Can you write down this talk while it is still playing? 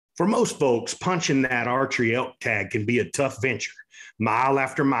For most folks, punching that archery elk tag can be a tough venture. Mile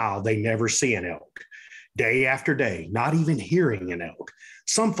after mile, they never see an elk. Day after day, not even hearing an elk.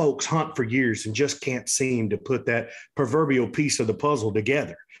 Some folks hunt for years and just can't seem to put that proverbial piece of the puzzle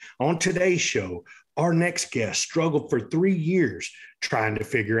together. On today's show, our next guest struggled for 3 years trying to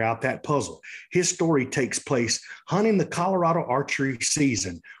figure out that puzzle. His story takes place hunting the Colorado archery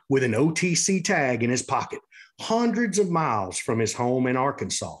season with an OTC tag in his pocket, hundreds of miles from his home in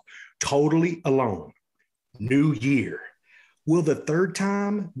Arkansas, totally alone. New year. Will the third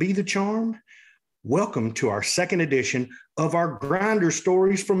time be the charm? Welcome to our second edition of our Grinder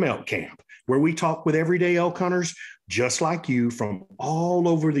Stories from Elk Camp, where we talk with everyday elk hunters just like you from all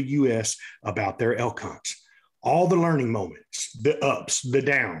over the U.S. about their elk hunts. All the learning moments, the ups, the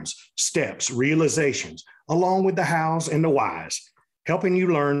downs, steps, realizations, along with the hows and the whys, helping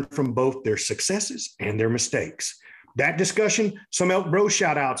you learn from both their successes and their mistakes. That discussion, some ElkBros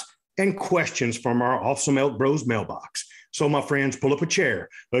shout outs, and questions from our awesome ElkBros mailbox. So my friends, pull up a chair,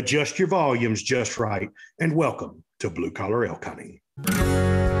 adjust your volumes just right, and welcome to Blue Collar Elk Hunting.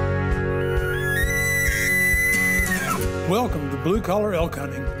 Welcome to Blue Collar Elk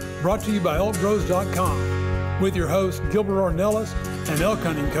Hunting, brought to you by ElkBros.com, with your host Gilbert Ornelas and elk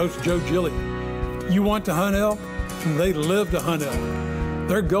hunting coach Joe Gilly. You want to hunt elk, and they live to hunt elk.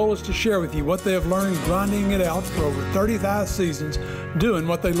 Their goal is to share with you what they have learned grinding it out for over 35 seasons, doing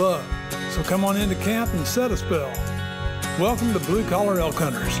what they love. So come on into camp and set a spell. Welcome to Blue Collar Elk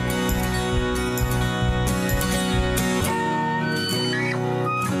Hunters.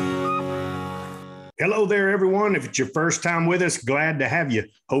 Hello there, everyone. If it's your first time with us, glad to have you.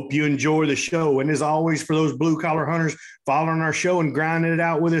 Hope you enjoy the show. And as always, for those blue collar hunters following our show and grinding it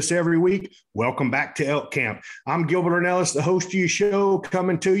out with us every week, welcome back to Elk Camp. I'm Gilbert Ornelas, the host of your show,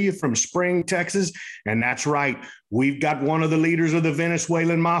 coming to you from Spring, Texas. And that's right, we've got one of the leaders of the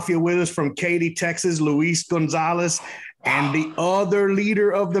Venezuelan Mafia with us from Katy, Texas, Luis Gonzalez. And the other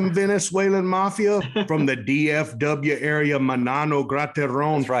leader of the Venezuelan Mafia from the DFW area, Manano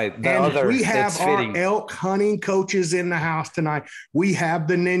Grateron. That's right. We have our elk hunting coaches in the house tonight. We have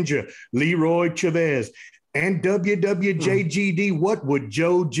the ninja, Leroy Chavez, and WWJGD. What would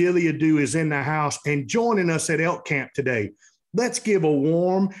Joe Gillia do is in the house and joining us at Elk Camp today. Let's give a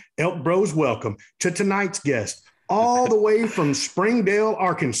warm ElkBros welcome to tonight's guest. All the way from Springdale,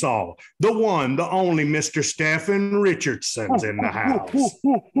 Arkansas, the one, the only Mr. Stephan Richardson's in the house.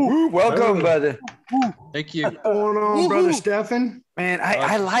 Welcome, brother. Thank you. What's going on, brother Stephan? Man,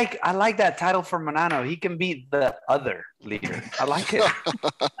 I like that title for Manano. He can be the other leader. I like it.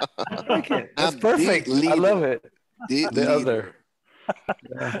 I like it. That's perfect. I love it. The other.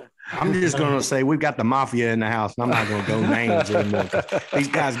 I'm just going to say we've got the mafia in the house, and I'm not going to go names anymore. These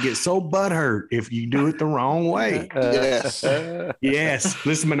guys get so butthurt if you do it the wrong way. Yes. Yes.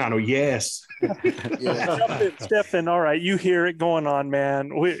 Listen, Manano, yes. Stephan, all right, you hear it going on,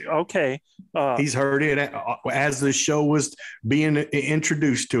 man. Okay. He's heard it as the show was being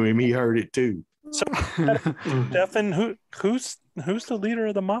introduced to him. He heard it too. So, Stephan, who's the leader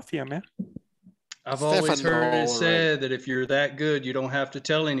of the mafia, man? I've always heard it said that if you're that good, you don't have to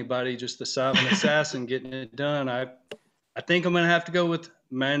tell anybody, just the silent assassin getting it done. I think I'm going to have to go with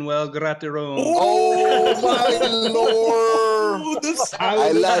Manuel Grateron. Oh, my Lord.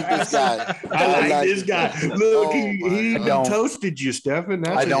 I like this guy. I like this guy. Look, he toasted you, Stephan.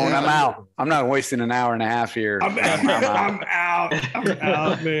 I'm out. I'm not wasting an hour and a half here. I'm out,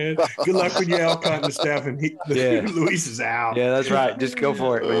 man. Good luck with your elk hunting, Stephan. Luis is out. Yeah, that's right. Just go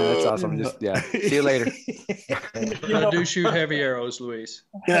for it, man. That's awesome. See you later. I do shoot heavy arrows, Luis.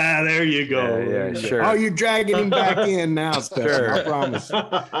 Yeah, there you go. Yeah, sure. Oh, you're dragging him back in now, Stephan. Sure. I promise.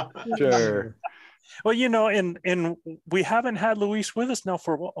 Sure. Well, and we haven't had Luis with us now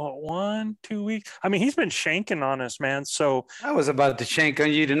for 1, 2 weeks. I mean, he's been shanking on us, man. So I was about to shank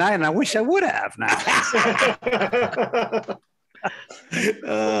on you tonight, and I wish I would have now.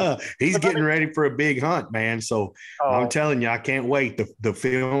 He's getting ready for a big hunt, man. So I'm telling you, I can't wait. The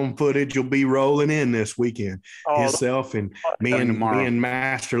film footage will be rolling in this weekend. Himself and me and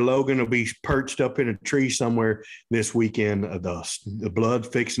Master Logan will be perched up in a tree somewhere this weekend. The blood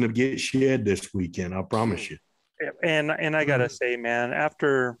fixing to get shed this weekend. I promise you. And I gotta say, man,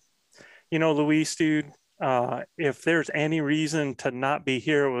 after Luis, dude, if there's any reason to not be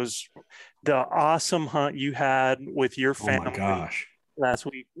here, it was the awesome hunt you had with your family. Oh my gosh. Last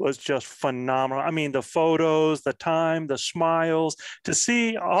week was just phenomenal. I mean, the photos, the time, the smiles, to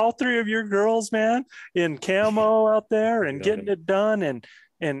see all 3 of your girls, man, in camo out there and getting it done.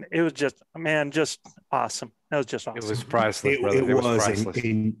 And it was just, man, just awesome. That was just awesome. It was priceless, brother. It was priceless.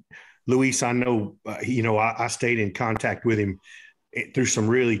 And Luis, I know, I stayed in contact with him through some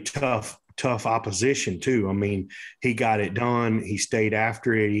really tough opposition too. I mean, he got it done. He stayed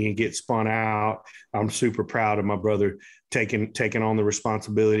after it. He didn't get spun out. I'm super proud of my brother taking on the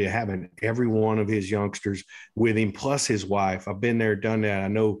responsibility of having every one of his youngsters with him, plus his wife. I've been there, done that. I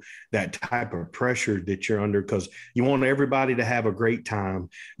know that type of pressure that you're under, because you want everybody to have a great time.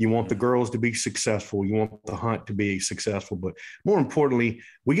 You want the girls to be successful. You want the hunt to be successful. But more importantly,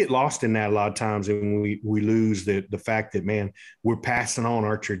 we get lost in that a lot of times, and we lose the fact that, man, we're passing on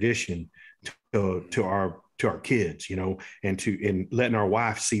our tradition to our kids, you know, and letting our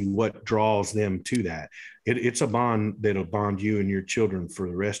wife see what draws them to that. It's a bond that'll bond you and your children for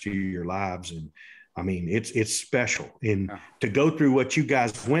the rest of your lives. And I mean, it's special. And to go through what you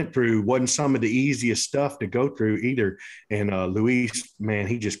guys went through wasn't some of the easiest stuff to go through either. And Luis, man,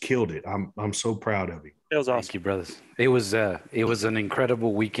 he just killed it. I'm so proud of him. It was awesome. Thank you, brothers. It was an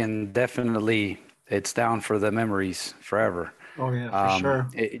incredible weekend. Definitely, it's down for the memories forever. Oh yeah, for sure.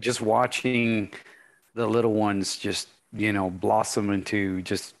 Just watching the little ones just, you know, blossom into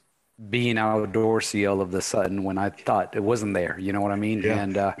just being outdoorsy all of a sudden when I thought it wasn't there. You know what I mean? Yeah.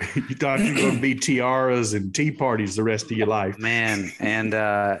 And you thought you were going to be tiaras and tea parties the rest of your life. Man, and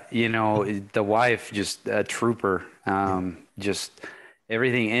you know, the wife, just a trooper, just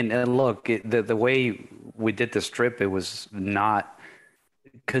everything. And look, the way we did this trip, it was not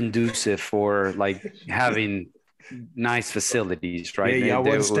conducive for like having nice facilities, right? Yeah, I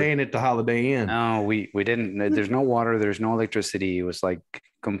wasn't staying at the Holiday Inn. No, we didn't. There's no water. There's no electricity. It was like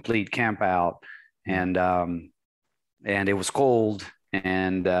complete camp out, and it was cold,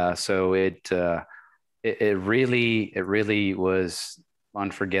 and so it really was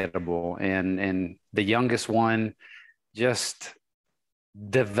unforgettable. And the youngest one just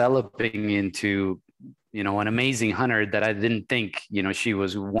developing into, you know, an amazing hunter that I didn't think, you know, she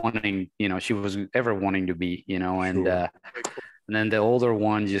was ever wanting to be, you know, and Sure. And then the older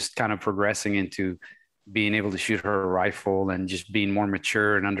one just kind of progressing into being able to shoot her rifle and just being more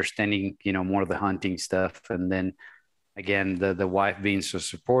mature and understanding, you know, more of the hunting stuff. And then again, the wife being so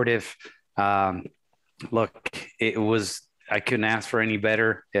supportive. Look, I couldn't ask for any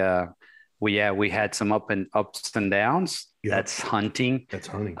better. We had some ups and downs. Yeah. That's hunting.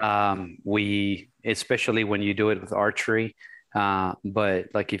 Especially when you do it with archery. But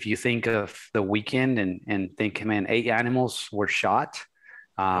like, if you think of the weekend and think, man, 8 animals were shot,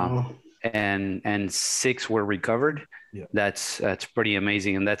 and 6 were recovered. Yeah. That's pretty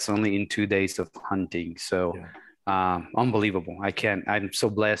amazing. And that's only in 2 days of hunting. So, unbelievable. I'm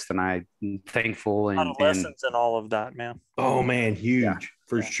so blessed, and I'm thankful. And a lot of lessons in all of that, man. Oh man, huge.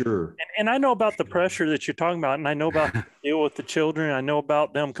 For sure. And I know about the pressure that you're talking about, and I know about the deal with the children. I know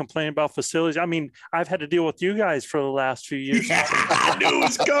about them complaining about facilities. I mean, I've had to deal with you guys for the last few years. Yeah, I knew it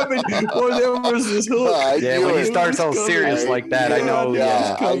was coming. Boy, there was this hook. When he starts all serious like that, I know.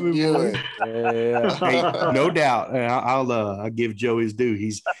 Yeah, I knew it. Hey, no doubt. I'll give Joe his due.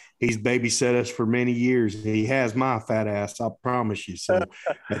 He's babysat us for many years. He has my fat ass, I promise you. So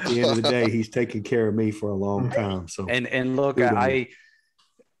at the end of the day, he's taken care of me for a long time. So and look,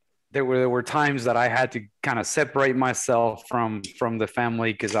 there were times that I had to kind of separate myself from the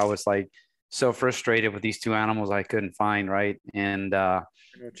family, because I was like so frustrated with these 2 animals I couldn't find, right? And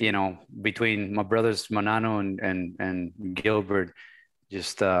you know, between my brothers Manano and Gilbert,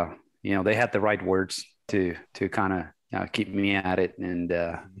 just you know, they had the right words to kind of keep me at it, and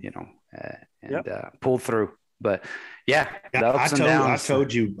you know, pull through. But I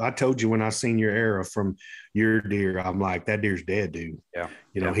told you when I seen your arrow from your deer, I'm like, that deer's dead, dude. Yeah.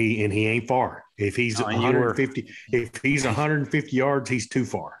 You know, he ain't far. If he's 150 yards, he's too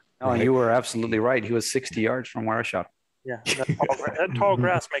far. Oh, right? You were absolutely right. He was 60 yards from where I shot. Yeah. That tall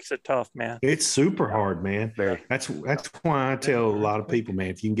grass makes it tough, man. It's super hard, man. Very. That's why I tell a lot of people,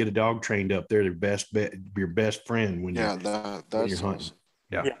 man, if you can get a dog trained up, they're your best friend when you're hunting. Awesome.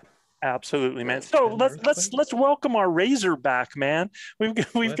 Yeah. Absolutely, man. So let's welcome our Razorback, man.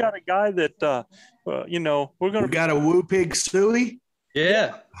 We've got a guy that you know, we got a Woo Pig Suey.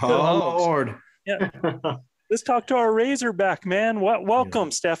 Yeah. Oh Lord. Yeah. Let's talk to our Razorback, man.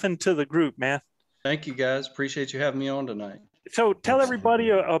 Welcome, Stephan, to the group, man. Thank you, guys. Appreciate you having me on tonight. So tell everybody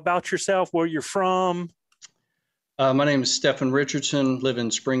about yourself, where you're from. My name is Stephan Richardson. Live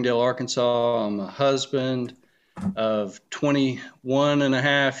in Springdale, Arkansas. I'm a husband of 21 and a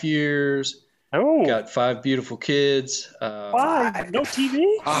half years. Oh, got 5 beautiful kids. 5? No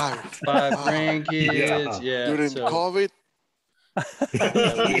TV? 5 grandkids. Yeah. During COVID?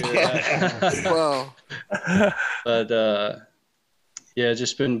 Wow. But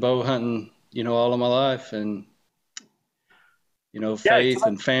just been bow hunting, you know, all of my life, and you know, faith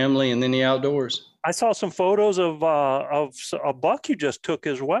and family, and then the outdoors. I saw some photos of a buck you just took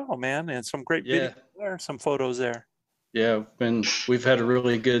as well, man, and some great video there, some photos there. Yeah, we've had a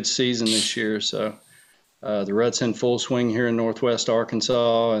really good season this year. So the rut's in full swing here in Northwest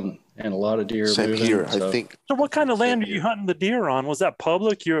Arkansas, and a lot of deer Same moving. here, so. I think. So what kind of land are you hunting the deer on? Was that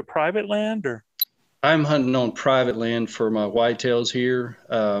public? You're a private land, or? I'm hunting on private land for my whitetails here.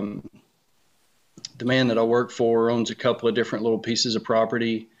 The man that I work for owns a couple of different little pieces of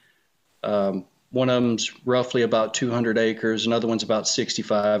property. One of them's roughly about 200 acres. Another one's about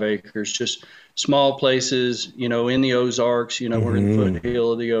 65 acres, just small places, in the Ozarks. We're in the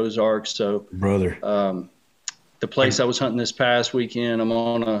foothill of the Ozarks. So, brother, the place I was hunting this past weekend, I'm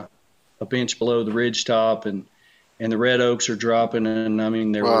on a bench below the ridge top, and the red oaks are dropping. And I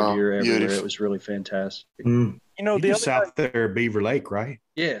mean, there were deer everywhere. Beautiful. It was really fantastic. the south there, Beaver Lake, right?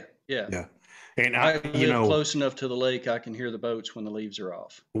 Yeah. And I live close enough to the lake, I can hear the boats when the leaves are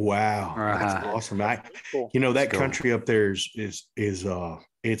off. Wow, that's awesome. That country up there is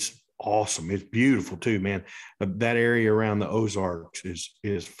it's awesome. It's beautiful too, man. That area around the Ozarks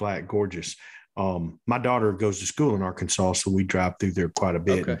is flat gorgeous. My daughter goes to school in Arkansas, so we drive through there quite a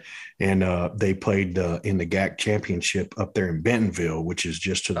bit. Okay. And they played in the GAC championship up there in Bentonville, which is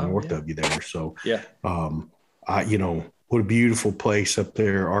just to the north of you there. So what a beautiful place up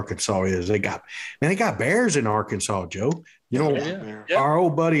there Arkansas is. They got bears in Arkansas, Joe. Our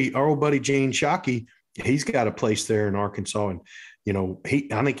old buddy Gene Shockey, he's got a place there in Arkansas, and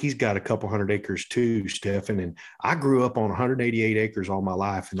I think he's got a couple hundred acres too, Stephan. And I grew up on 188 acres all my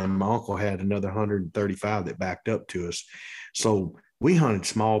life, and then my uncle had another 135 that backed up to us. So we hunted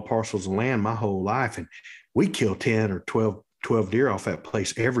small parcels of land my whole life, and we killed 10 or 12 deer off that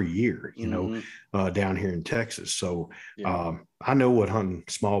place every year, down here in Texas. So I know what hunting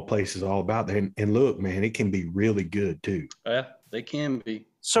small places is all about. And look, man, it can be really good too. Yeah, they can be.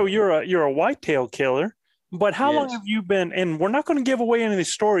 So you're a whitetail killer, but how long have you been, and we're not going to give away any of the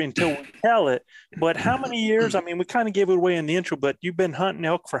story until we tell it, but how many years? I mean, we kind of gave it away in the intro, but you've been hunting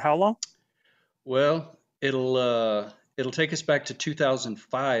elk for how long? Well, it'll take us back to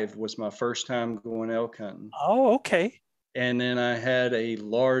 2005 was my first time going elk hunting. Oh, okay. And then I had a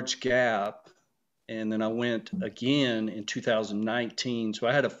large gap, and then I went again in 2019. So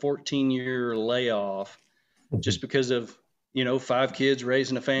I had a 14-year layoff just because of, 5 kids,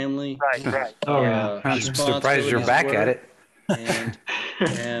 raising a family. Right. Oh, yeah. I'm surprised you're back at it.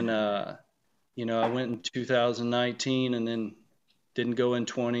 And I went in 2019 and then didn't go in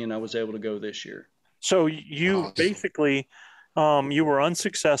 20, and I was able to go this year. So you basically, you were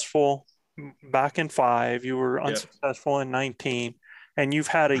unsuccessful back in 5, you were unsuccessful in 19, and you've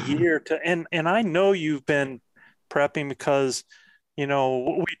had a year to, and I know you've been prepping because,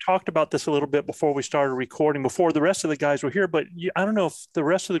 we talked about this a little bit before we started recording, before the rest of the guys were here, but I don't know if the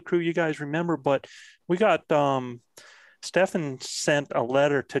rest of the crew, you guys remember, but we got, Stephan sent a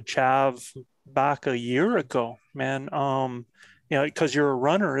letter to Chav back a year ago, man. Because you're a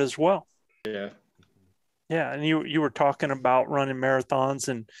runner as well. Yeah. Yeah. And you were talking about running marathons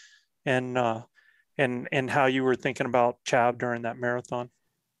and how you were thinking about Chav during that marathon.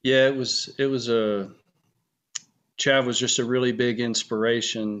 Yeah, Chav was just a really big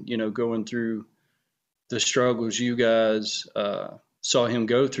inspiration, going through the struggles you guys saw him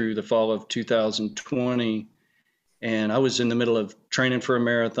go through the fall of 2020. And I was in the middle of training for a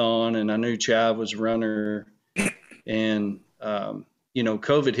marathon, and I knew Chav was a runner. And,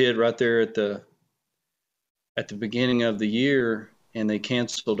 COVID hit right there at the beginning of the year, and they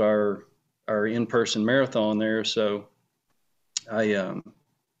canceled our in-person marathon there. So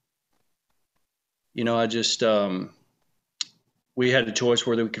we had a choice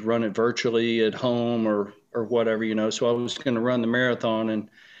whether we could run it virtually at home or whatever, so I was going to run the marathon, and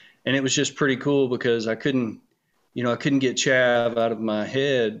it was just pretty cool because I couldn't get Chav out of my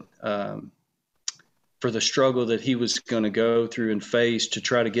head for the struggle that he was going to go through and face to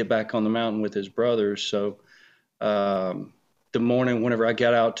try to get back on the mountain with his brothers. So the morning, whenever I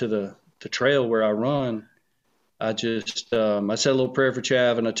got out to the trail where I run, I just I said a little prayer for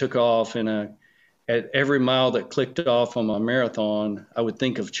Chav, and I took off. And at every mile that clicked off on my marathon, I would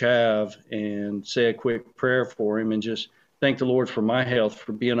think of Chav and say a quick prayer for him, and just thank the Lord for my health,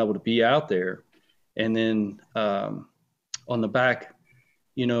 for being able to be out there. And then on the back,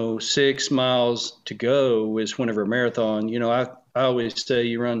 6 miles to go is whenever a marathon. I always say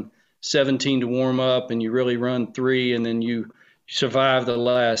you run 17 to warm up, and you really run 3, and then you survive the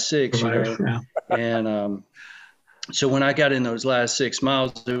last 6. And so when I got in those last 6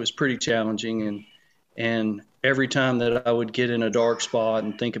 miles, it was pretty challenging. And every time that I would get in a dark spot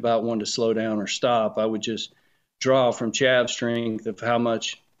and think about wanting to slow down or stop, I would just draw from Chav's strength of how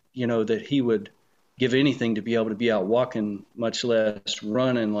much, that he would give anything to be able to be out walking, much less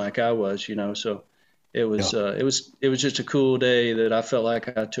running like I was, So it was just a cool day that I felt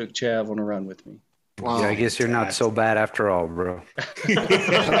like I took Chav on a run with me. Wow. Yeah, I guess you're not so bad after all, bro.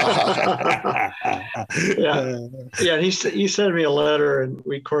 Yeah. He sent me a letter and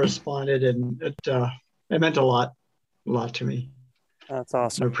we corresponded, and it meant a lot to me. That's I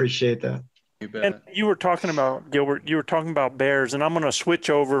awesome. appreciate that. You bet. And you were talking about, Gilbert, you were talking about bears, and I'm going to switch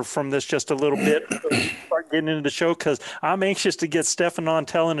over from this just a little bit, start getting into the show, because I'm anxious to get Stephan on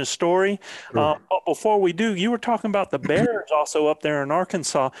telling his story. But before we do, you were talking about the bears also up there in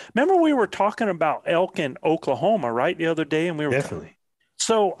Arkansas. Remember we were talking about elk in Oklahoma, right, the other day? And we were Definitely.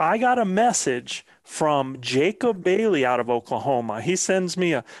 So I got a message from Jacob Bailey out of Oklahoma. He sends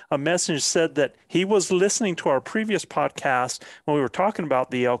me a message, said that he was listening to our previous podcast when we were talking about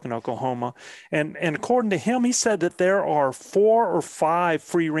the elk in Oklahoma. And according to him, he said that there are 4 or 5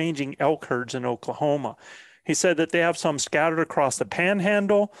 free-ranging elk herds in Oklahoma. He said that they have some scattered across the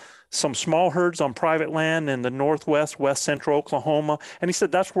Panhandle, some small herds on private land in the northwest, west central Oklahoma. And he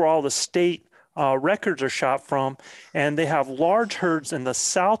said that's where all the state records are shot from, and they have large herds in the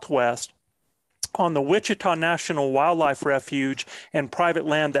southwest on the Wichita National Wildlife Refuge and private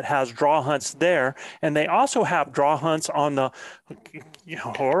land that has draw hunts there. And they also have draw hunts on the,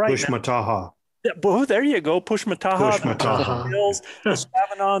 all right, Pushmataha. Well, there you go, Pushmataha, Pushmataha. the Hills, the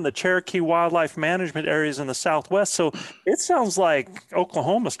Savannah, the Cherokee Wildlife Management areas in the southwest. So it sounds like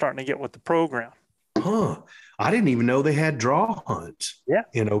Oklahoma's starting to get with the program. Huh. I didn't even know they had draw hunts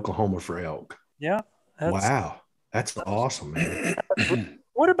in Oklahoma for elk. Yeah. Wow. That's awesome, man.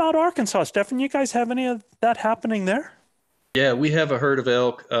 What about Arkansas, Stephan? You guys have any of that happening there? Yeah, we have a herd of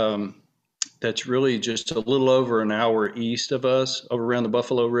elk that's really just a little over an hour east of us, over around the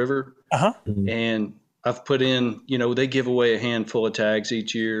Buffalo River. Uh-huh. And I've put in, they give away a handful of tags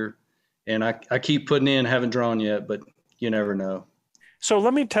each year. And I keep putting in, haven't drawn yet, but you never know. So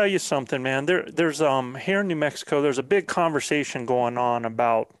let me tell you something, man. There's here in New Mexico, there's a big conversation going on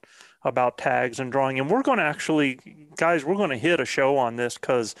about tags and drawing. And we're going to actually, guys, we're going to hit a show on this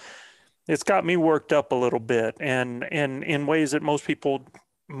because it's got me worked up a little bit and in ways that most people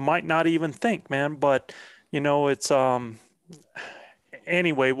might not even think, man. But, it's,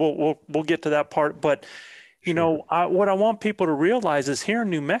 anyway, we'll get to that part. But, what I want people to realize is here in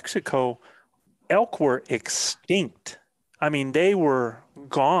New Mexico, elk were extinct. I mean, they were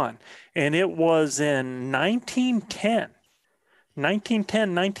gone. And it was in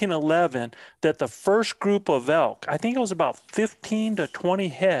 1911, that the first group of elk, I think it was about 15 to 20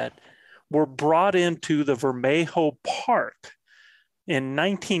 head, were brought into the Vermejo Park in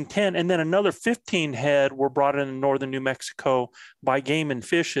 1910. And then another 15 head were brought into northern New Mexico by Game and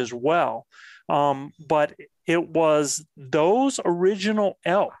Fish as well. But it was those original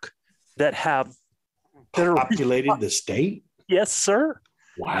elk that are populated the state? Yes, sir.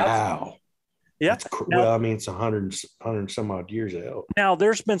 Wow. Yeah. Well, I mean, it's 100 some odd years of elk. Now,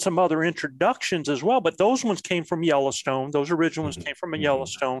 there's been some other introductions as well, but those ones came from Yellowstone. Those original ones came from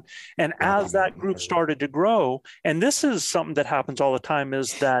Yellowstone. And as that group started to grow, and this is something that happens all the time,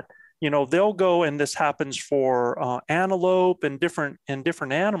 is that, they'll go, and this happens for antelope and different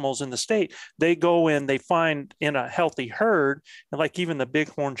animals in the state. They go in, they find in a healthy herd, and like even the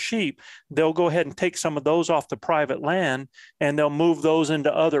bighorn sheep, they'll go ahead and take some of those off the private land, and they'll move those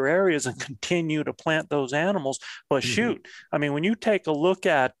into other areas and continue to plant those animals. But shoot, I mean, when you take a look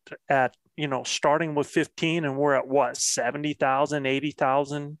at starting with 15, and we're at what, 70,000,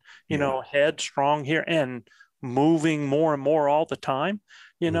 80,000, head strong here, and moving more and more all the time.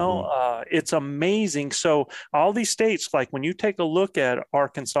 It's amazing. So all these states, like when you take a look at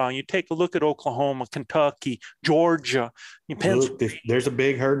Arkansas, you take a look at Oklahoma, Kentucky, Georgia, Look, there's a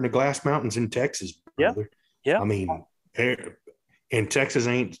big herd in the Glass Mountains in Texas. Brother. Yeah. I mean, and Texas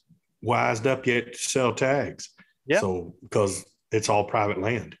ain't wised up yet to sell tags. Yeah. So because it's all private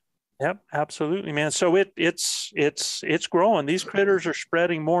land. Yep, absolutely, man. So it's growing. These critters are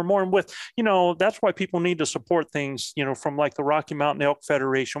spreading more and more. And with, that's why people need to support things, from like the Rocky Mountain Elk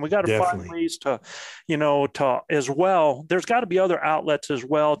Federation. We got to find ways to as well. There's got to be other outlets as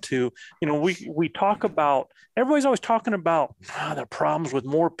well to, we talk about, everybody's always talking about the problems with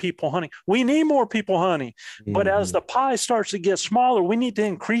more people hunting. We need more people hunting. But as the pie starts to get smaller, we need to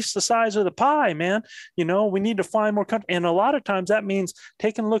increase the size of the pie, man. We need to find more country. And a lot of times that means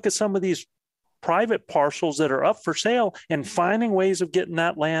taking a look at some of these private parcels that are up for sale and finding ways of getting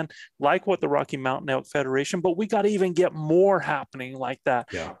that land, like what the Rocky Mountain Elk Federation. But we got to even get more happening like that.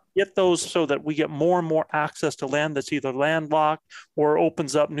 Yeah. Get those so that we get more and more access to land that's either landlocked or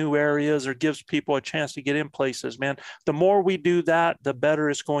opens up new areas or gives people a chance to get in places, man. The more we do that, the better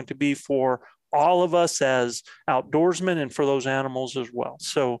it's going to be for all of us as outdoorsmen and for those animals as well.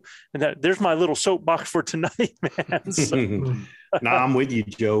 So there's my little soapbox for tonight, man. So, no, I'm with you,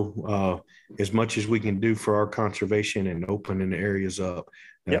 Joe. As much as we can do for our conservation and opening the areas up,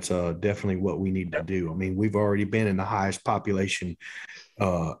 that's definitely what we need to do. I mean, we've already been in the highest population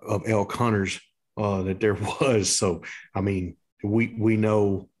of elk hunters that there was. So, I mean, we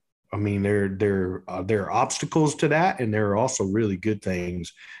know. I mean, there are obstacles to that, and there are also really good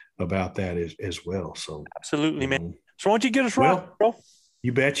things about that as well. So, absolutely, man. So, why don't you get us right, bro?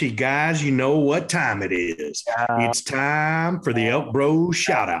 You betcha, guys. You know what time it is. It's time for the ElkBros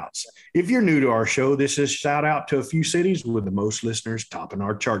shout-outs. If you're new to our show, this is shout out to a few cities with the most listeners topping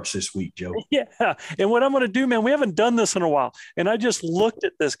our charts this week, Joe. Yeah. And what I'm going to do, man, we haven't done this in a while. And I just looked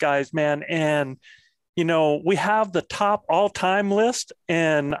at this, guys, man, and you know, we have the top all-time list,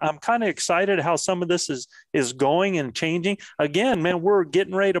 and I'm kind of excited how some of this is going and changing. Again, man, we're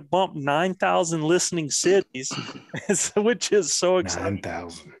getting ready to bump 9,000 listening cities, which is so exciting.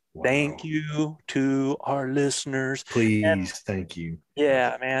 9,000. Wow. Thank you to our listeners. Please, thank you.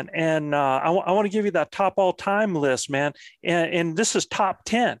 Yeah, man. And I want to give you that top all-time list, man. And this is top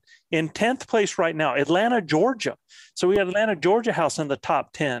 10. In 10th place right now, Atlanta, Georgia. So we got Atlanta, Georgia house in the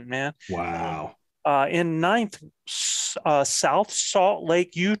top 10, man. Wow. In 9th, South Salt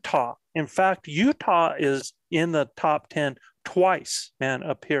Lake, Utah. In fact, Utah is in the top 10 twice, man,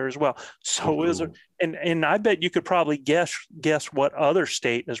 up here as well. So is it, and I bet you could probably guess what other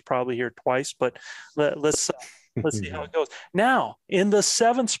state is probably here twice, but let's see how it goes. Now, in the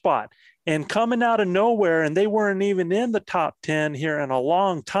 7th spot, and coming out of nowhere, and they weren't even in the top 10 here in a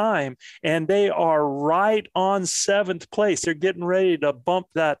long time, and they are right on 7th place. They're getting ready to bump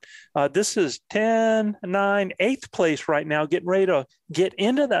that. This is 10, 9, 8th place right now, getting ready to get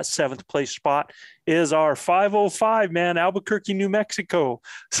into that 7th place spot is our 505, man, Albuquerque, New Mexico.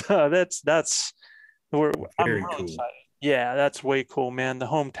 So I'm really cool. excited. Yeah, that's way cool, man. The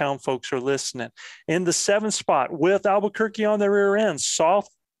hometown folks are listening. In the 7th spot with Albuquerque on the rear end, Salt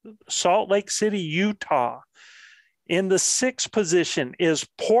Lake City, Utah. In the 6th position is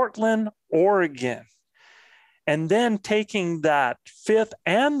Portland, Oregon. And then taking that 5th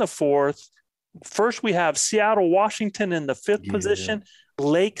and the 4th, first we have Seattle, Washington in the 5th position,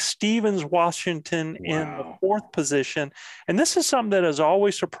 Lake Stevens, Washington in the 4th position. And this is something that has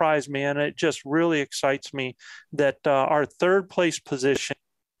always surprised me, and it just really excites me that our 3rd place position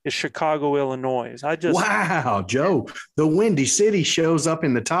is Chicago, Illinois. Wow, Joe, the Windy City shows up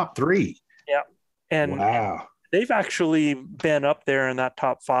in the top 3. Yeah. And they've actually been up there in that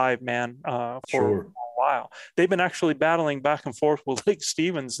top 5, man, for a while. They've been actually battling back and forth with Lake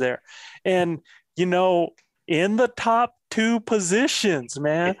Stevens there. And, you know, in the top 2 positions,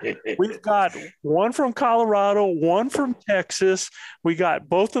 man, we've got one from Colorado, one from Texas. We got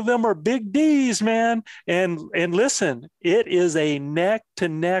both of them are big D's, man. And listen, it is a neck to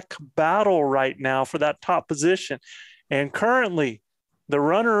neck battle right now for that top position. And currently the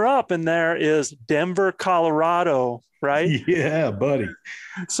runner up in there is Denver, Colorado, right? Yeah, buddy.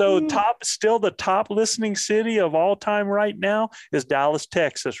 So still the top listening city of all time right now is Dallas,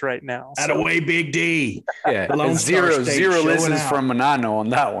 Texas right now. Away, Big D. Yeah, zero listens from Manano on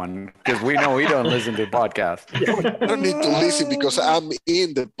that one, because we know he don't listen to the podcast. I don't need to listen because I'm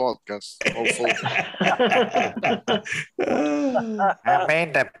in the podcast. I'm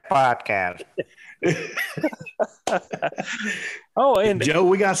in the podcast. Oh, and Joe,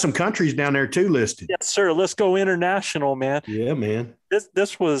 we got some countries down there too listed. Yes, sir. Let's go international, man. Yeah, man.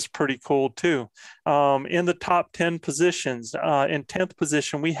 This was pretty cool too. In the top 10 positions, in 10th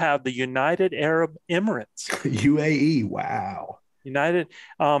position, we have the United Arab Emirates. UAE. Wow. United.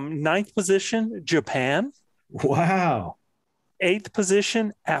 9th position, Japan. Wow. 8th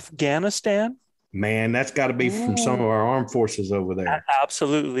position, Afghanistan. Man, that's got to be from some of our armed forces over there.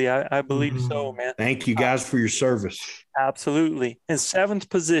 Absolutely. I believe so, man. Thank you guys for your service. Absolutely. In 7th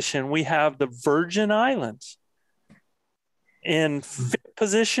position, we have the Virgin Islands. In 5th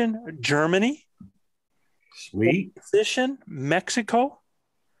position, Germany. Sweet. 4th position, Mexico.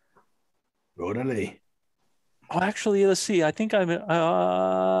 Orderly. Oh, actually, let's see. I think I'm.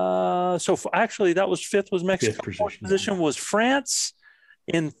 Actually, that was 5th was Mexico. 4th position was France.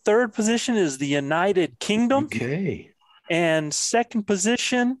 In 3rd position is the United Kingdom. Okay. And 2nd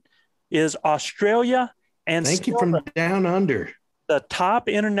position is Australia. And thank you from down under. The top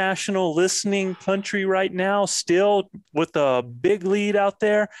international listening country right now, still with a big lead out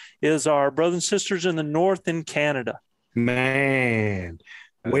there, is our brothers and sisters in the north in Canada. Man,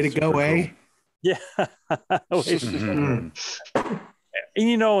 way to go, eh? Cool. Yeah. And,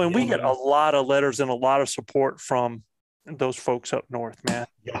 you know, and we get a lot of letters and a lot of support from those folks up north, man.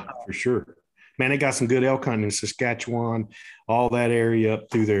 Yeah, for sure. Man, they got some good elk hunting in Saskatchewan, all that area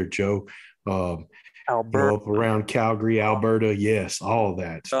up through there, Joe. Alberta. Up around Calgary, Alberta. Yes, all of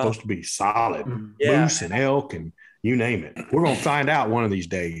that. It's supposed to be solid. Yeah. Moose and elk and you name it. We're going to find out one of these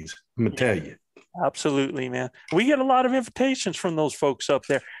days. I'm going to tell you. Absolutely, man. We get a lot of invitations from those folks up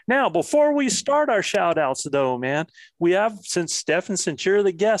there. Now, before we start our shout outs, though, man, we have, since you're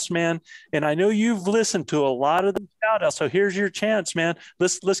the guest, man, and I know you've listened to a lot of the shout outs. So here's your chance, man.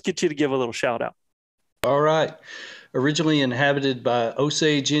 Let's get you to give a little shout out. All right. Originally inhabited by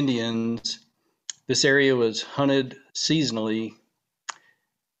Osage Indians, this area was hunted seasonally.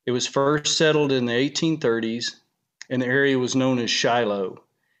 It was first settled in the 1830s, and the area was known as Shiloh.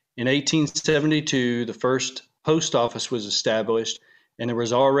 In 1872, the first post office was established, and there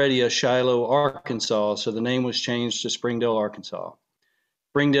was already a Shiloh, Arkansas, so the name was changed to Springdale, Arkansas.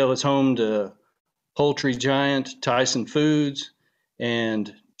 Springdale is home to poultry giant Tyson Foods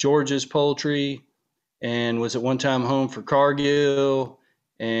and George's Poultry, and was at one time home for Cargill,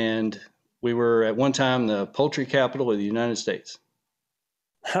 and we were at one time the poultry capital of the United States.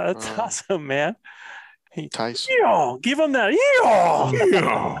 That's awesome, man. Tyson. Give him that.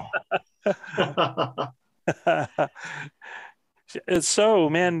 So,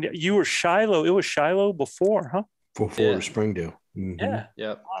 man, you were Shiloh. It was Shiloh before, huh? Before Springdale. Mm-hmm. Yeah.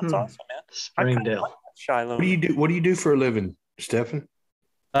 Yep. Oh, that's awesome, man. Springdale. Like Shiloh. What do you do for a living, Stephan?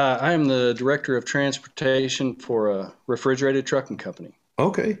 I am the director of transportation for a refrigerated trucking company.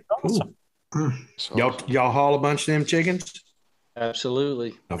 Okay, cool. Awesome. So, Y'all haul a bunch of them chickens?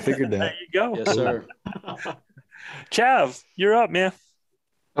 Absolutely. I figured There that. you go. Yes, sir. Chav, you're up, man.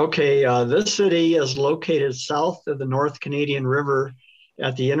 Okay, this city is located south of the North Canadian River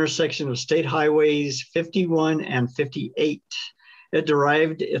at the intersection of State Highways 51 and 58. It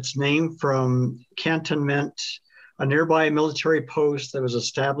derived its name from Cantonment, a nearby military post that was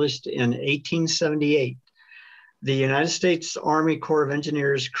established in 1878. The United States Army Corps of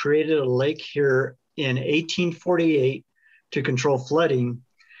Engineers created a lake here in 1848 to control flooding.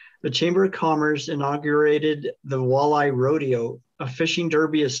 The Chamber of Commerce inaugurated the Walleye Rodeo, a fishing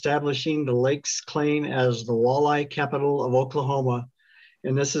derby establishing the lake's claim as the walleye capital of Oklahoma.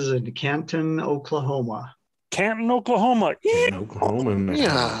 And this is in Canton, Oklahoma. Canton, Oklahoma. In Oklahoma, man.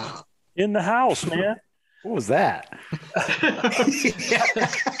 yeah. In the house, man. What was that?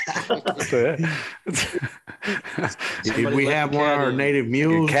 Did we have one of our native Your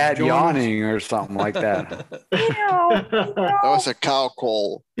mules? cat join us? yawning or something like that. That was a cow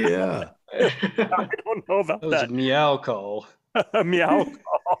call. Yeah. I don't know about That was a that. meow call. Meow.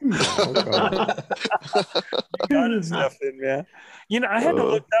 Got it, Stephan, man. I had to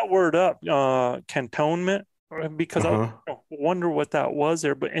look that word up, cantonment, because I wonder what that was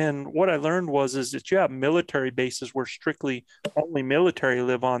there. And what I learned is that you have military bases where strictly only military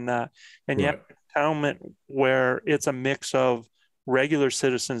live on that, and you have cantonment where it's a mix of regular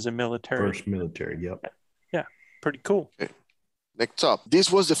citizens and military. First military, yep. Yeah, pretty cool. Okay. Next up,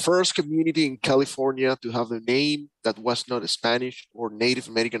 this was the first community in California to have a name that was not Spanish or Native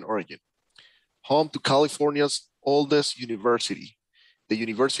American origin. Home to California's oldest university, the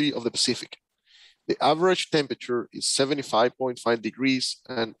University of the Pacific. The average temperature is 75.5 degrees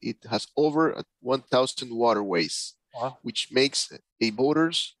and it has over 1,000 waterways, Wow. which makes a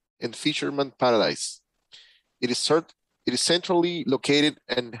boaters and fisherman paradise. It is centrally located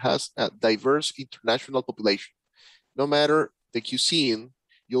and has a diverse international population. No matter the cuisine,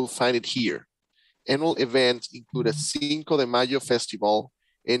 you'll find it here. Annual events include a Cinco de Mayo festival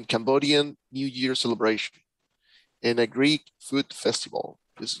and Cambodian New Year celebration, and a Greek food festival.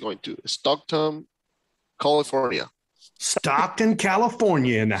 This is going to Stockton, California. Stockton,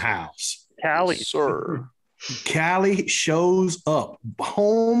 California in the house. Cali. Yes, sir. Cali shows up.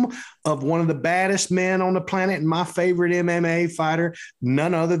 Home of one of the baddest men on the planet and my favorite MMA fighter,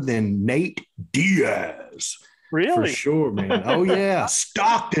 none other than Nate Diaz. Really? For sure, man. Oh, yeah.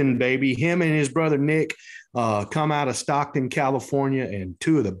 Stockton, baby. Him and his brother Nick come out of Stockton, California, and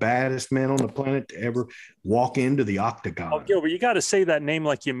two of the baddest men on the planet to ever walk into the octagon. Oh, Gilbert, you got to say that name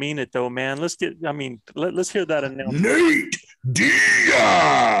like you mean it, though, man. Let's hear that announcement. Nate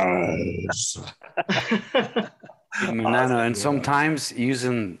Diaz. No, and sometimes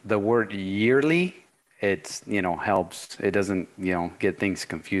using the word yearly, it's helps. It doesn't get things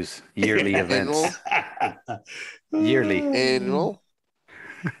confused. Yearly events. Yearly. Annual.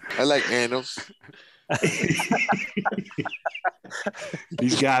 I like annuals.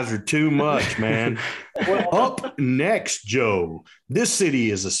 These guys are too much, man. Up next, Joe. This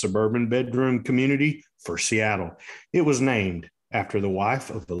city is a suburban bedroom community for Seattle. It was named after the wife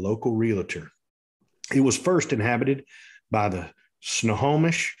of the local realtor. It was first inhabited by the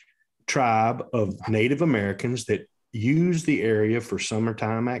Snohomish tribe of Native Americans that use the area for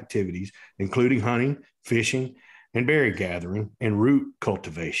summertime activities, including hunting, fishing, and berry gathering and root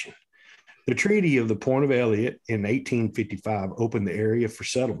cultivation. The Treaty of the Point of Elliott in 1855 opened the area for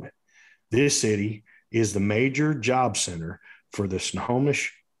settlement. This city is the major job center for the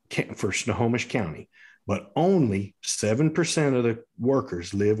Snohomish County, but only 7% of the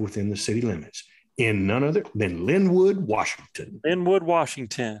workers live within the city limits in none other than Linwood, Washington. Linwood,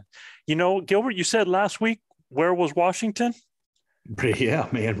 Washington. You know, Gilbert, you said last week, where was Washington? Yeah,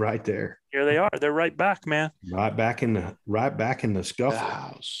 man, right there. Here they are. They're right back, man. Right back in the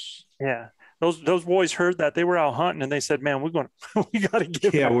scuffle. Yeah. Those boys heard that. They were out hunting and they said, man, we got to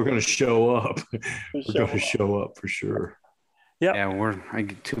give Yeah, we're going to show up. We're going to show up for sure. Yep. Yeah,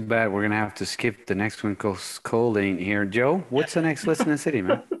 too bad. We're going to have to skip the next one because Cole ain't here. Joe, what's the next list in the city,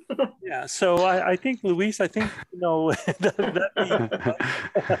 man? Yeah, so I think, Luis, All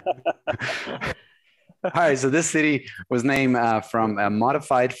right, so this city was named from a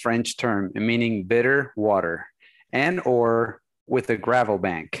modified French term meaning bitter water and or with a gravel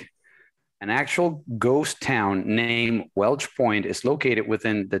bank. An actual ghost town named Welch Point is located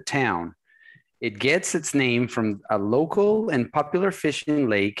within the town. It gets its name from a local and popular fishing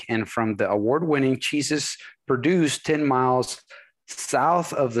lake and from the award-winning cheeses produced 10 miles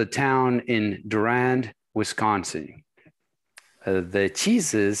south of the town in Durand, Wisconsin. The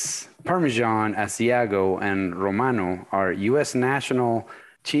cheeses, Parmesan, Asiago, and Romano, are U.S. national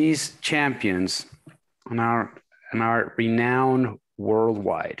cheese champions and are renowned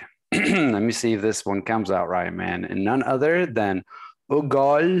worldwide. Let me see if this one comes out right, man. And none other than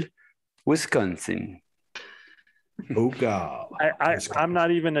Ogal, Wisconsin. Ogal. I'm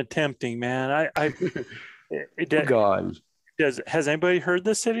not even attempting, man. Ogal. Has anybody heard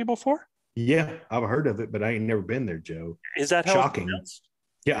this city before? Yeah, I've heard of it, but I ain't never been there, Joe. Is that how shocking?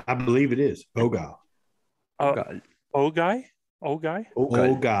 Yeah, I believe it is. Ogal. Ogai? Ogai?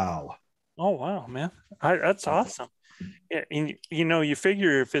 Ogal. Oh, wow, man. That's awesome. Yeah, and, you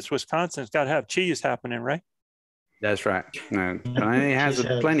figure if it's Wisconsin, it's got to have cheese happening, right? That's right. No, it has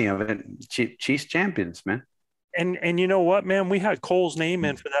plenty of it. Cheese champions, man. And you know what, man? We had Cole's name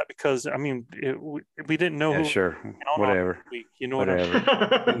in for that because, I mean, we didn't know who. Sure. Whatever. You know whatever.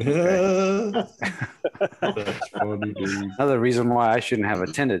 That's funny, dude. Another reason why I shouldn't have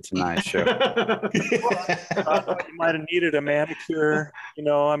attended tonight's show. You might have needed a manicure,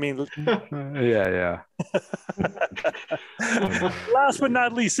 I mean. Yeah. Last but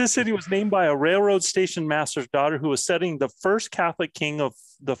not least, this city was named by a railroad station master's daughter who was setting the first Catholic king of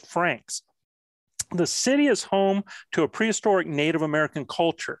the Franks. The city is home to a prehistoric Native American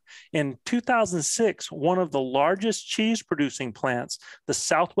culture. In 2006, one of the largest cheese producing plants, the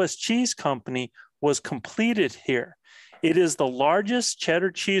Southwest Cheese Company, was completed here. It is the largest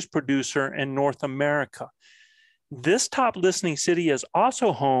cheddar cheese producer in North America. This top listening city is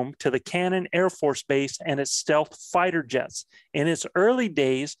also home to the Cannon Air Force Base and its stealth fighter jets. In its early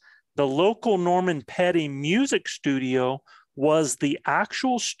days, the local Norman Petty music studio was the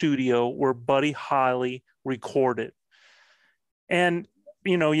actual studio where Buddy Holly recorded. And,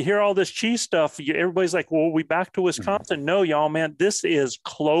 you hear all this cheese stuff. Everybody's like, well, we back to Wisconsin. No, y'all, man, this is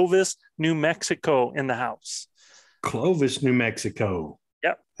Clovis, New Mexico in the house. Clovis, New Mexico.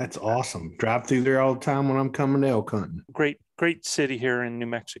 Yep. That's awesome. Drive through there all the time when I'm coming to elk hunting. Great city here in New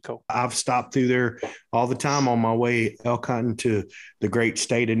Mexico. I've stopped through there all the time on my way elk hunting to the great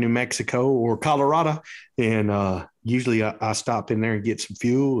state of New Mexico or Colorado. And usually I stop in there and get some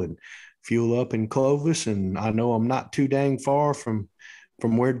fuel and fuel up in Clovis. And I know I'm not too dang far from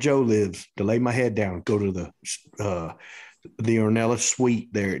where Joe lives to lay my head down, go to the Ornella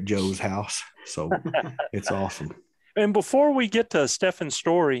suite there at Joe's house. So it's awesome. And before we get to Stephan's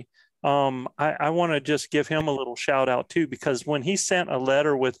story, I want to just give him a little shout out too, because when he sent a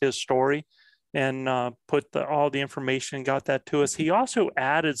letter with his story and put all the information, got that to us, he also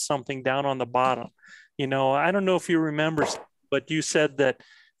added something down on the bottom. I don't know if you remember, but you said that,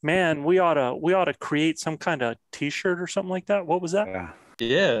 man, we ought to create some kind of T-shirt or something like that. What was that?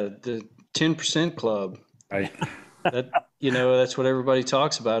 Yeah, the 10% club. Right. That's what everybody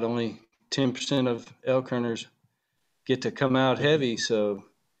talks about. Only 10% of elk hunters get to come out heavy, so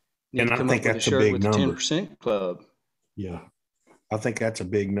and I think that's a big number. 10% club. Yeah, I think that's a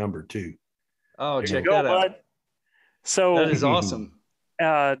big number too. Oh, check that out. Bud. So that is awesome.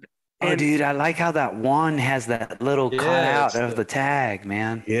 Dude, I like how that one has that little cutout of the tag,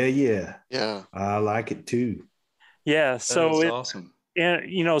 man. Yeah. Yeah, I like it too. Yeah, so it's awesome.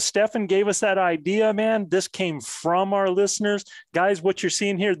 And, you know, Stephan gave us that idea, man. This came from our listeners. Guys, what you're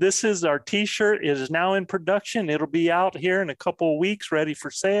seeing here, this is our t-shirt. It is now in production. It'll be out here in a couple of weeks, ready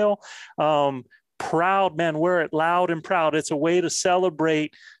for sale. Proud, man. Wear it loud and proud. It's a way to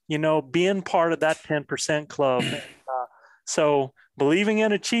celebrate, you know, being part of that 10% club. So believing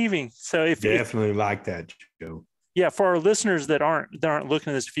and achieving. So if definitely like that, Joe. Yeah, for our listeners that aren't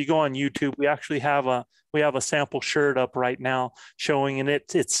looking at this, if you go on YouTube, we actually have a sample shirt up right now showing, and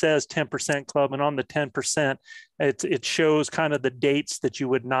it says 10% club, and on the 10%, it shows kind of the dates that you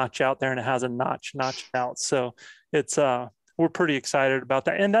would notch out there, and it has a notched out. So it's we're pretty excited about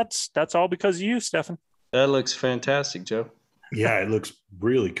that, and that's all because of you, Stephan. That looks fantastic, Joe. Yeah, it looks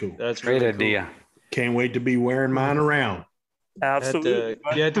really cool. That's great really idea. Cool. Can't wait to be wearing mine around. Absolutely.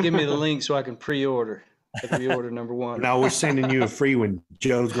 You have to give me the link so I can pre-order. Pre-order number one. No, we're sending you a free one.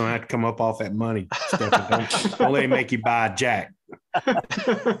 Joe's going to have to come up off that money, Stephan. Don't let him make you buy a jack.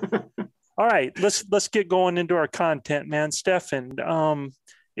 All right, let's get going into our content, man. Stephan,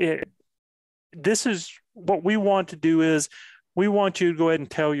 this is what we want to do is we want you to go ahead and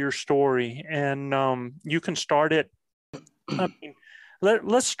tell your story, and you can start it. I mean,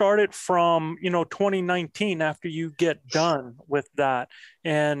 let's start it from, you know, 2019 after you get done with that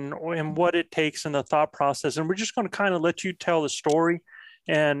and what it takes in the thought process. And we're just going to kind of let you tell the story.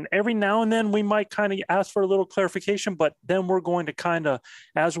 And every now and then we might kind of ask for a little clarification, but then we're going to kind of,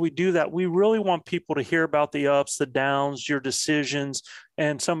 as we do that, we really want people to hear about the ups, the downs, your decisions,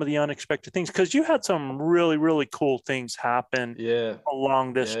 and some of the unexpected things. Because you had some really, really cool things happen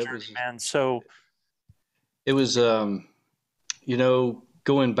along this journey, man. So it was, you know,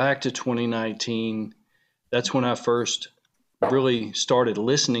 going back to 2019, that's when I first really started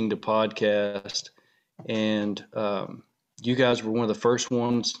listening to podcasts. And you guys were one of the first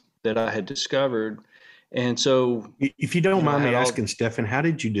ones that I had discovered. And so, if you don't mind me asking, Stephan, how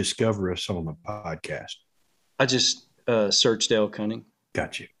did you discover us on the podcast? I just searched elk hunting.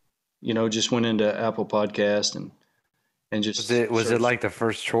 Got you. You know, just went into Apple Podcast and just was it like the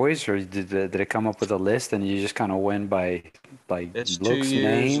first choice, or did it come up with a list and you just kind of went by like it's looks, 2 years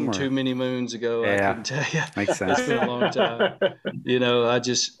name, and or? too many moons ago? Yeah. I couldn't tell you. Makes sense. It's been a long time. You know,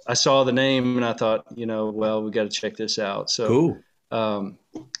 I saw the name and I thought, you know, well, we got to check this out. So cool.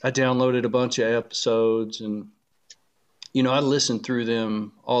 I downloaded a bunch of episodes, and you know, I listened through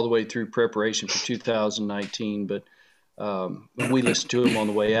them all the way through preparation for 2019. But we listened to them on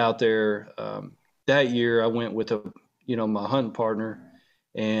the way out there. That year, I went with my hunting partner,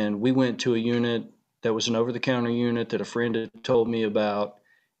 and we went to a unit that was an over-the-counter unit that a friend had told me about,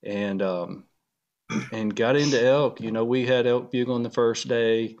 and got into elk. You know, we had elk bugling the first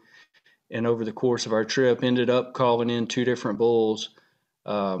day, and over the course of our trip, ended up calling in 2 different bulls,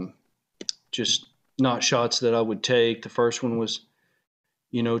 just not shots that I would take. The first one was,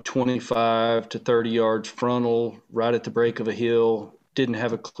 you know, 25 to 30 yards frontal, right at the break of a hill. Didn't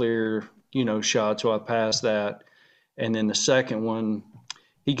have a clear, you know, shot, so I passed that. And then the second one,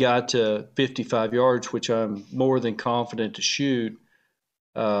 he got to 55 yards, which I'm more than confident to shoot.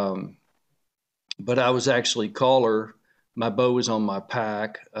 But I was actually caller. My bow was on my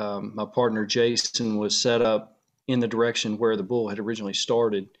pack. My partner, Jason, was set up in the direction where the bull had originally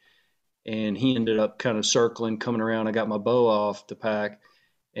started. And he ended up kind of circling, coming around. I got my bow off the pack,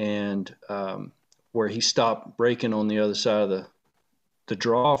 and where he stopped breaking on the other side of the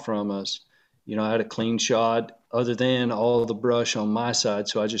draw from us, you know, I had a clean shot other than all the brush on my side.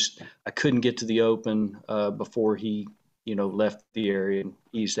 So I couldn't get to the open before he, you know, left the area and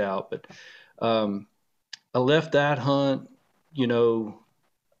eased out. But I left that hunt, you know,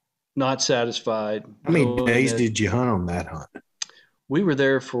 not satisfied. How many days did you hunt on that hunt? We were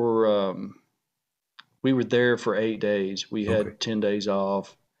there for 8 days. We had 10 days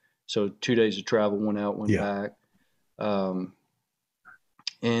off. So 2 days of travel, 1 out, 1 back.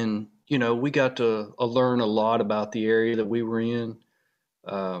 And, you know, we got to learn a lot about the area that we were in.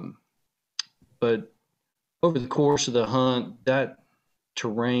 But over the course of the hunt, that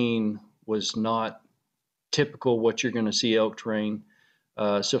terrain was not typical what you're going to see elk terrain.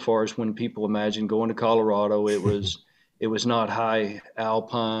 So far as when people imagine going to Colorado, it was not high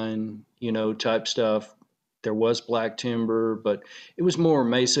alpine, you know, type stuff. There was black timber, but it was more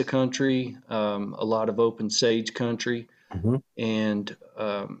mesa country, a lot of open sage country. Mm-hmm. And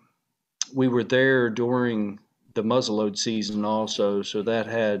we were there during the muzzleload season also, so that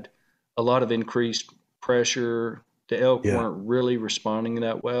had a lot of increased pressure. The elk weren't really responding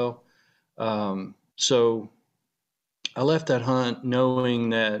that well. So I left that hunt knowing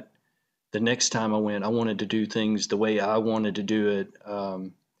that the next time I went, I wanted to do things the way I wanted to do it.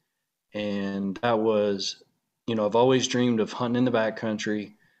 And that was, I've always dreamed of hunting in the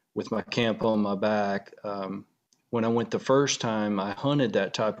backcountry with my camp on my back. When I went the first time, I hunted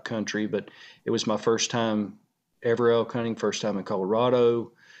that type of country, but it was my first time ever elk hunting, first time in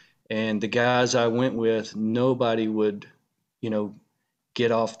Colorado. And the guys I went with, nobody would,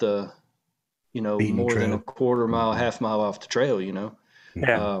 get off the, Beaten more than a trail. quarter mile, half mile off the trail,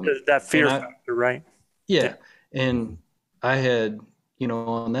 Yeah, that fear factor, right? Yeah. And I had,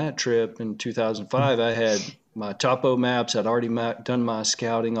 on that trip in 2005, I had my topo maps. I'd already done my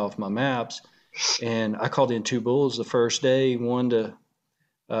scouting off my maps. And I called in 2 bulls the first day, one to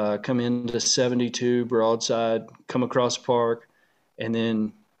come into 72 broadside, come across the park. And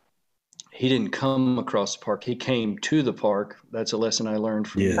then he didn't come across the park. He came to the park. That's a lesson I learned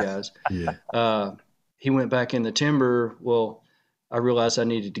from you guys. Yeah. He went back in the timber. Well, I realized I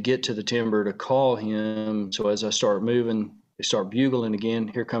needed to get to the timber to call him. So as I start moving, they start bugling again.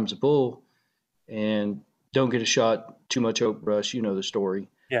 Here comes a bull, and don't get a shot, too much oak brush. You know the story.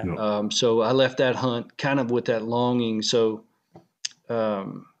 Yeah. No. So I left that hunt kind of with that longing. So,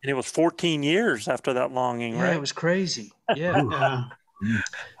 and it was 14 years after that longing, yeah, right? it was crazy. Yeah. Yeah.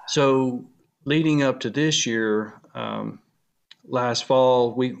 So leading up to this year, last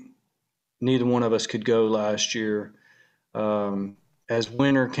fall, neither one of us could go last year. As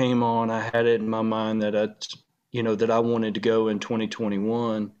winter came on, I had it in my mind that I wanted to go in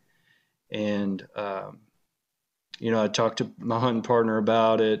 2021. And, I talked to my hunting partner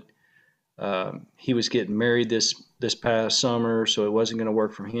about it. He was getting married this past summer, so it wasn't going to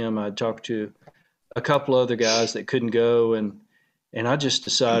work for him. I talked to a couple other guys that couldn't go, and I just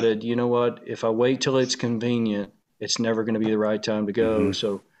decided, you know what, if I wait till it's convenient, it's never going to be the right time to go. Mm-hmm.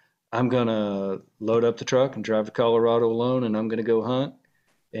 So I'm going to load up the truck and drive to Colorado alone, and I'm going to go hunt.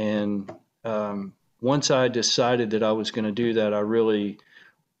 And once I decided that I was going to do that, I really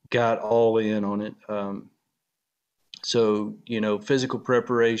got all in on it. So, physical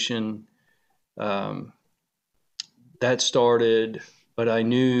preparation, that started, but I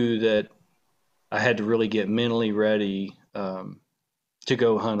knew that I had to really get mentally ready to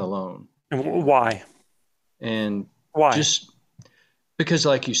go hunt alone. And why? And Why? just because,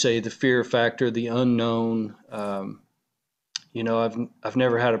 like you say, the fear factor, the unknown. I've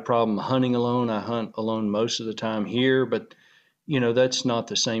never had a problem hunting alone. I hunt alone most of the time here, but that's not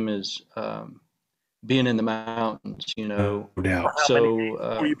the same as being in the mountains. No doubt. So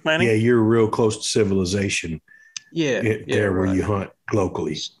were you planning? Yeah, you're real close to civilization. There where right. you hunt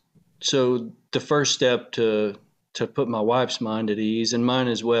locally. So the first step to put my wife's mind at ease, and mine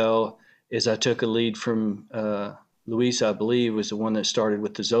as well, is I took a lead from Luis, I believe, was the one that started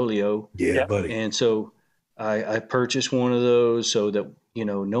with the Zolio. Yeah, buddy. And so I purchased one of those so that,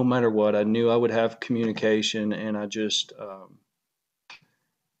 no matter what, I knew I would have communication. And I just, I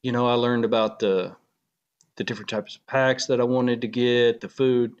learned about the different types of packs that I wanted to get, the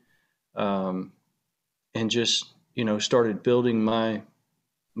food, and just, started building my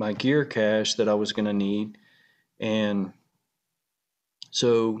gear cache that I was going to need. And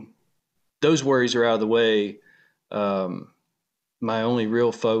so those worries are out of the way. My only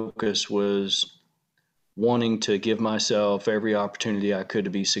real focus was wanting to give myself every opportunity I could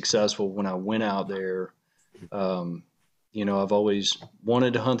to be successful when I went out there. I've always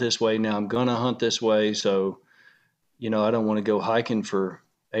wanted to hunt this way. Now I'm going to hunt this way. So, I don't want to go hiking for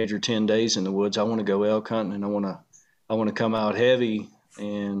 8 or 10 days in the woods. I want to go elk hunting, and I want to come out heavy.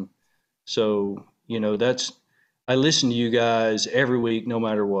 And so, I listen to you guys every week, no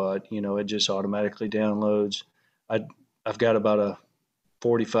matter what. It just automatically downloads. I've got about a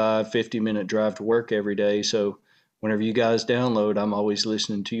 45, 50-minute drive to work every day. So whenever you guys download, I'm always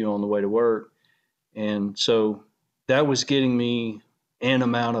listening to you on the way to work. And so that was getting me an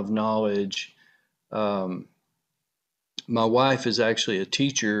amount of knowledge. My wife is actually a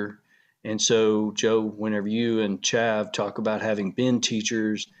teacher. And so, Joe, whenever you and Chav talk about having been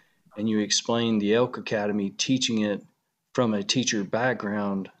teachers and you explain the Elk Academy, teaching it from a teacher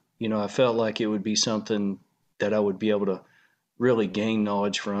background, I felt like it would be something that I would be able to really gain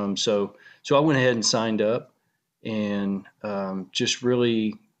knowledge from. So I went ahead and signed up and just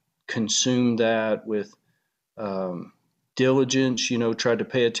really consumed that with diligence, tried to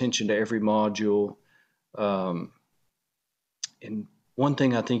pay attention to every module. And one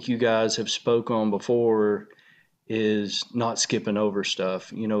thing I think you guys have spoke on before is not skipping over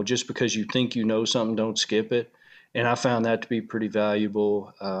stuff. Just because you think you know something, don't skip it. And I found that to be pretty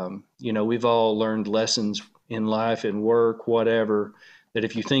valuable. We've all learned lessons in life and work, whatever, that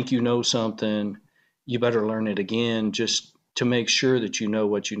if you think you know something, you better learn it again just to make sure that you know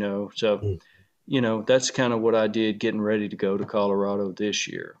what you know. So, that's kind of what I did getting ready to go to Colorado this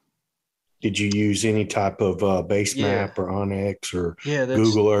year. Did you use any type of base map or Onyx or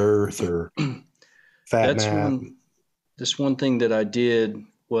Google Earth or FatMap? This one thing that I did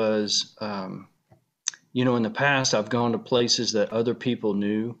was, in the past, I've gone to places that other people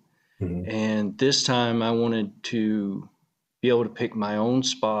knew. Mm-hmm. And this time I wanted to be able to pick my own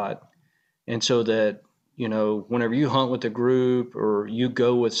spot. And so that, whenever you hunt with a group or you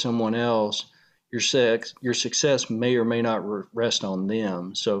go with someone else, your success may or may not rest on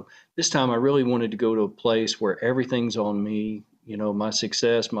them. So this time I really wanted to go to a place where everything's on me, my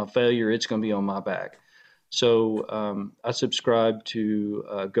success, my failure, it's going to be on my back. So I subscribed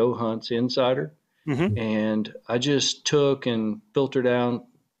to Go Hunts Insider, mm-hmm. and I just took and filtered out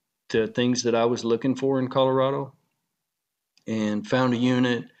the things that I was looking for in Colorado and found a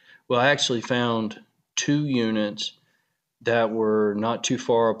unit. Well, I actually found 2 units that were not too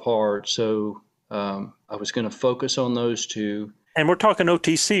far apart. So I was going to focus on those 2. And we're talking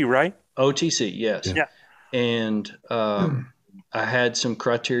OTC, right? OTC, yes. Yeah. And I had some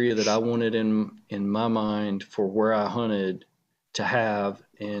criteria that I wanted in my mind for where I hunted to have.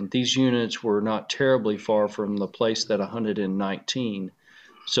 And these units were not terribly far from the place that I hunted in 19.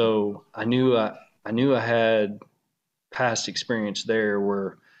 So I knew I had past experience there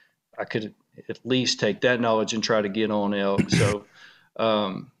where I could at least take that knowledge and try to get on elk. So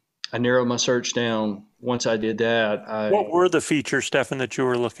I narrowed my search down. Once I did that, what were the features, Stephan, that you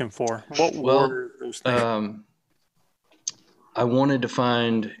were looking for? What were those things? I wanted to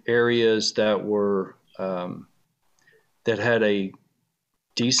find areas that were that had a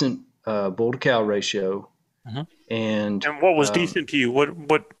decent bull to cow ratio. Mm-hmm. And what was decent to you? What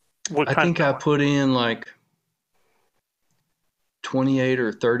I think I put in like 28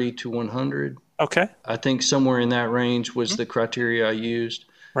 or 30 to 100. Okay. I think somewhere in that range was the criteria I used.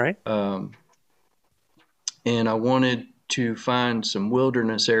 Right. And I wanted to find some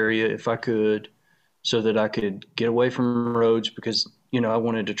wilderness area if I could, so that I could get away from roads because, I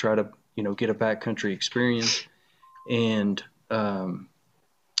wanted to try to, get a backcountry experience. And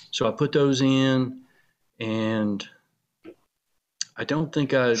so I put those in, and I don't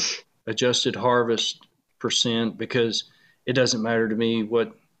think I adjusted harvest percent because it doesn't matter to me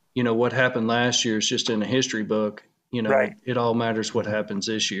what happened last year is just in a history book. Right. It all matters what happens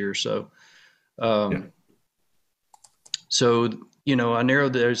this year. So, So, I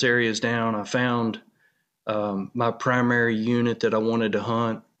narrowed those areas down. I found my primary unit that I wanted to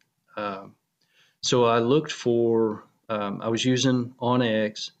hunt. So I looked for, I was using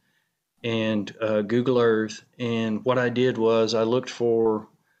OnX and Google Earth. And what I did was I looked for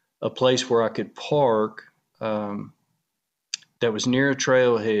a place where I could park that was near a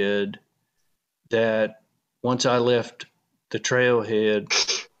trailhead, that once I left the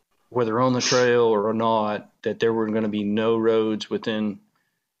trailhead, whether on the trail or not, that there were going to be no roads within,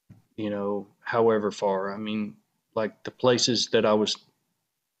 however far. I mean, like the places that I was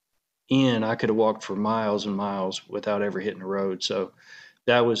in, I could have walked for miles and miles without ever hitting a road. So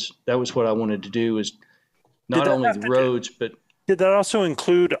that was what I wanted to do, is not only the roads, but did that also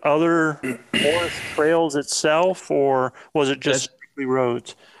include other forest trails itself, or was it just strictly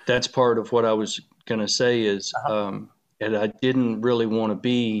roads? That's part of what I was going to say is, and I didn't really want to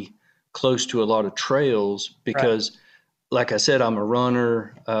be close to a lot of trails because, like I said, I'm a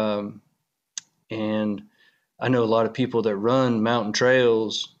runner, and I know a lot of people that run mountain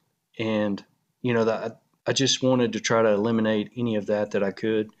trails, and that I just wanted to try to eliminate any of that I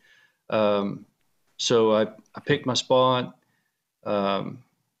could. So I picked my spot, and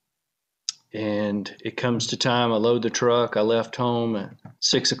it comes to time. I load the truck. I left home at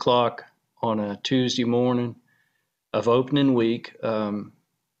 6 o'clock on a Tuesday morning of opening week.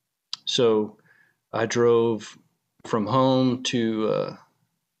 So I drove from home to,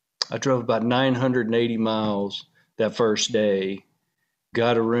 I drove about 980 miles that first day,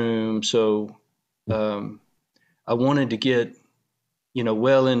 got a room. So I wanted to get,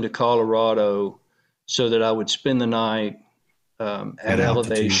 well into Colorado so that I would spend the night at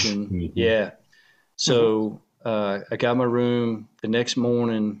elevation. Mm-hmm. Yeah. So I got my room the next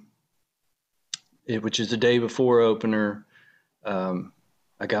morning, which is the day before opener.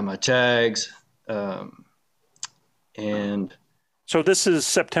 I got my tags. And so this is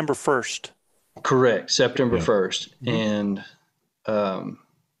September 1st. Correct. September 1st. Mm-hmm. And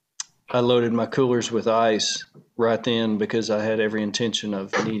I loaded my coolers with ice right then because I had every intention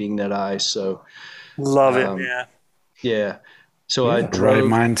of needing that ice. So love it. Yeah. Yeah. So I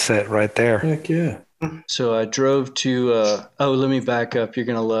drove. Right mindset right there. Heck yeah. So I drove to, let me back up. You're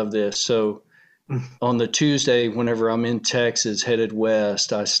going to love this. So on the Tuesday, whenever I'm in Texas headed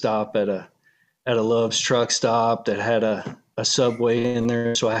west, I stop at a Love's truck stop that had a a Subway in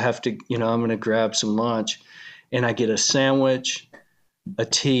there. So I have to, I'm going to grab some lunch, and I get a sandwich, a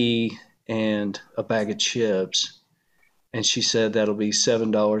tea, and a bag of chips. And she said, that'll be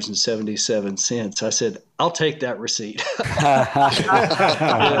 $7.77. I said, I'll take that receipt.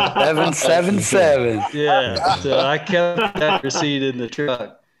 777. Yeah. So I kept that receipt in the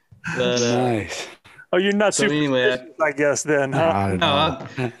truck. But, Nice. Oh, you're not so superstitious, I guess, then, huh? No,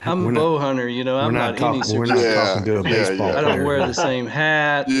 I'm a bow hunter. I'm not any We're not talking to a baseball I don't player. wear the same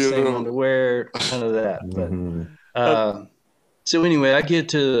hat, the same underwear, none of that. But so anyway, I get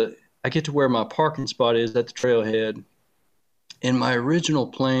to where my parking spot is at the trailhead, and my original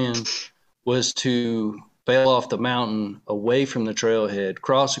plan was to bail off the mountain away from the trailhead,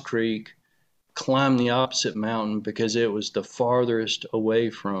 cross a creek, climb the opposite mountain because it was the farthest away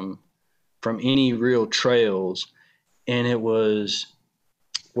from any real trails, and it was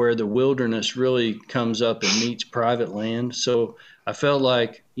where the wilderness really comes up and meets private land. So I felt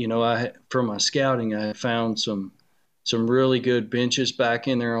like, for my scouting, I had found some really good benches back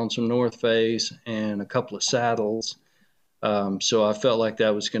in there on some North Face and a couple of saddles. So I felt like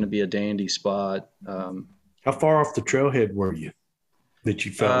that was going to be a dandy spot. How far off the trailhead were you that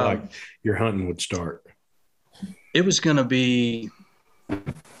you felt like your hunting would start? It was going to be,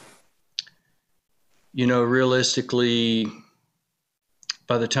 realistically,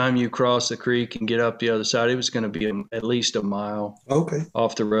 by the time you cross the creek and get up the other side, it was going to be at least a mile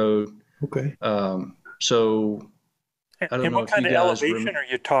off the road. Okay. So I don't and know what kind of elevation are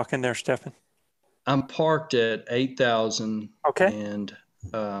you talking there, Stephan? I'm parked at 8,000. Okay. And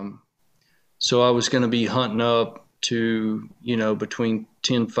so I was going to be hunting up to, between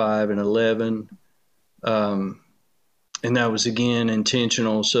 10.5 and 11. And that was, again,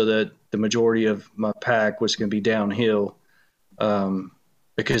 intentional so that the majority of my pack was going to be downhill,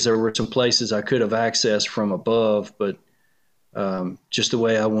 because there were some places I could have accessed from above, but just the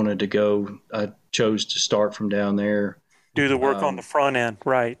way I wanted to go, I chose to start from down there. Do the work on the front end,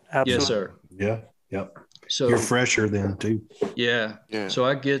 right? Absolutely. Yes, sir. Yeah. Yep. So you're fresher then too. Yeah. So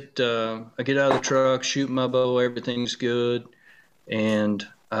I get out of the truck, shoot my bow, everything's good, and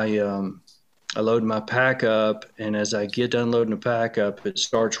I load my pack up, and as I get done loading the pack up, it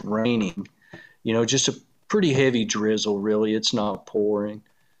starts raining. Just a pretty heavy drizzle, really. It's not pouring.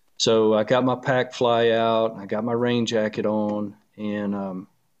 So I got my pack fly out, I got my rain jacket on, and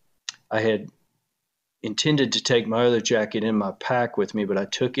I had intended to take my other jacket in my pack with me, but I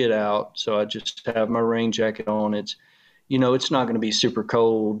took it out. So I just have my rain jacket on. It's, it's not going to be super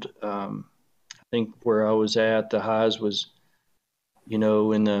cold. I think where I was at, the highs was, in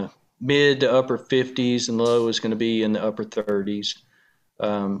the mid to upper 50s, and low was going to be in the upper 30s.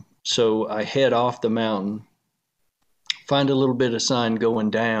 So I head off the mountain, find a little bit of sign going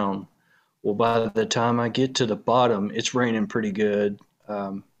down. Well, by the time I get to the bottom, it's raining pretty good.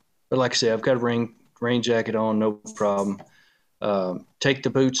 But like I say, I've got a rain jacket on, no problem. Take the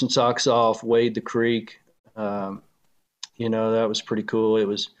boots and socks off, wade the creek. That was pretty cool. It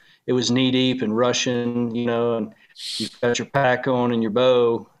was knee deep and rushing, and you've got your pack on and your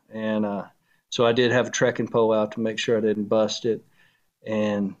bow. And so I did have a trekking pole out to make sure I didn't bust it.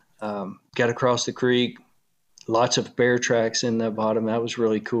 And got across the creek. Lots of bear tracks in the bottom. That was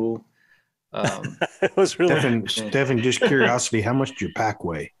really cool. It was really Stephan, just curiosity, how much did your pack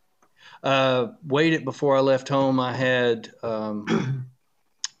weigh? Weighed it before I left home. I had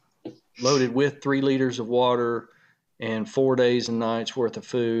loaded with 3 liters of water and 4 days and nights worth of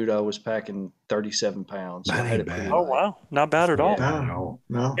food. I was packing 37 pounds. So I had it pretty light. Oh, wow. Not bad at all. No.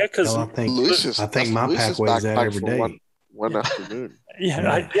 Yeah, because I think my pack weighs that every day. One afternoon.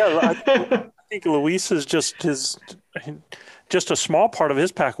 I think Luis is just a small part of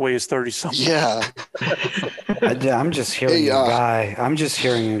his pack weighs 30 something. Yeah. I'm just hearing a guy. I'm just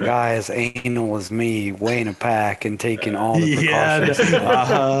hearing a guy as anal as me weighing a pack and taking all the precautions.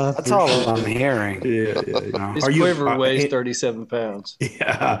 That's all I'm hearing. Yeah. His quiver weighs 37 pounds.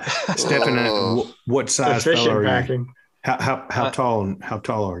 Yeah. Stephan, what size fellow are you? Packing. How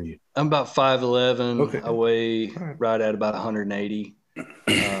tall are you? I'm about 5'11". Okay. I weigh right at about 180.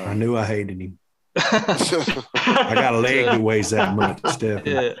 I knew I hated him. I got a leg that weighs that much, Stephan.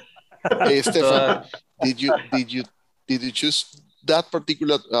 Yeah. Hey, Stephan, did you choose that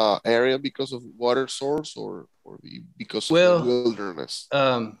particular area because of water source or because of the wilderness?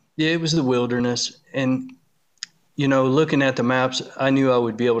 Yeah, it was the wilderness, and looking at the maps, I knew I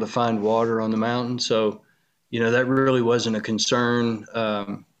would be able to find water on the mountain, so that really wasn't a concern.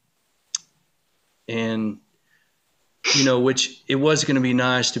 And which it was going to be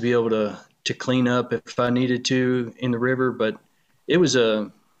nice to be able to clean up if I needed to in the river, but it was a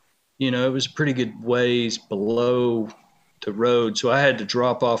pretty good ways below the road. So I had to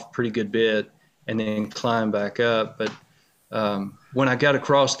drop off a pretty good bit and then climb back up. But when I got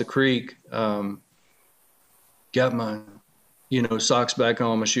across the creek, got my, socks back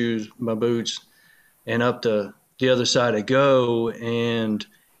on, my shoes, my boots, and up the other side I go, and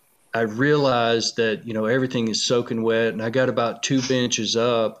I realized that, everything is soaking wet, and I got about 2 benches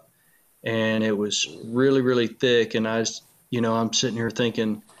up, and it was really, really thick. And I'm sitting here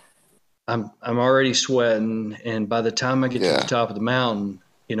thinking, I'm already sweating, and by the time I get to the top of the mountain,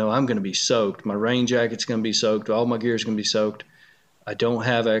 I'm going to be soaked. My rain jacket's going to be soaked. All my gear's going to be soaked. I don't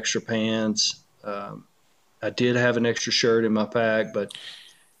have extra pants. I did have an extra shirt in my pack, but,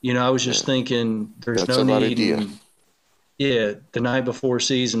 I was just thinking there's no need. The night before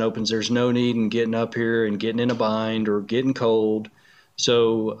season opens, there's no need in getting up here and getting in a bind or getting cold.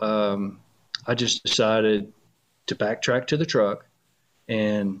 So I just decided to backtrack to the truck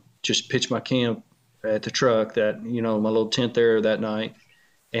and just pitch my camp at the truck that, my little tent there that night,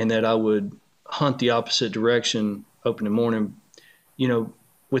 and that I would hunt the opposite direction open in the morning.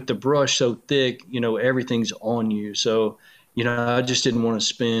 With the brush so thick, everything's on you. So, I just didn't want to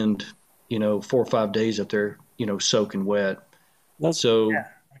spend, 4 or 5 days up there, soaking wet. That's a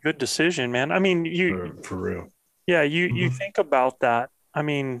good decision, man. I mean, for real. Yeah, you think about that. I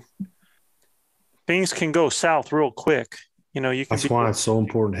mean, things can go south real quick. That's why it's so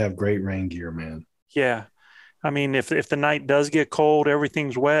important to have great rain gear, man. Yeah. I mean, if the night does get cold,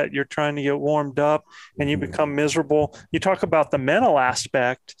 everything's wet, you're trying to get warmed up, and you become miserable. You talk about the mental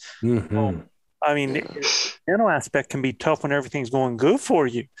aspect. I mean, the mental aspect can be tough when everything's going good for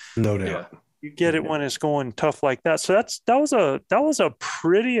you. No doubt. Yeah. You get it when it's going tough like that. So that was a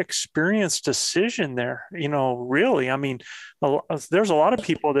pretty experienced decision there. Really. I mean, there's a lot of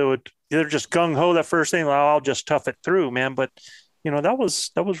people that they're just gung ho that first thing. I'll just tough it through, man. But that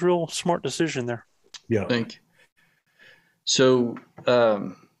was real smart decision there. Yeah. Thank you. So,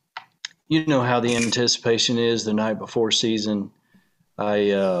 you know how the anticipation is the night before season.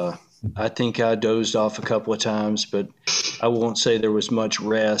 I think I dozed off a couple of times, but I won't say there was much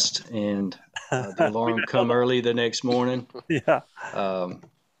rest, and the alarm come early the next morning. Yeah.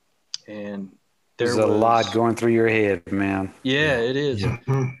 And there's a lot going through your head, man. Yeah, it is.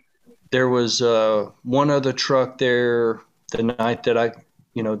 Yeah. There was one other truck there the night that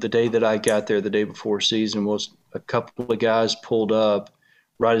the day that I got there, the day before season, was a couple of guys pulled up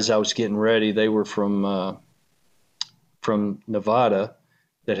right as I was getting ready. They were from Nevada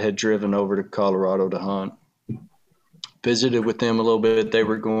that had driven over to Colorado to hunt. Visited with them a little bit. They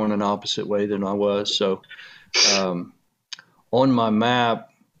were going an opposite way than I was. So on my map,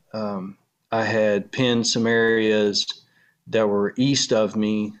 I had pinned some areas that were east of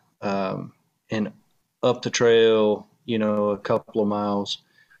me and up the trail, a couple of miles.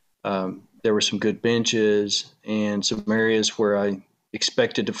 There were some good benches and some areas where I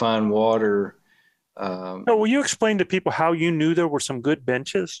expected to find water. Will you explain to people how you knew there were some good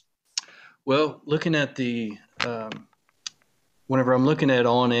benches? Well, looking at whenever I'm looking at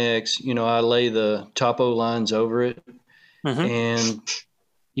OnX, I lay the topo lines over it. And,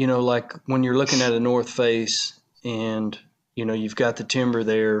 like when you're looking at a north face and, you've got the timber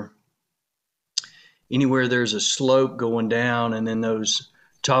there, anywhere there's a slope going down and then those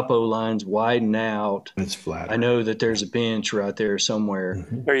topo lines widen out, it's flat. I know that there's a bench right there somewhere.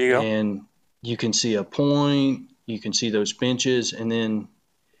 There you go. And you can see a point, you can see those benches, and then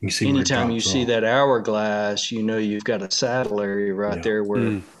anytime you see that hourglass, you've got a saddle area right there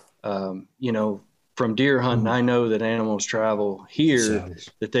where, from deer hunting, I know that animals travel here,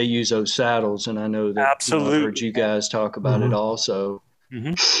 that they use those saddles, and I know that absolutely. I've heard you guys talk about it also.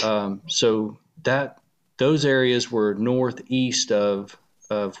 So those areas were northeast of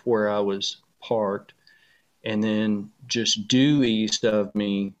where I was parked, and then just due east of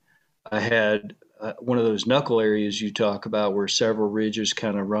me, I had one of those knuckle areas you talk about where several ridges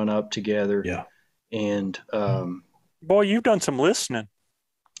kind of run up together. Yeah. And boy, you've done some listening.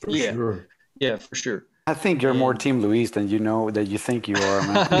 For sure. Yeah, for sure. I think you're more Team Luis than that you think you are,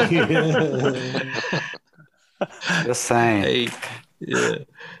 man. Just saying. Hey, yeah.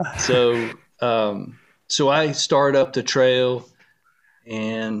 So I start up the trail,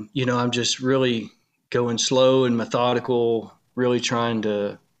 and I'm just really going slow and methodical, really trying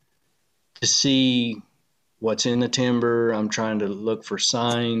to see what's in the timber. I'm trying to look for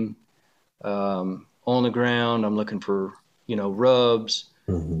sign on the ground. I'm looking for rubs.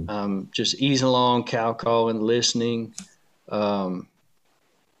 Just easing along, cow calling, listening. And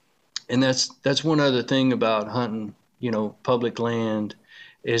that's one other thing about hunting, public land,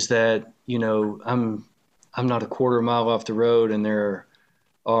 is that, I'm not a quarter mile off the road and there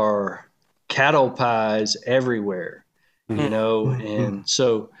are cattle pies everywhere. you know, and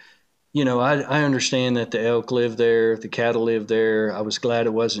so, you know, I understand that the elk live there, the cattle live there. I was glad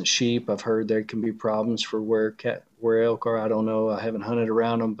it wasn't sheep. I've heard there can be problems for where elk are. I don't know. I haven't hunted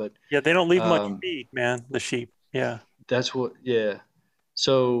around them, but Yeah, they don't leave much feed, man. The sheep. Yeah. That's what. Yeah.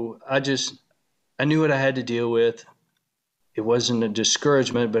 So I knew what I had to deal with. It wasn't a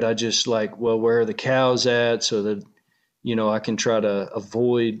discouragement, but I just like, well, where are the cows at, so that, you know, I can try to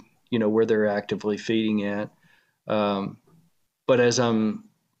avoid, you know, where they're actively feeding at. But as I'm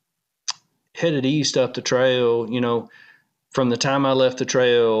headed east up the trail, you know, from the time I left the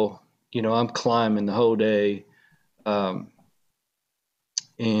trail, you know, I'm climbing the whole day. And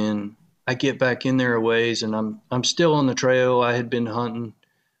I get back in there a ways, and I'm still on the trail. I had been hunting,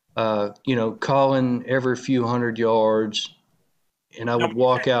 you know, calling every few hundred yards, and I would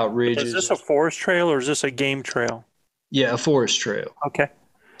walk out ridges. Is this a forest trail or is this a game trail? Yeah, a forest trail. Okay.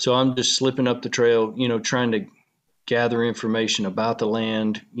 So I'm just slipping up the trail, you know, trying to gather information about the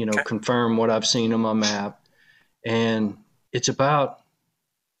land, you know, confirm what I've seen on my map. And it's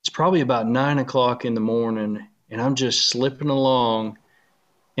probably about 9 o'clock in the morning, and I'm just slipping along,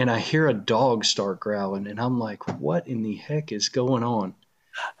 and I hear a dog start growling, and I'm like, what in the heck is going on?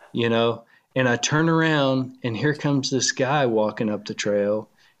 You know, and I turn around, and here comes this guy walking up the trail.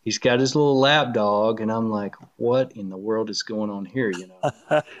 He's got his little lap dog, and I'm like, what in the world is going on here? You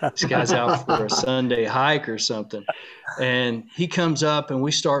know, this guy's out for a Sunday hike or something. And he comes up, and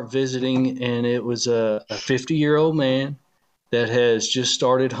we start visiting, and it was a 50-year-old man that has just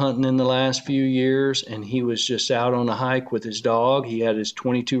started hunting in the last few years, and he was just out on a hike with his dog. He had his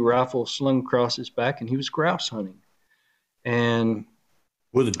 .22 rifle slung across his back, and he was grouse hunting. And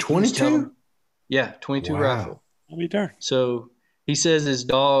with a 22? Yeah, .22 rifle. I'll be darned. So he says his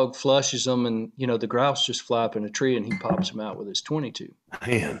dog flushes them, and, you know, the grouse just fly up in a tree, and he pops them out with his .22.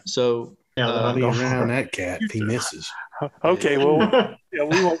 Man. So how do you around that cat if he misses? Okay, well, yeah,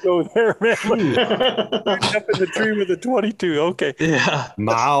 we won't go there, man. Up in the tree with a 22. Okay. Yeah.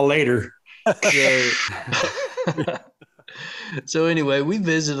 Mile later. So anyway, we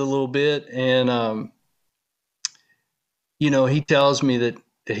visit a little bit, and you know, he tells me that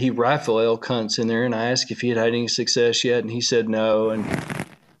he rifle elk hunts in there, and I asked if he had had any success yet, and he said no.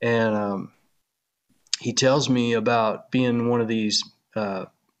 And he tells me about being one of these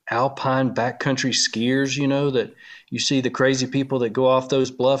alpine backcountry skiers, you know, that you see the crazy people that go off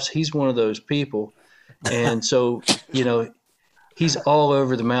those bluffs. He's one of those people. And so, you know, he's all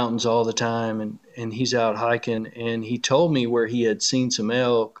over the mountains all the time, and he's out hiking. And he told me where he had seen some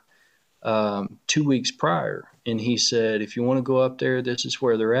elk 2 weeks prior. And he said, if you want to go up there, this is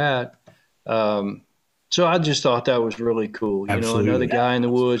where they're at. So I just thought that was really cool. You Absolutely. know, another guy in the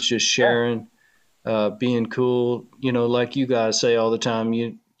woods just sharing, being cool. You know, like you guys say all the time,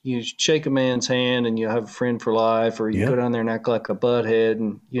 you shake a man's hand and you have a friend for life, or you go down there and act like a butthead,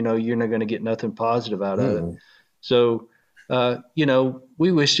 and, you know, you're not going to get nothing positive out of it. So, you know,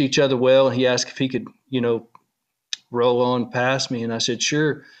 we wished each other well. He asked if he could, you know, roll on past me, and I said,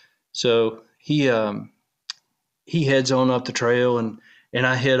 sure. So he heads on up the trail, and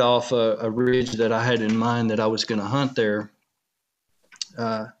I head off a ridge that I had in mind that I was going to hunt there.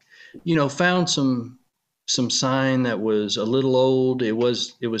 You know, found some sign that was a little old. It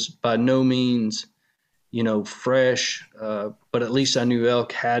was by no means, you know, fresh, but at least I knew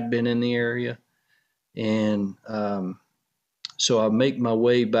elk had been in the area. And so I make my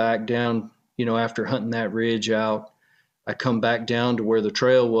way back down, you know, after hunting that ridge out. I come back down to where the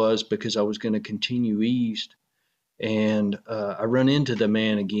trail was because I was going to continue east. And I run into the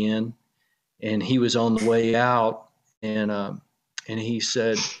man again, and he was on the way out, and he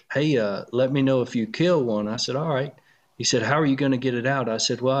said, hey, let me know if you kill one. I said, all right. He said, how are you going to get it out? I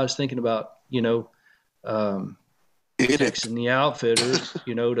said, well, I was thinking about, you know, texting the outfitter,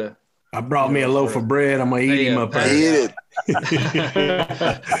 you know, to. I brought me a loaf of bread. I'm going to eat him up there.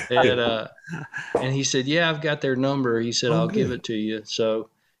 And he said, yeah, I've got their number. He said, I'll give it to you. So,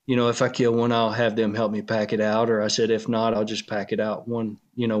 you know, if I kill one, I'll have them help me pack it out. Or I said, if not, I'll just pack it out one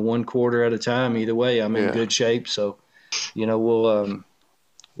quarter at a time. Either way, I'm in good shape. So, you know,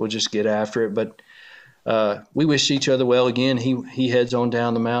 we'll just get after it. But we wish each other well again. He heads on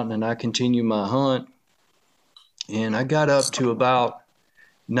down the mountain, and I continue my hunt. And I got up to about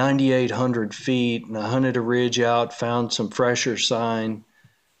 9,800 feet, and I hunted a ridge out, found some fresher sign,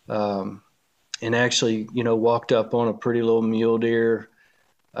 and actually, you know, walked up on a pretty little mule deer.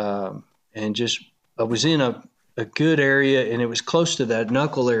 And just, I was in a good area, and it was close to that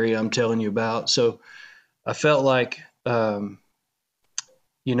knuckle area I'm telling you about. So I felt like, you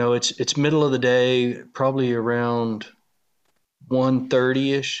know, it's middle of the day, probably around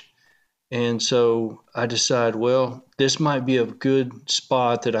 1:30ish. And so I decided, well, this might be a good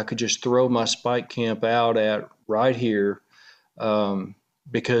spot that I could just throw my spike camp out at right here,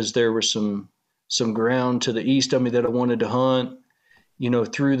 because there was some ground to the east of me that I wanted to hunt,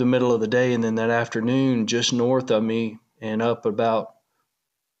 through the middle of the day. And then that afternoon, just north of me and up about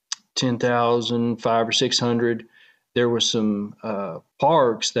 10,500 or 600, there was some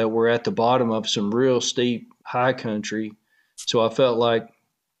parks that were at the bottom of some real steep high country. So I felt like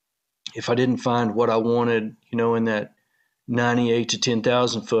if I didn't find what I wanted, in that 98 to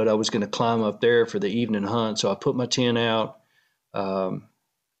 10,000 foot, I was going to climb up there for the evening hunt. So I put my tent out, and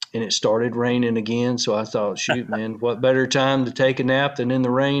it started raining again. So I thought, shoot, man, what better time to take a nap than in the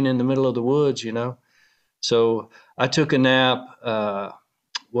rain in the middle of the woods, So I took a nap,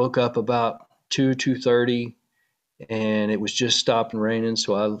 woke up about 2:30, and it was just stopping raining.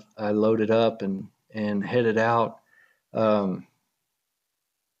 So I loaded up and headed out.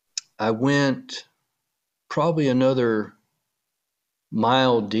 I went probably another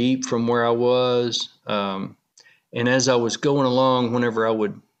mile deep from where I was. And as I was going along, whenever I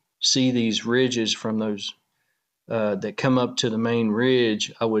would see these ridges from those that come up to the main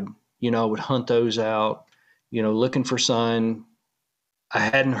ridge, I would hunt those out, looking for sign. I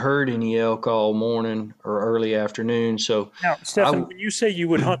hadn't heard any elk all morning or early afternoon. So now, Stephan, when you say you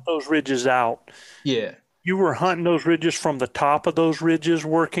would hunt those ridges out, yeah, you were hunting those ridges from the top of those ridges,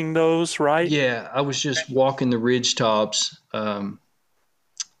 working those, right? Yeah, I was just walking the ridge tops,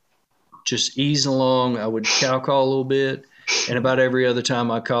 just easing along. I would cow call a little bit, and about every other time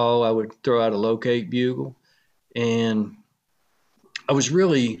I call, I would throw out a locate bugle. And I was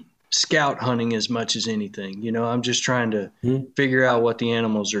really scout hunting as much as anything. I'm just trying to figure out what the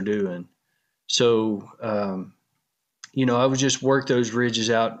animals are doing. So, I would just work those ridges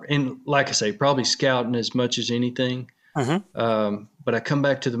out. And like I say, probably scouting as much as anything. But I come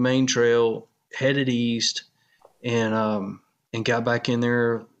back to the main trail, headed east, and got back in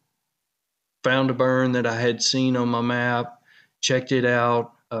there, found a burn that I had seen on my map, checked it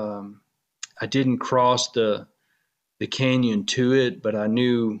out. I didn't cross the canyon to it, but I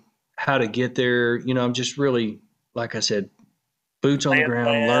knew how to get there. I'm just really, like I said, boots on the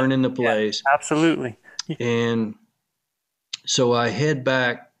ground, learning the place. Yeah, absolutely. And so I head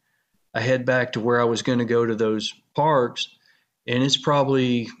back to where I was going to go to those parks. And it's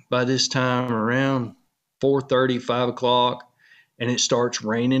probably by this time around 4:30, 5 o'clock, and it starts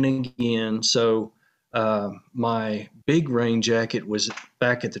raining again. So my big rain jacket was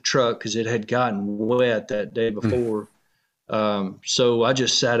back at the truck because it had gotten wet that day before. So I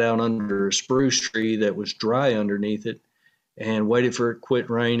just sat out under a spruce tree that was dry underneath it and waited for it to quit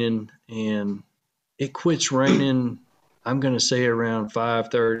raining. And it quits raining, I'm going to say around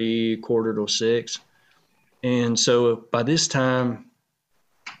 5:30, 5:45. And so by this time,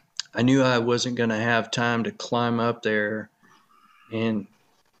 I knew I wasn't going to have time to climb up there and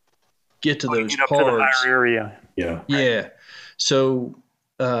get to those parks. To the higher area. Yeah. Yeah. So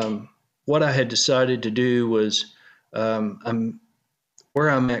what I had decided to do was, where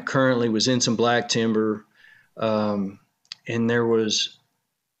I'm at currently was in some black timber, and there was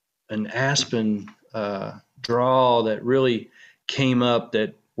an aspen draw that really came up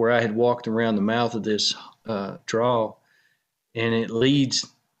that where I had walked around the mouth of this draw, and it leads,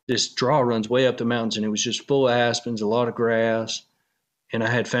 this draw runs way up the mountains, and it was just full of aspens, a lot of grass, and I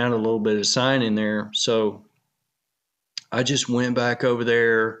had found a little bit of sign in there. So I just went back over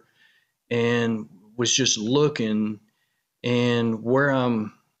there and was just looking, and where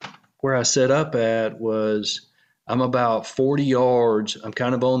I set up at was, I'm about 40 yards. I'm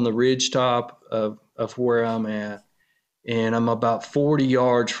kind of on the ridge top of where I'm at. And I'm about 40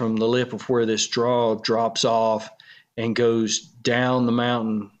 yards from the lip of where this draw drops off and goes down the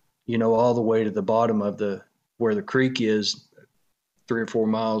mountain, all the way to the bottom of where the creek is, 3 or 4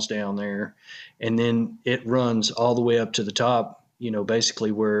 miles down there. And then it runs all the way up to the top,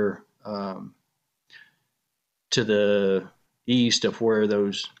 basically where, to the east of where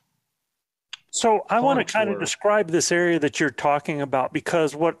those. So I want to kind of describe this area that you're talking about,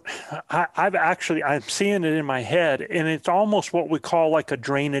 because what I'm seeing it in my head, and it's almost what we call like a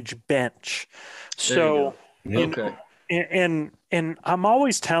drainage bench. So, okay. And I'm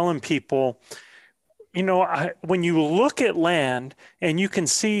always telling people, when you look at land and you can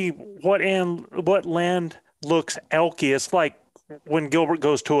see what land looks elky, it's like when Gilbert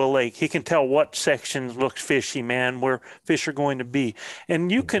goes to a lake, he can tell what sections look fishy, man, where fish are going to be.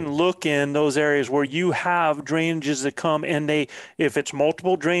 And you can look in those areas where you have drainages that come, and if it's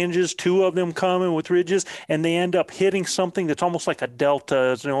multiple drainages, 2 of them coming with ridges, and they end up hitting something that's almost like a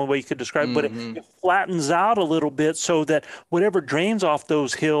delta is the only way you could describe it, but it flattens out a little bit so that whatever drains off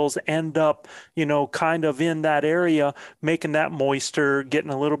those hills end up, kind of in that area, making that moister,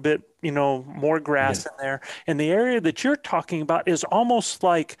 getting a little bit more grass in there. And the area that you're talking about is almost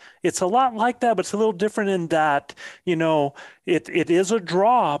like, it's a lot like that, but it's a little different in that, it is a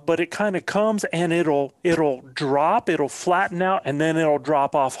draw, but it kind of comes and it'll drop, it'll flatten out, and then it'll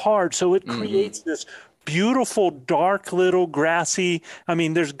drop off hard. So it creates this beautiful, dark little grassy,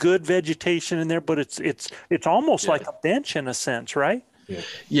 there's good vegetation in there, but it's almost like a bench in a sense, right?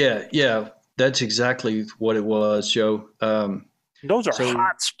 Yeah. That's exactly what it was, Joe. Those are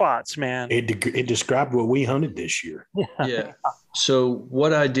hot spots, man. It described what we hunted this year. Yeah. So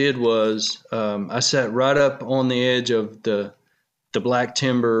what I did was I sat right up on the edge of the black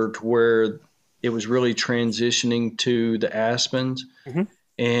timber to where it was really transitioning to the aspens.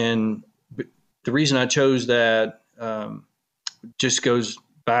 And the reason I chose that just goes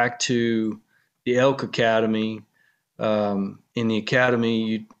back to the Elk Academy. In the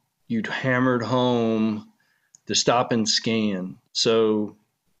academy, you'd hammered home the stop and scan. So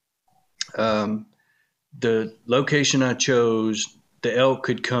the location I chose, the elk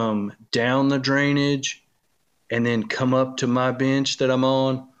could come down the drainage and then come up to my bench that I'm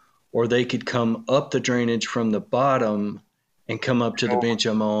on, or they could come up the drainage from the bottom and come up to the bench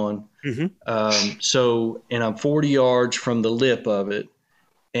I'm on. And I'm 40 yards from the lip of it.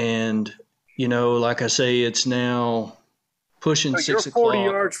 And, like I say, it's now pushing 6 o'clock. You're 40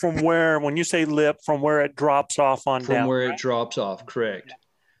 yards from where, when you say lip, from where it drops off on down. From where it drops off, correct.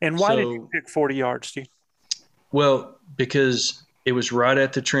 And why did you pick 40 yards, Steve? Well, because it was right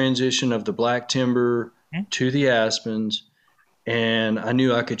at the transition of the black timber to the aspens, and I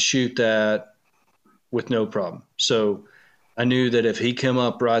knew I could shoot that with no problem. So I knew that if he came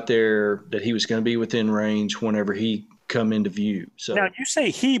up right there, that he was going to be within range whenever he come into view. So now you say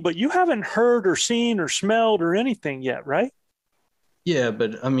he, but you haven't heard or seen or smelled or anything yet, right? Yeah,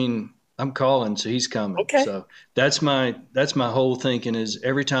 but I'm calling, so he's coming. Okay. So that's my whole thinking is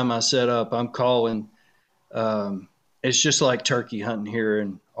every time I set up, I'm calling. It's just like turkey hunting here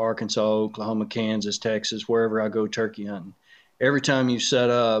in Arkansas, Oklahoma, Kansas, Texas, wherever I go turkey hunting. Every time you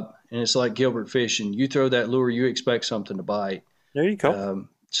set up, and it's like Gilbert fishing, you throw that lure, you expect something to bite. There you go.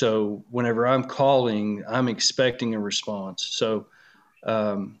 So whenever I'm calling, I'm expecting a response. So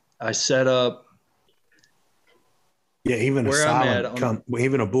I set up. Yeah, even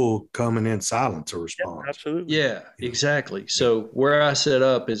a bull coming in silence a response. Yeah, absolutely. Yeah, exactly. So where I set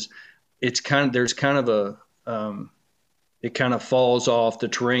up is it kind of falls off. The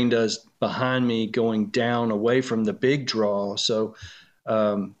terrain does behind me going down away from the big draw. So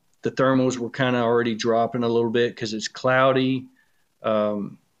the thermals were kind of already dropping a little bit because it's cloudy.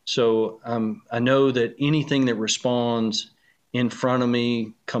 So I know that anything that responds in front of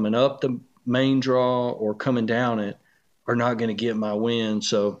me coming up the main draw or coming down it are not going to get my wind.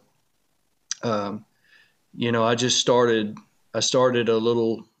 So, I just started a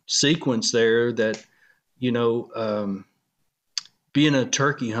little sequence there that, being a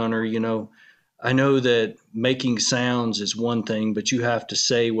turkey hunter, I know that making sounds is one thing, but you have to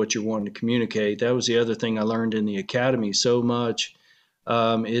say what you're wanting to communicate. That was the other thing I learned in the academy so much,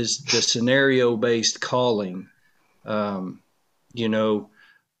 is the scenario-based calling,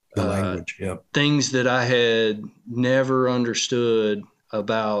 The language, things that I had never understood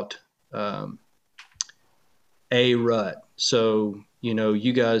about a rut. So,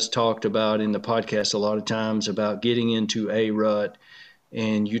 you guys talked about in the podcast a lot of times about getting into a rut,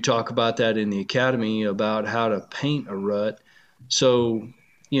 and you talk about that in the academy about how to paint a rut. So,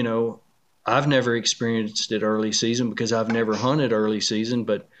 I've never experienced it early season because I've never hunted early season,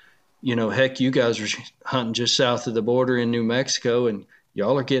 but, heck, you guys are hunting just south of the border in New Mexico, and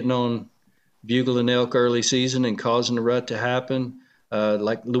y'all are getting on bugling elk early season and causing the rut to happen.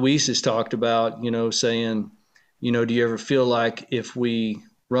 Like Luis has talked about, saying, do you ever feel like if we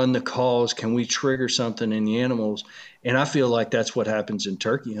run the calls, can we trigger something in the animals? And I feel like that's what happens in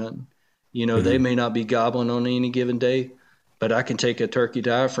turkey hunting. They may not be gobbling on any given day, but I can take a turkey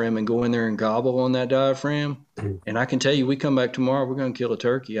diaphragm and go in there and gobble on that diaphragm. And I can tell you, we come back tomorrow, we're going to kill a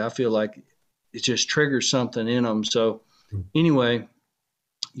turkey. I feel like it just triggers something in them. So anyway,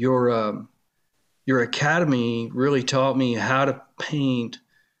 your academy really taught me how to paint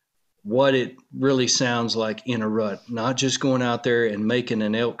what it really sounds like in a rut, not just going out there and making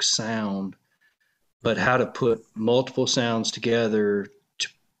an elk sound, but how to put multiple sounds together to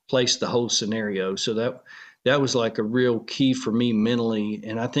place the whole scenario. So that was like a real key for me mentally.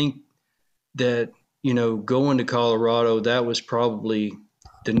 And I think that, going to Colorado, that was probably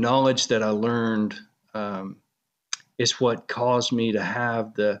the knowledge that I learned is what caused me to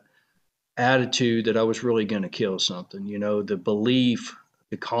have the attitude that I was really going to kill something, the belief,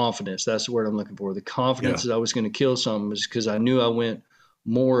 the confidence. That's the word I'm looking for. The confidence that I was going to kill something is because I knew I went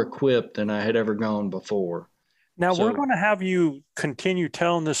more equipped than I had ever gone before. Now, we're going to have you continue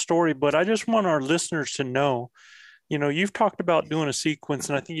telling this story, but I just want our listeners to know, you've talked about doing a sequence,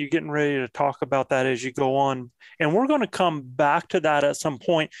 and I think you're getting ready to talk about that as you go on. And we're going to come back to that at some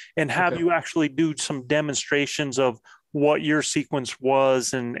point and have you actually do some demonstrations of what your sequence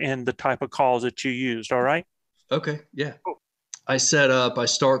was and the type of calls that you used. All right? Okay. Yeah. I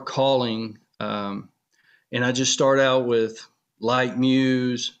start calling, and I just start out with light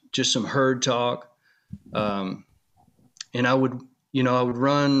muse, just some herd talk. And I would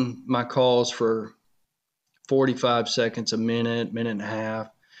run my calls for 45 seconds, a minute, minute and a half.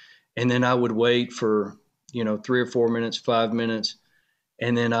 And then I would wait for, 3 or 4 minutes, 5 minutes.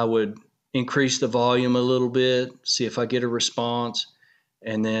 And then I would increase the volume a little bit, see if I get a response,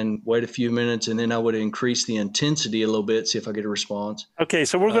 and then wait a few minutes. And then I would increase the intensity a little bit, see if I get a response. Okay.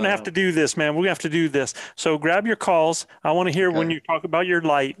 So we're going to have to do this, man. We're going to have to do this. So grab your calls. I want to hear when you talk about your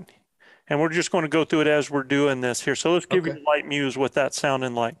light, and we're just going to go through it as we're doing this here. So let's give you light muse what that's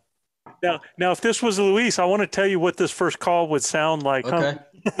sounding like. Now, if this was Luis, I want to tell you what this first call would sound like. Okay.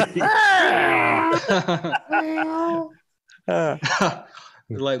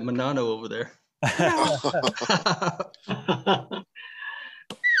 Like Manano over there.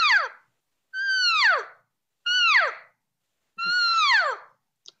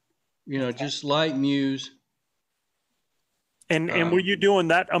 Just light muse. And were you doing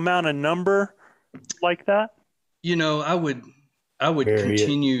that amount of number like that? I would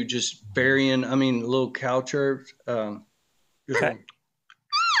continue just varying. I mean, little cow chirps. Okay.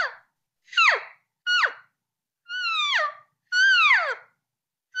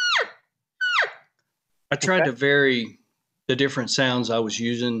 I tried to vary the different sounds I was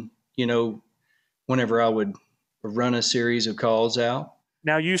using, whenever I would run a series of calls out.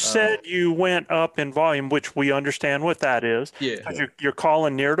 Now, you said you went up in volume, which we understand what that is. Yeah. You're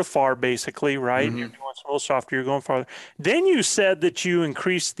calling near to far, basically, right? Mm-hmm. You're doing a little softer, you're going farther. Then you said that you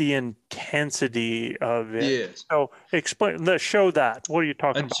increased the intensity of it. Yes. So let's show that. What are you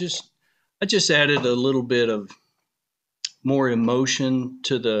talking about? I just added a little bit of more emotion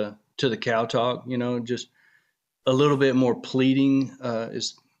to the cow talk, just a little bit more pleading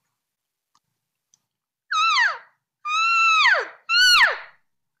is.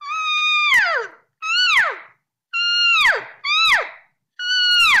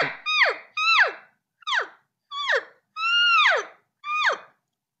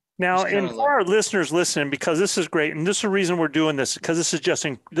 Now, and for our listeners listening, because this is great, and this is the reason we're doing this, because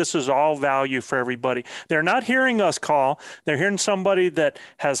this is all value for everybody. They're not hearing us call. They're hearing somebody that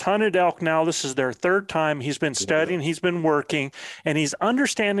has hunted elk now. This is their third time. He's been studying, he's been working, and he's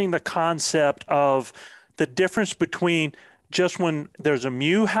understanding the concept of the difference between just when there's a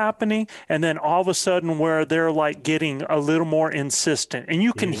mew happening and then all of a sudden where they're like getting a little more insistent. And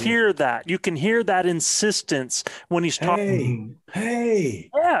you can hear that. You can hear that insistence when he's talking. Hey.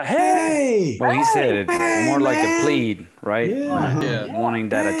 Yeah, hey. Well, he said it more like a plead, right? Yeah. Wanting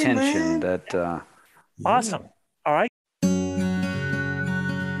that attention. Awesome. All right.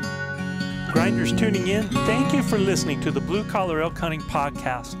 Grinders tuning in, thank you for listening to the Blue Collar Elk Hunting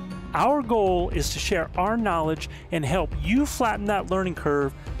Podcast. Our goal is to share our knowledge and help you flatten that learning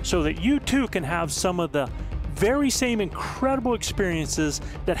curve so that you too can have some of the very same incredible experiences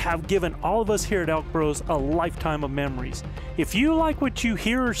that have given all of us here at ElkBros a lifetime of memories. If you like what you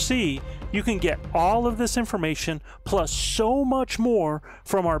hear or see, you can get all of this information plus so much more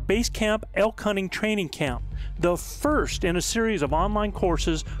from our Base Camp Elk Hunting Training Camp, the first in a series of online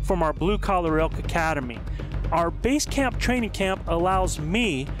courses from our Blue Collar Elk Academy. Our Base Camp Training Camp allows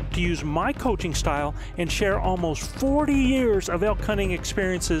me to use my coaching style and share almost 40 years of elk hunting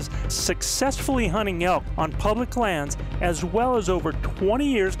experiences successfully hunting elk on public lands, as well as over 20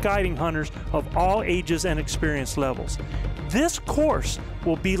 years guiding hunters of all ages and experience levels. This course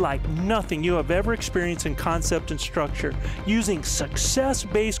will be like nothing you have ever experienced in concept and structure, using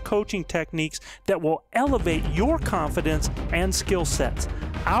success-based coaching techniques that will elevate your confidence and skill sets.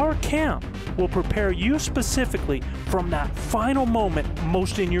 Our camp will prepare you specifically from that final moment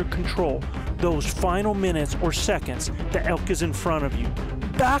most in your control, those final minutes or seconds the elk is in front of you,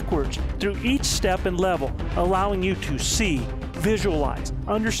 backwards through each step and level, allowing you to see, Visualize,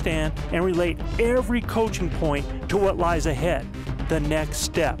 understand, and relate every coaching point to what lies ahead, the next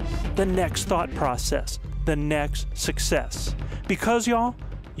step, the next thought process, the next success. Because, y'all,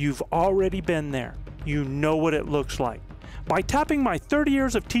 you've already been there. You know what it looks like. By tapping my 30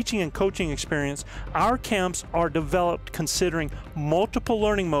 years of teaching and coaching experience, our camps are developed considering multiple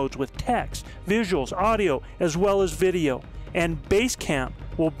learning modes with text, visuals, audio, as well as video. And Base Camp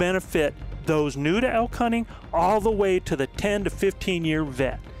will benefit those new to elk hunting all the way to the 10 to 15 year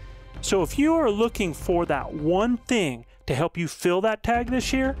vet. So if you are looking for that one thing to help you fill that tag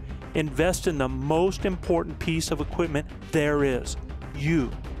this year, invest in the most important piece of equipment there is,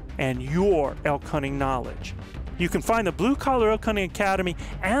 you and your elk hunting knowledge. You can find the Blue Collar Elk Hunting Academy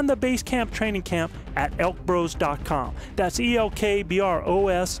and the Base Camp Training Camp at ElkBros.com. That's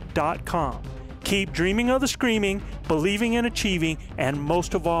ElkBros.com. Keep dreaming of the screaming, believing in achieving, and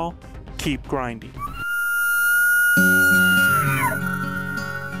most of all, keep grinding.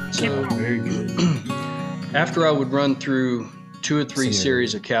 So after I would run through 2 or 3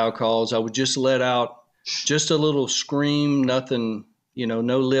 series of cow calls, I would just let out just a little scream, nothing,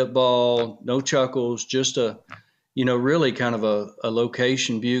 no lip ball, no chuckles, just a, really kind of a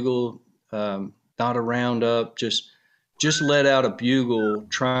location bugle, not a roundup, just let out a bugle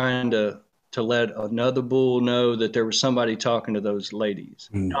trying to let another bull know that there was somebody talking to those ladies.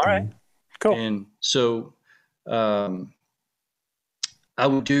 Mm-hmm. All right, cool. And so I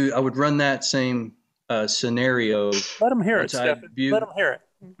would run that same scenario. Let them hear it, Stephan. Let them hear it.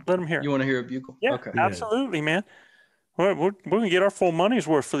 Let them hear it. You want to hear a bugle? Yeah, okay. Absolutely, man. We're going to get our full money's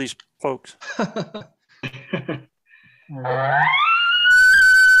worth for these folks.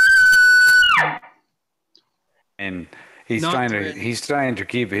 And he's trying to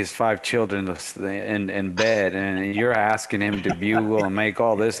keep his 5 children in bed, and you're asking him to bugle and make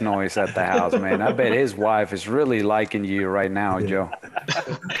all this noise at the house, man. I bet his wife is really liking you right now, Joe.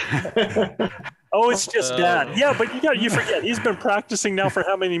 Oh, it's just Dad. Yeah, but you forget he's been practicing now for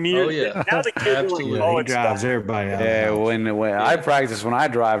how many years? Oh yeah, now the kids absolutely. Are he drives everybody out. Yeah, when I practice when I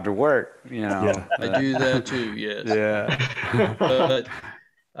drive to work, Yeah, I do that too. Yes. Yeah. But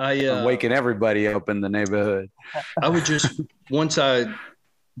I'm waking everybody up in the neighborhood. I would just, once I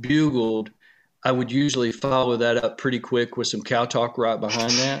bugled, I would usually follow that up pretty quick with some cow talk right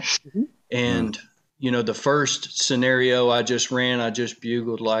behind that. Mm-hmm. And the first scenario I just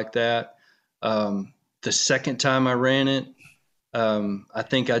bugled like that. The second time I ran it, I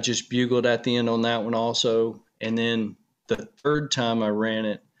think I just bugled at the end on that one also. And then the third time I ran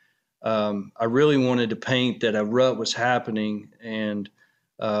it, I really wanted to paint that a rut was happening. And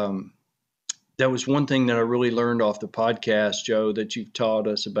that was one thing that I really learned off the podcast, Joe, that you've taught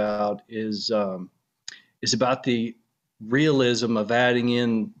us about is about the realism of adding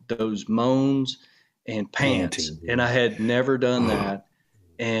in those moans and pants. And I had never done that.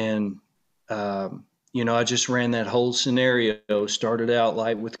 And I just ran that whole scenario, started out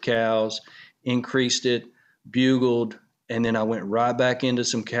light with cows, increased it, bugled, and then I went right back into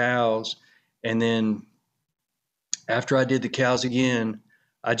some cows. And then after I did the cows again,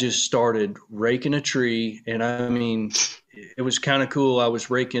 I just started raking a tree. And I mean, it was kind of cool. I was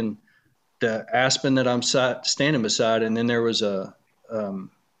raking the aspen that I'm standing beside, and then there was a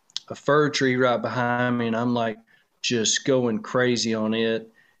fir tree right behind me, and I'm like just going crazy on it,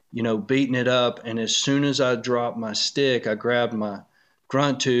 beating it up. And as soon as I dropped my stick, I grabbed my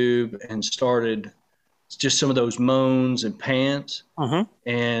grunt tube and started just some of those moans and pants. Uh-huh.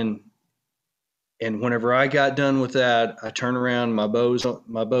 And whenever I got done with that, I turned around, my bow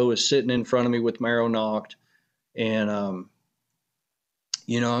is sitting in front of me with my arrow knocked. And, I'm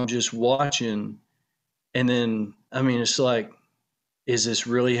just watching. And then, it's like, is this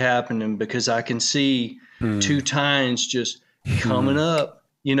really happening? Because I can see 2 tines just coming up,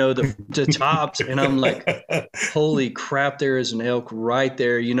 the tops. And I'm like, holy crap, there is an elk right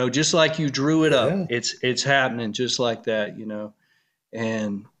there, just like you drew it up. Yeah. It's happening just like that,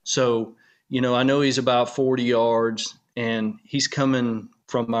 And so, I know he's about 40 yards, and he's coming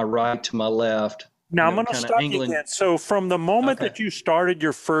from my right to my left. Now I'm going to stop you again. So from the moment that you started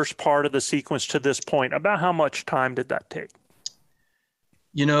your first part of the sequence to this point, about how much time did that take?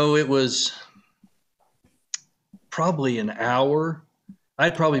 It was probably an hour.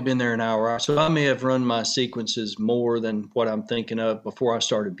 I'd probably been there an hour. So I may have run my sequences more than what I'm thinking of before I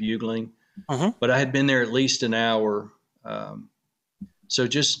started bugling. Uh-huh. But I had been there at least an hour. So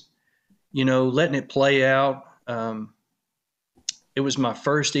just, letting it play out. It was my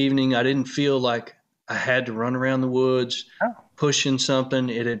first evening. I didn't feel like I had to run around the woods pushing something.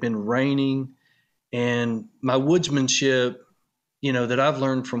 It had been raining, and my woodsmanship, that I've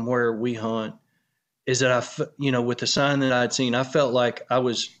learned from where we hunt, is that with the sign that I'd seen, I felt like I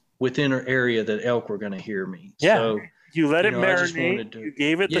was within an area that elk were going to hear me. Yeah. So, you let it marinate. You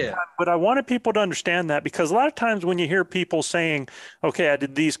gave it the time. But I wanted people to understand that, because a lot of times when you hear people saying, okay, I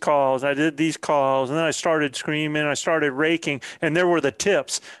did these calls, and then I started screaming, I started raking, and there were the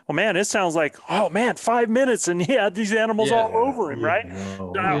tips. Well, man, it sounds like, oh man, 5 minutes and he had these animals all over him, right?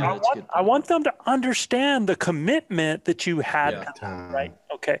 I want them to understand the commitment that you had, right?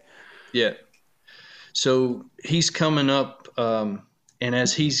 Okay. Yeah. So he's coming up, and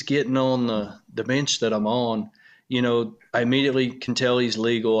as he's getting on the bench that I'm on, I immediately can tell he's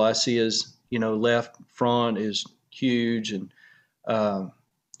legal. I see his, left front is huge. And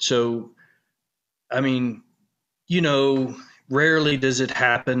so, I mean, rarely does it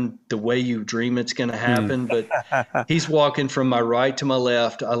happen the way you dream it's going to happen, but he's walking from my right to my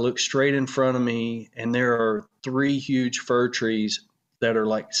left. I look straight in front of me, and there are 3 huge fir trees that are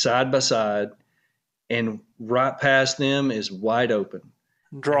like side by side, and right past them is wide open.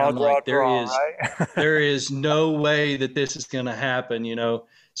 There is no way that this is going to happen,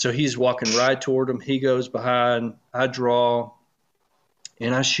 So he's walking right toward him. He goes behind. I draw,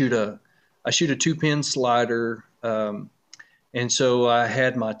 and I shoot a 2-pin slider. And so I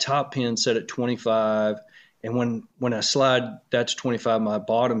had my top pin set at 25, and when I slide, that's 25. My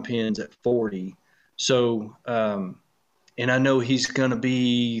bottom pin's at 40. So, and I know he's going to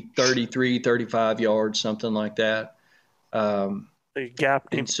be 33, 35 yards, something like that. You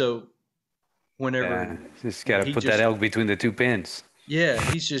gapped him. And so whenever just got to put that elk between the 2 pins. Yeah.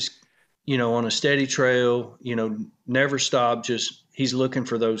 He's just, on a steady trail, never stop. Just, he's looking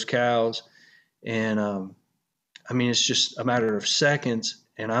for those cows. And, I mean, it's just a matter of seconds,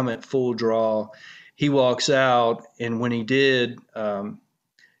 and I'm at full draw. He walks out, and when he did,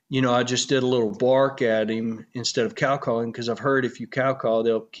 I just did a little bark at him instead of cow calling, because I've heard if you cow call,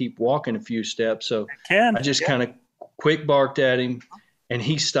 they'll keep walking a few steps. So I just kind of quick barked at him, and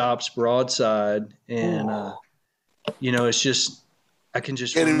he stops broadside. And, it's just, I can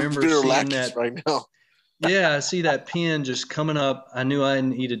just remember seeing that right now. Yeah, I see that pin just coming up. I knew I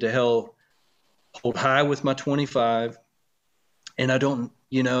needed to hold high with my 25. And I don't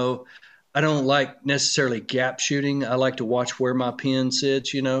like necessarily gap shooting. I like to watch where my pin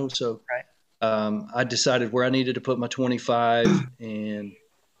sits, So I decided where I needed to put my 25. And,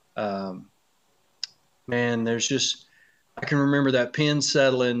 man, there's just – I can remember that pin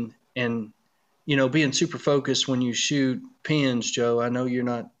settling and, being super focused when you shoot pins, Joe. I know you're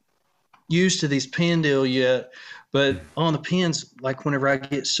not used to these pin deal yet, but on the pins, like whenever I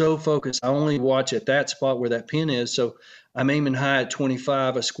get so focused, I only watch at that spot where that pin is. So I'm aiming high at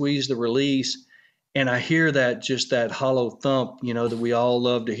 25. I squeeze the release, and I hear that hollow thump, that we all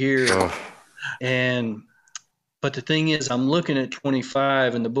love to hear. But the thing is, I'm looking at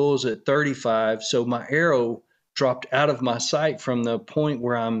 25 and the bull's at 35. So my arrow dropped out of my sight from the point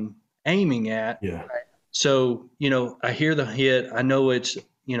where I'm aiming at. Yeah. So, I hear the hit. I know it's,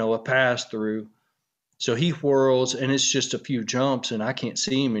 a pass through. So he whirls, and it's just a few jumps, and I can't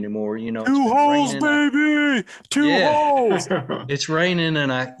see him anymore. 2 holes, baby! 2 holes! It's raining,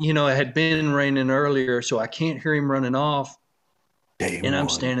 and it had been raining earlier, so I can't hear him running off. And I'm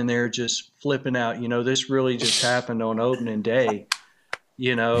standing there just flipping out. This really just happened on opening day.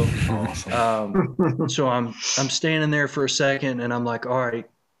 Awesome. So I'm standing there for a second, and I'm like, all right,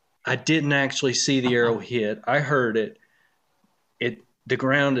 I didn't actually see the arrow hit. I heard it. The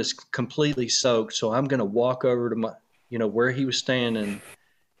ground is completely soaked, so I'm going to walk over to my, where he was standing,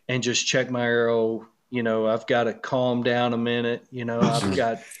 and just check my arrow. I've got to calm down a minute. I've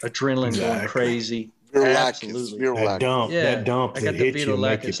got adrenaline going crazy. Absolutely. That dump that hit you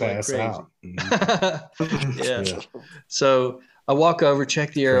make you pass out. Yeah. So I walk over,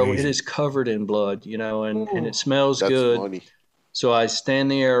 check the arrow. It is covered in blood, and it smells good. Funny. So I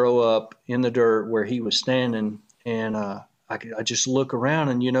stand the arrow up in the dirt where he was standing, and I just look around,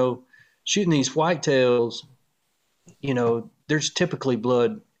 and, shooting these whitetails, there's typically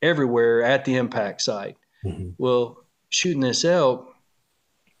blood everywhere at the impact site. Mm-hmm. Well, shooting this elk,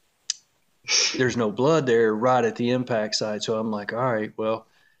 there's no blood there right at the impact site. So I'm like, all right, well,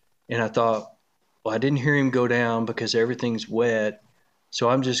 and I thought, well, I didn't hear him go down because everything's wet. So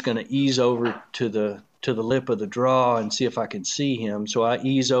I'm just going to ease over to the lip of the draw and see if I can see him. So I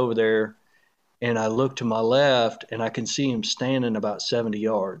ease over there, and I look to my left, and I can see him standing about 70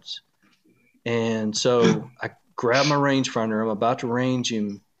 yards. And so I grab my rangefinder. I'm about to range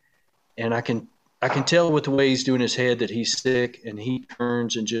him, and I can tell with the way he's doing his head that he's sick, and he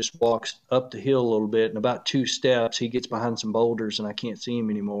turns and just walks up the hill a little bit. And about 2 steps, he gets behind some boulders, and I can't see him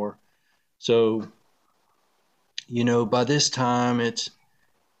anymore. So, by this time, it's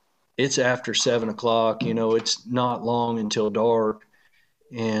it's after 7 o'clock, you know, it's not long until dark.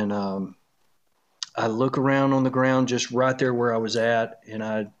 And I look around on the ground just right there where I was at, and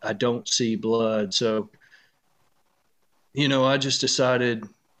I don't see blood. So, you know, I just decided,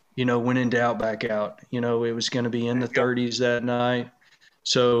 you know, when in doubt, back out. You know, it was going to be in the 30s that night.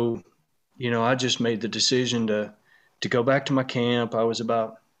 So, you know, I just made the decision to go back to my camp. I was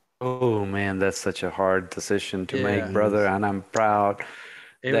about. Oh man, that's such a hard decision to Yeah. make, brother. And I'm proud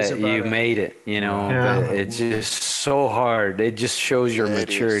It was that about you made it, you know, but it's just so hard. It just shows your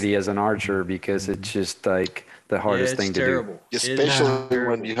maturity as an archer, because it's just like the hardest thing to terrible. do. Especially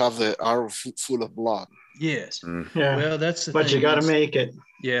when you have the arrow full of blood. Yes. Yeah. Well, that's the But thing. you got to make it.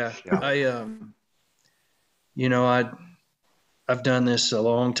 Yeah. You know, I've done this a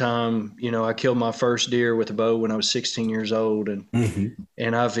long time. You know, I killed my first deer with a bow when I was 16 years old, and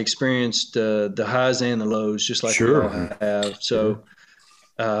and I've experienced the highs and the lows, just like we all have. So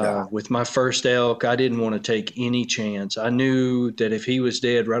with my first elk, I didn't want to take any chance. I knew that if he was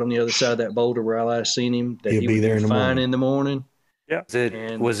dead right on the other side of that boulder where I last seen him, that he would be fine in the morning. Yeah.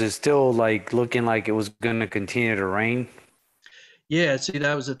 Was it still like looking like it was going to continue to rain? Yeah, see,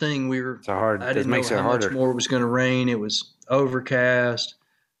 that was the thing. I didn't know how much more it was going to rain. It was overcast.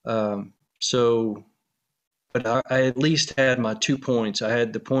 But I at least had my 2 points. I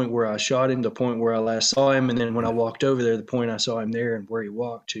had the point where I shot him, the point where I last saw him, and then when I walked over there, the point I saw him there and where he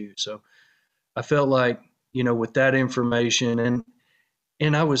walked to. So I felt like, you know, with that information,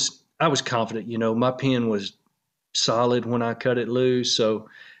 and I was confident, you know, my pen was solid when I cut it loose. So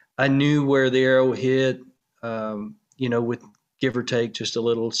I knew where the arrow hit, you know, with give or take just a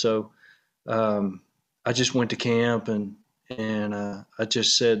little. So I just went to camp and I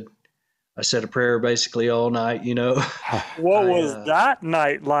just said a prayer basically all night, you know. What was that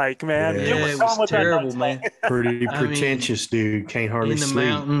night like, man? Yeah, it was terrible, man. Pretty pretentious, dude. Can't hardly sleep. In the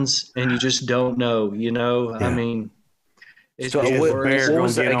mountains, and you just don't know, you know. Yeah. I mean, it's what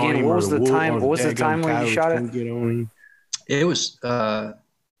was the time when you shot it? It was,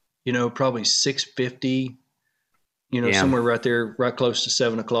 you know, probably 6:50. You know, somewhere right there, right close to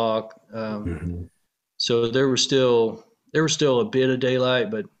 7 o'clock. So there was still a bit of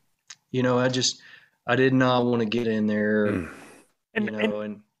daylight, but you know, I did not want to get in there,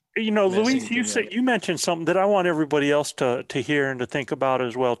 you know, Luis, you mentioned something that I want everybody else to hear and to think about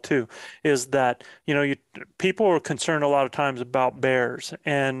as well too, is that, you know, people are concerned a lot of times about bears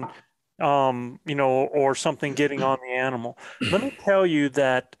and, you know, or something getting on the animal. Let me tell you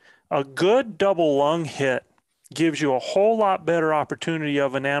that a good double lung hit gives you a whole lot better opportunity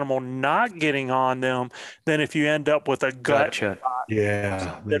of an animal not getting on them than if you end up with a gut shot.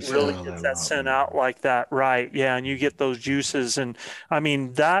 Yeah. That really gets that scent out like that. Right. Yeah. And you get those juices. And I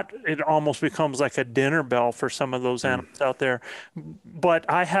mean, it almost becomes like a dinner bell for some of those animals out there. But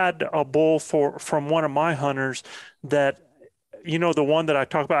I had a bull from one of my hunters that, you know, the one that I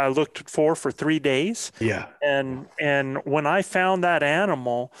talked about, I looked for 3 days. Yeah. And when I found that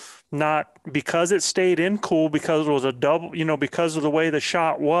animal, not because it stayed in cool, because it was a double, you know, because of the way the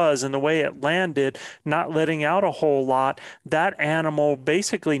shot was and the way it landed, not letting out a whole lot, that animal,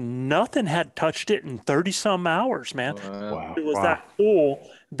 basically nothing had touched it in 30 some hours, man. Wow. It was that cool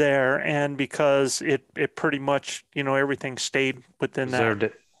there. And because it pretty much, you know, everything stayed within Deserved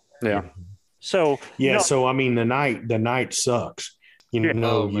that. It. Yeah. So, yeah. So, I mean, the night sucks, you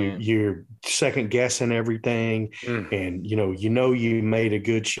know, you're second guessing everything and, you know, you made a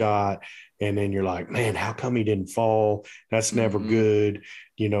good shot and then you're like, man, how come he didn't fall? That's never good.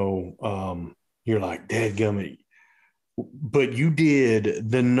 You know, you're like, dadgummit. But you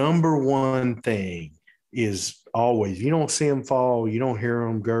did the number one thing is always, you don't see him fall. You don't hear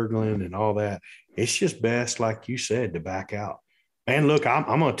him gurgling and all that. It's just best, like you said, to back out. And look, I'm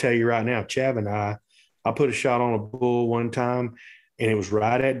going to tell you right now, Chav and I put a shot on a bull one time and it was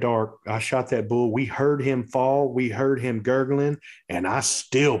right at dark. I shot that bull. We heard him fall. We heard him gurgling and I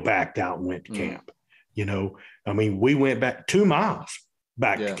still backed out and went to camp. You know, I mean, we went back 2 miles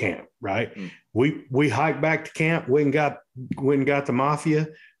back to camp, right? We hiked back to camp, went and got the mafia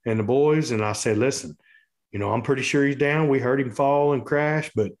and the boys. And I said, listen, you know, I'm pretty sure he's down. We heard him fall and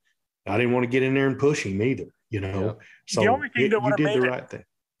crash, but I didn't want to get in there and push him either, you know? Yeah. So the only thing that would have made the right thing.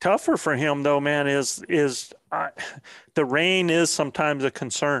 Tougher for him though, man, is the rain is sometimes a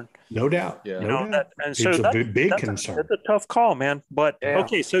concern. No doubt. Yeah. No doubt. And so it's a big concern. That's a tough call, man. But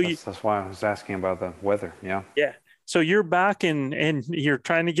okay, so that's why I was asking about the weather. Yeah. Yeah. So you're back and you're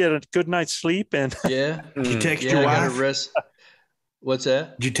trying to get a good night's sleep and Did you text your wife? What's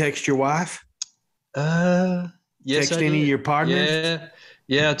that? Did you text your wife? Yes. Text any of your partners?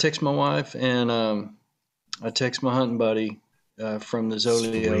 Yeah. I text my wife and I text my hunting buddy. from the Zoleo.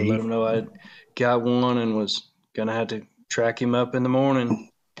 Sweet. Let him know I got one and was gonna have to track him up in the morning.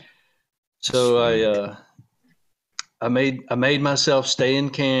 So I made myself stay in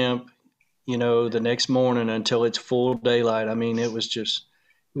camp, the next morning until it's full daylight. I mean, it was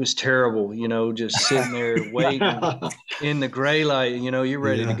terrible, just sitting there waiting in the gray light. You're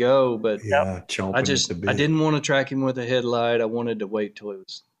ready to go, but I didn't want to track him with a headlight. I wanted to wait till it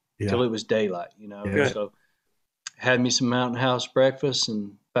was daylight. So had me some Mountain House breakfast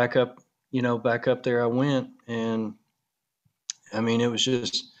and back up there I went. And I mean, it was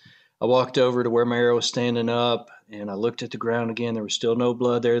just, I walked over to where my arrow was standing up and I looked at the ground again. There was still no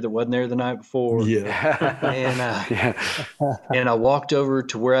blood there that wasn't there the night before. And I walked over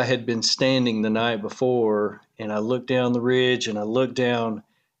to where I had been standing the night before, and I looked down the ridge and I looked down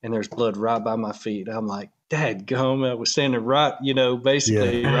and there's blood right by my feet. I'm like, dadgum, I was standing right,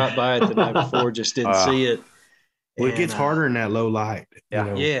 basically right by it the night before, just didn't see it. Well, it gets harder in that low light.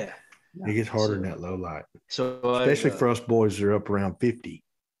 It gets harder in that low light. So especially for us boys that are up around 50.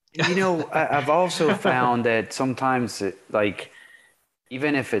 I've also found that sometimes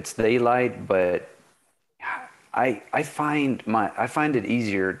even if it's daylight, but I find it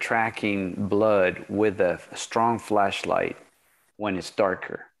easier tracking blood with a strong flashlight when it's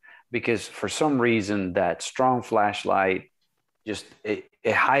darker, because for some reason that strong flashlight just it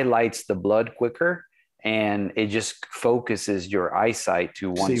highlights the blood quicker and it just focuses your eyesight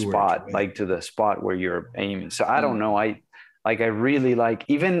to one spot, like to the spot where you're aiming. So I don't know. I really like,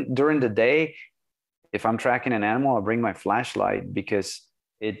 even during the day, if I'm tracking an animal, I'll bring my flashlight because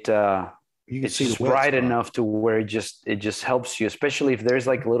it's just bright enough to where it just helps you, especially if there's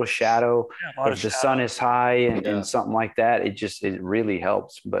like a little shadow, or if the sun is high and something like that. It really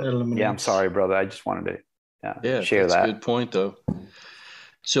helps. But yeah, I'm sorry, brother. I just wanted to share that. That's a good point, though.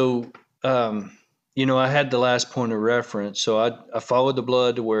 So, I had the last point of reference. So I followed the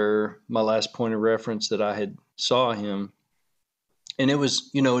blood to where my last point of reference that I had saw him. And it was,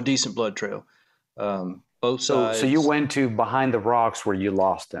 a decent blood trail, both sides. So you went to behind the rocks where you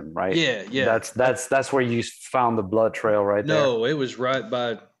lost him, right? Yeah. That's where you found the blood trail right there. No, it was right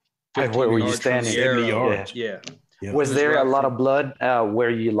by 15 where were you yards standing? 70 yards. Yeah. Was there a lot of blood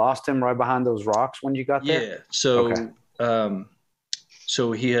where you lost him right behind those rocks when you got there? Yeah. So,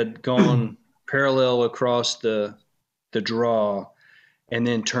 so he had gone parallel across the draw, and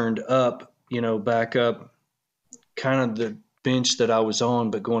then turned up, back up, kind of the bench that I was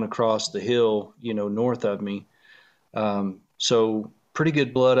on, but going across the hill, north of me. So pretty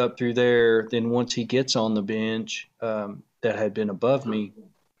good blood up through there. Then once he gets on the bench that had been above me,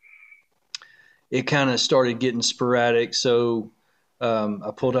 it kind of started getting sporadic. So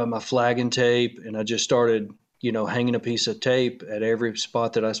I pulled out my flagging tape and I just started, hanging a piece of tape at every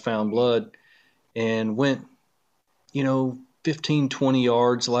spot that I found blood, and went, 15, 20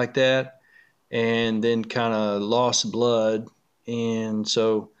 yards like that. And then kind of lost blood. And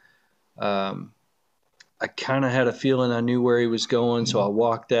so I kind of had a feeling I knew where he was going. So I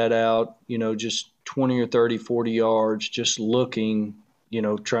walked that out, just 20 or 30, 40 yards, just looking,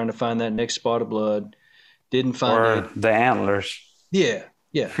 trying to find that next spot of blood. Didn't find it. The antlers. Yeah.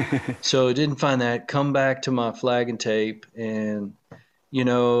 So didn't find that. Come back to my flagging tape. And,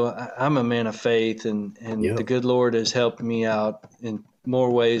 I'm a man of faith, and the good Lord has helped me out in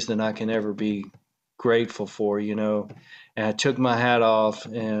more ways than I can ever be grateful for, and I took my hat off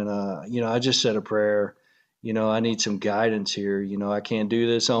and, I just said a prayer, I need some guidance here. I can't do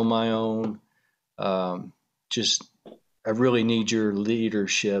this on my own. I really need your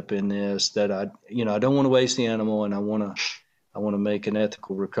leadership in this, that I don't want to waste the animal, and I want to make an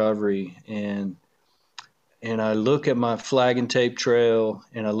ethical recovery. And I look at my flagging tape trail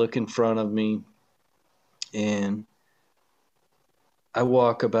and I look in front of me, and I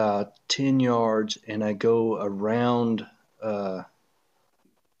walk about 10 yards and I go around a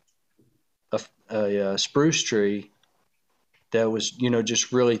spruce tree that was,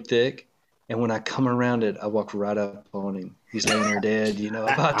 just really thick. And when I come around it, I walk right up on him. He's laying there dead,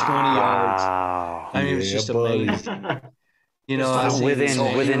 about 20 yards. I mean, it was just amazing.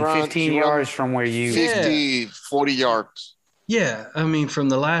 Within 15 yards from where you... 50, 40 yards. Yeah. I mean, from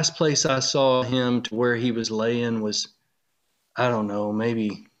the last place I saw him to where he was laying was, I don't know,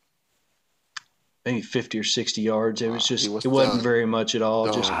 maybe 50 or 60 yards. It was just, it wasn't very much at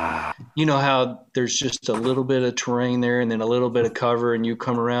all. Just, how there's just a little bit of terrain there and then a little bit of cover, and you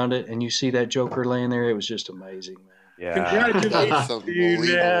come around it and you see that joker laying there. It was just amazing, man. Yeah. Congratulations, dude,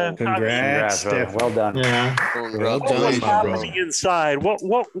 man. Congrats, Steph. Well done. Yeah. Well What done, was my brother. happening inside?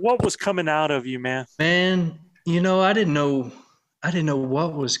 What was coming out of you, man? Man, I didn't know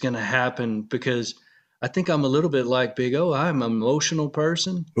what was going to happen, because I think I'm a little bit like Big O. I'm an emotional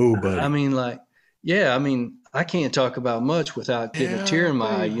person. Oh, buddy. I mean, like, yeah, I mean, I can't talk about much without getting a tear in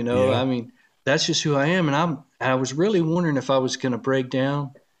my eye, you know. Yeah. I mean, that's just who I am. And I was really wondering if I was going to break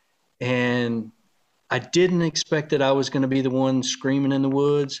down, and I didn't expect that I was going to be the one screaming in the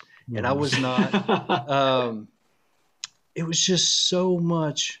woods, and I was not. It was just so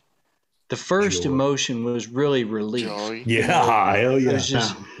much. The first Joy. emotion was really relief. Joy. Yeah, hell yeah. It was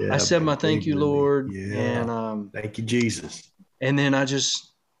just, Yeah, I said my thank you, big relief. Lord. Yeah. And Thank you, Jesus. and then I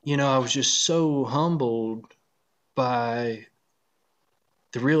just, you know, I was just so humbled by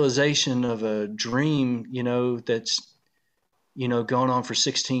the realization of a dream, you know, that's, you know, gone on for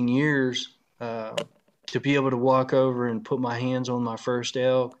 16 years, to be able to walk over and put my hands on my first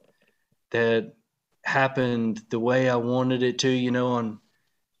elk that happened the way I wanted it to, you know,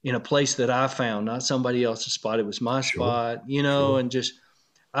 in a place that I found, not somebody else's spot. It was my spot, you know, and just,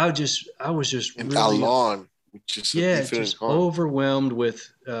 I was just And really, lawn, which is a different just hunt. overwhelmed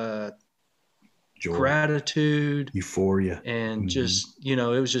with Joy. gratitude, Euphoria. and just, you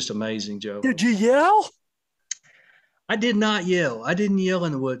know, it was just amazing, Joe. Did you yell? I did not yell. I didn't yell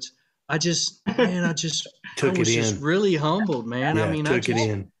in the woods. I just, man, I was just really humbled, man. Yeah, I mean, took it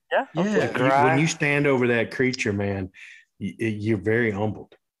in. Yeah. Yeah. When you stand over that creature, man, you're very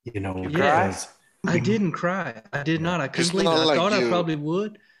humbled, you know. Yes. I didn't cry. I did not. I couldn't believe it. I thought I probably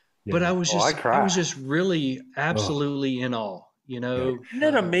would, but I was just, I was just really absolutely in awe, you know. Isn't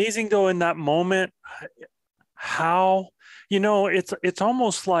it amazing though, in that moment, how, you know, it's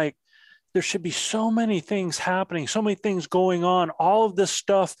almost like there should be so many things happening, so many things going on, all of this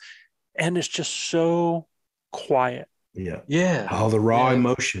stuff, and it's just so quiet. Yeah. Yeah. All the raw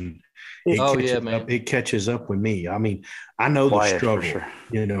emotion. It catches up with me. I mean, I know the struggle,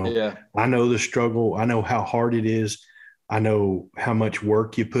 you know. Yeah. I know the struggle. I know how hard it is. I know how much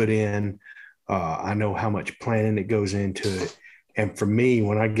work you put in. I know how much planning that goes into it. And for me,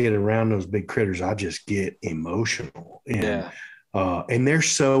 when I get around those big critters, I just get emotional. And they're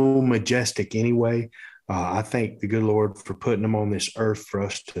so majestic anyway. I thank the good Lord for putting them on this earth for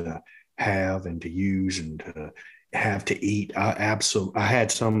us to have and to use and to have to eat. I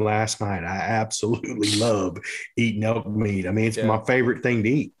had some last night. I absolutely love eating elk meat. I mean, it's my favorite thing to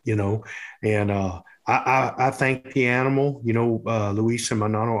eat, you know. And I thank the animal, you know. Luis and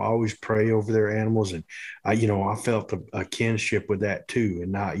Manano always pray over their animals, and you know, I felt a kinship with that too.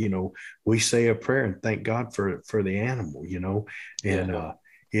 And now, you know, we say a prayer and thank God for the animal, you know. And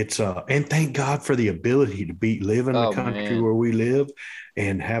it's and thank God for the ability to live in the country where we live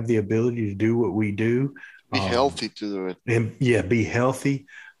and have the ability to do what we do. Be healthy to do it. And be healthy.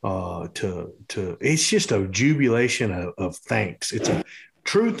 It's just a jubilation of thanks. It's a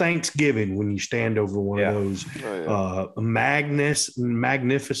true Thanksgiving when you stand over one of those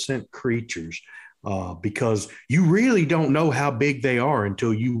magnificent creatures, because you really don't know how big they are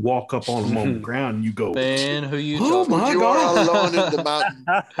until you walk up on them on the ground and you go, man, who you oh talking my You God. are alone in the mountain.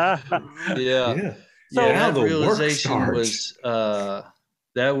 So that realization was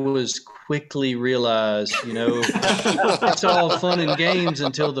that was quickly realized, you know. It's all fun and games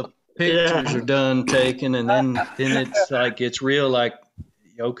until the pictures are done taken, and then it's like it's real, like,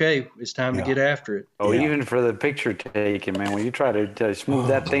 okay, it's time to get after it. Even for the picture taking, man, when you try to smooth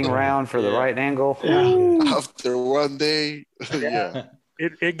that thing around for the right angle. After one day,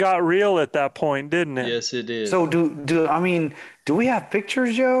 It got real at that point, didn't it? Yes, it did. So do we have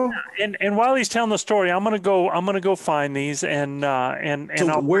pictures, Joe? And while he's telling the story, I'm gonna go find these and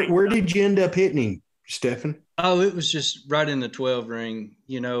so where did you end up hitting him, Stephan? Oh, it was just right in the 12 ring,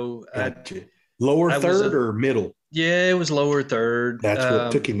 you know. Gotcha. Lower third or middle? Yeah, it was lower third. That's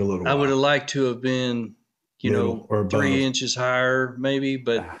what took him a little while. I would have liked to have been, you know, or 3 inches higher maybe,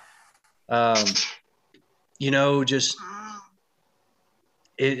 but you know, just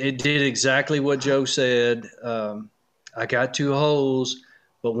it did exactly what Joe said. I got 2 holes,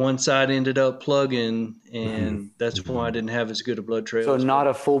 but one side ended up plugging, and that's why I didn't have as good a blood trail. So not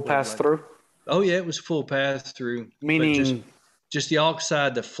a full pass through? Oh yeah, it was full pass through. Meaning just the elk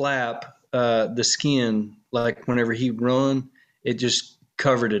side, the flap, the skin, like whenever he run, it just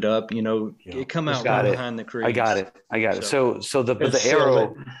covered it up, you know. It come out right behind the crease. I got it. So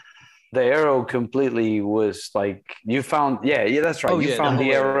the arrow completely was like, you found, that's right. You found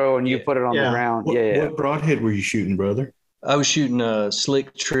the arrow and you put it on the ground. What broadhead were you shooting, brother? I was shooting a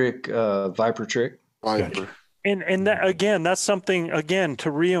slick trick, Viper trick. Gotcha. And that, again, that's something, again,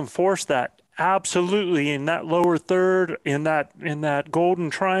 to reinforce that. Absolutely, in that lower third, in that golden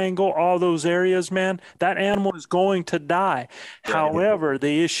triangle, all those areas, man, that animal is going to die. However,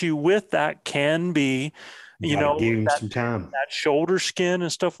 the issue with that can be You know, give him some time. That shoulder skin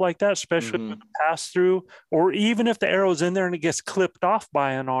and stuff like that, especially with the pass through, or even if the arrow's in there and it gets clipped off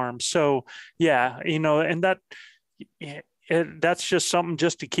by an arm. So yeah, you know, and that's just something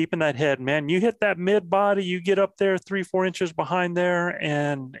just to keep in that head, man. You hit that mid body, you get up there 3-4 inches behind there,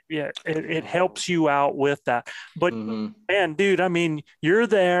 and yeah, it helps you out with that. But man, dude, I mean, you're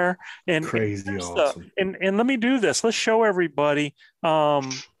there, and crazy awesome. And let me do this. Let's show everybody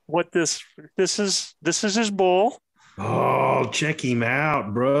what this is. This is his bull. Oh, check him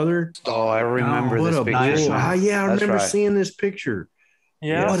out, brother. Oh, I remember this picture. Nice. Yeah, I remember seeing this picture.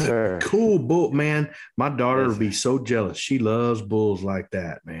 Yeah, what a cool bull, man. My daughter would be so jealous. She loves bulls like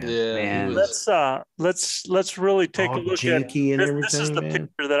that, man. Yeah, man. Let's really take a look at this. This is the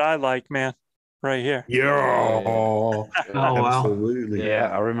picture that I like, man, right here. Yeah. Oh, wow. Absolutely.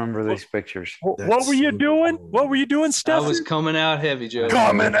 Yeah, I remember these pictures. What were you doing? What were you doing, Stephan? I was coming out heavy, Joe.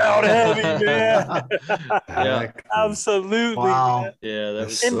 Coming out heavy, man. Yeah, absolutely. Wow. Man. Yeah, that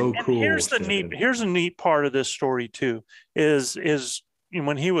was so cool. Here's the neat part of this story too. Is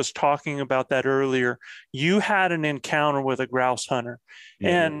when he was talking about that earlier, you had an encounter with a grouse hunter,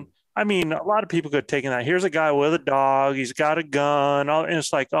 and I mean, a lot of people could have taken that. Here's a guy with a dog. He's got a gun. And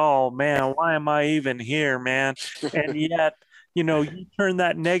it's like, oh, man, why am I even here, man? And yet, you know, you turn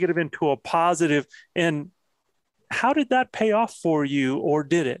that negative into a positive. And how did that pay off for you, or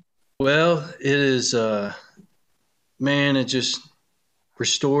did it? Well, it is, man, it just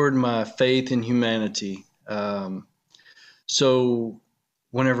restored my faith in humanity. So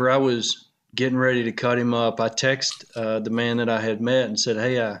whenever I was getting ready to cut him up, I texted the man that I had met and said,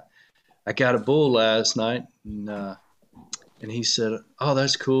 hey, I got a bull last night, and he said, oh,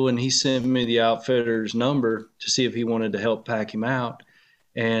 that's cool. And he sent me the outfitter's number to see if he wanted to help pack him out.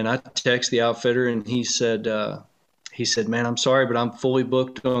 And I texted the outfitter, and he said, man, I'm sorry, but I'm fully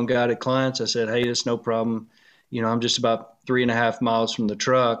booked on guided clients. I said, hey, it's no problem. You know, I'm just about 3.5 miles from the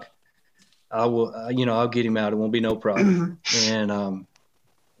truck. I will, you know, I'll get him out. It won't be no problem. And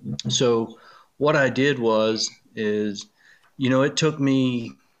so what I did is, you know, it took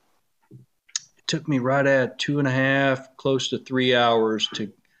me right at 2.5, close to 3 hours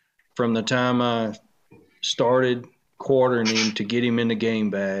from the time I started quartering him to get him in the game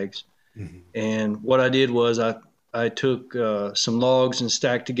bags. And what I did was I took some logs and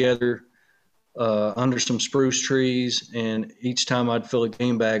stacked together under some spruce trees, and each time I'd fill a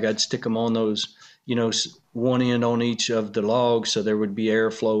game bag, I'd stick them on those, you know, one end on each of the logs so there would be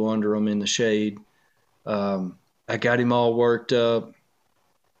airflow under them in the shade. I got him all worked up,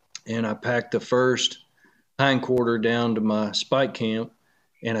 and I packed the first hindquarter down to my spike camp,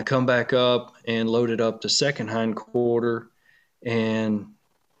 and I come back up and loaded up the second hindquarter, and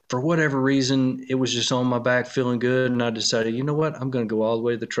for whatever reason, it was just on my back feeling good, and I decided, you know what, I'm going to go all the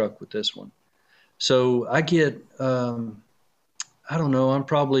way to the truck with this one. So I get, I don't know, I'm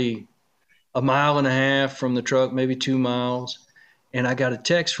probably 1.5 miles from the truck, maybe 2 miles, and I got a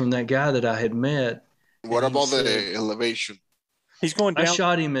text from that guy that I had met. What about the elevation? He's going down. I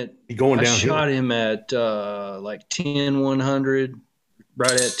shot him at like 10,100,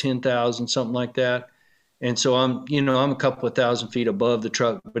 right at 10,000, something like that. And so I'm a couple of thousand feet above the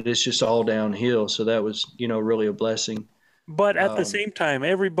truck, but it's just all downhill. So that was, you know, really a blessing. But at the same time,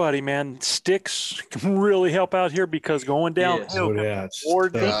 everybody, man, sticks can really help out here, because going downhill is more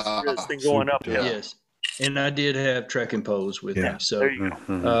dangerous than going uphill. Yes. And I did have trekking poles with me. So,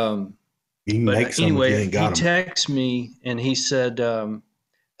 but anyway, he texted me and he said,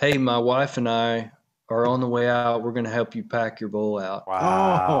 hey, my wife and I are on the way out. We're going to help you pack your bull out.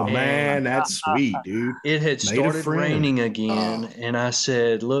 Wow. Oh, man, that's sweet, dude. It had started raining again. And I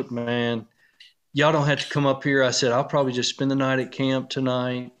said, look, man, y'all don't have to come up here. I said, I'll probably just spend the night at camp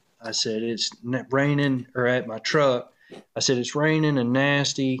tonight. I said, it's raining, or at my truck. I said, it's raining and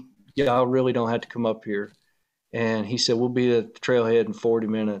nasty. Y'all really don't have to come up here. And he said, we'll be at the trailhead in 40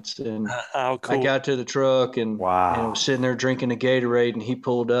 minutes. And cool. I got to the truck and I was sitting there drinking a Gatorade, and he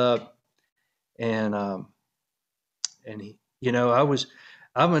pulled up, and he, you know,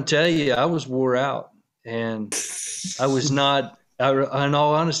 I'm going to tell you, I was wore out, and I was not, in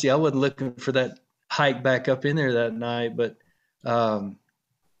all honesty, I wasn't looking for that hike back up in there that night, but,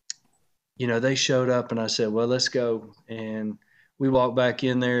 you know, they showed up, and I said, well, let's go. And we walked back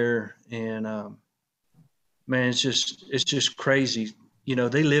in there, and, man, it's just crazy. You know,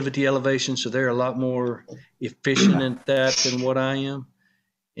 they live at the elevation, so they're a lot more efficient at that than what I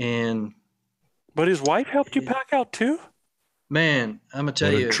am. But his wife helped you pack out too? Man, I'm gonna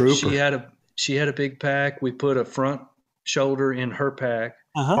tell you, she had a big pack. We put a front shoulder in her pack.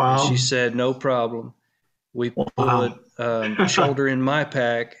 Wow. She said no problem. We put shoulder in my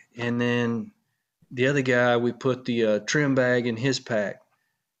pack, and then the other guy, we put the trim bag in his pack,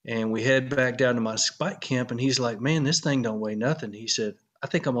 and we head back down to my spike camp. And he's like, "Man, this thing don't weigh nothing." He said, "I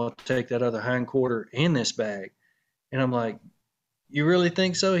think I'm gonna take that other hind quarter in this bag." And I'm like, "You really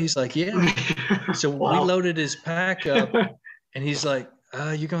think so?" He's like, "Yeah." So we loaded his pack up, and he's like,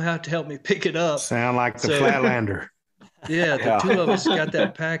 "You're gonna have to help me pick it up." Sound like the Flatlander. Yeah, the two of us got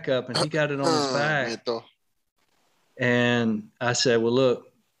that pack up, and he got it on his back. And I said, "Well, look,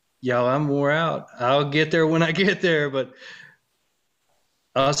 y'all, I'm wore out. I'll get there when I get there, but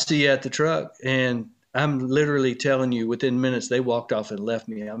I'll see you at the truck." And I'm literally telling you, within minutes, they walked off and left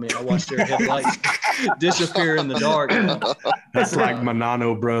me. I mean, I watched their headlights disappear in the dark. That's like my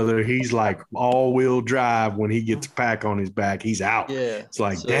Nano brother. He's like all-wheel drive. When he gets a pack on his back, he's out. Yeah. It's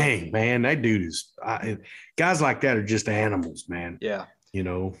like, dang, man, that dude is guys like that are just animals, man. Yeah. You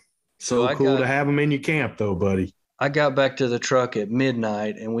know, so cool to have them in your camp, though, buddy. I got back to the truck at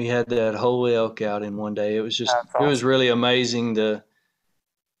midnight, and we had that whole elk out in one day. It was just, it was really amazing the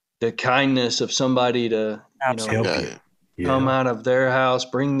kindness of somebody to come out of their house,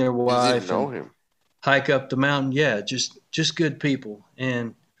 bring their wife, and hike up the mountain. Yeah, just good people.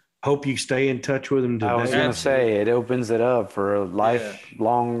 And hope you stay in touch with them today. I was going to say, it opens it up for a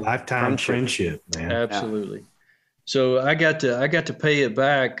lifetime friendship, man. Absolutely. Yeah. So I got to pay it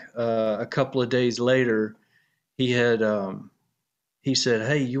back a couple of days later. He had he said,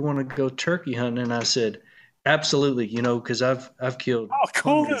 "Hey, you want to go turkey hunting?" And I said, "Absolutely," because I've killed. How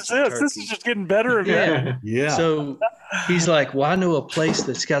cool is this? This is just getting better and better. Yeah. So he's like, "Well, I know a place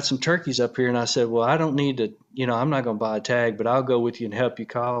that's got some turkeys up here," and I said, "Well, I don't need to. I'm not going to buy a tag, but I'll go with you and help you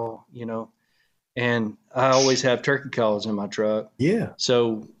call. And I always have turkey calls in my truck. Yeah.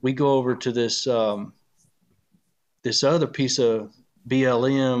 So we go over to this this other piece of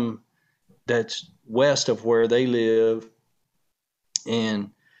BLM that's west of where they live, and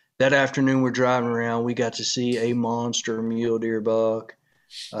that afternoon we're driving around. We got to see a monster mule deer buck.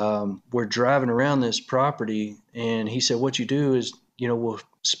 We're driving around this property, and he said, "What you do is, we'll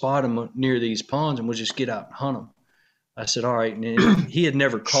spot them near these ponds, and we'll just get out and hunt them." I said, "All right." And he had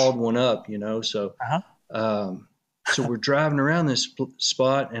never called one up, so so we're driving around this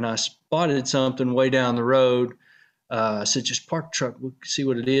spot, and I spotted something way down the road. I said, "Just park the truck, we'll see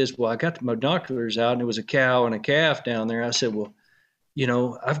what it is." Well, I got the binoculars out, and it was a cow and a calf down there. I said, "Well,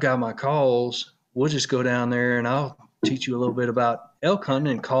 I've got my calls. We'll just go down there, and I'll teach you a little bit about elk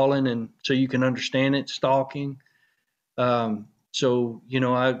hunting and calling, and so you can understand it, stalking." So,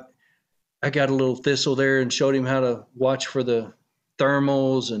 I got a little thistle there and showed him how to watch for the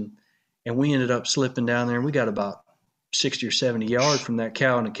thermals, and we ended up slipping down there, and we got about 60 or 70 yards from that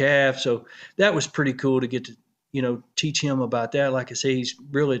cow and the calf. So that was pretty cool to get to, teach him about that. Like I say, he's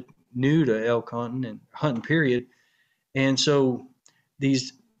really new to elk hunting and hunting period. And so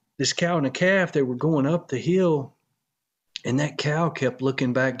this cow and a calf, they were going up the hill, and that cow kept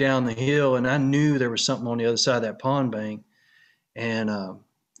looking back down the hill, and I knew there was something on the other side of that pond bank. And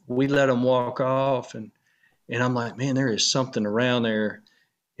we let them walk off, and I'm like, "Man, there is something around there."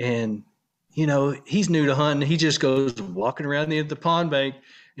 And he's new to hunting. He just goes walking around the end of the pond bank,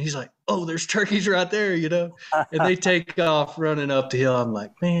 and he's like, "Oh, there's turkeys right there," and they take off running up the hill. I'm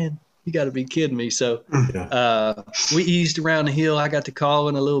like, "Man, you got to be kidding me." So we eased around the hill. I got to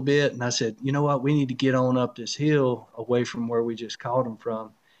calling a little bit, and I said, "You know what? We need to get on up this hill away from where we just called him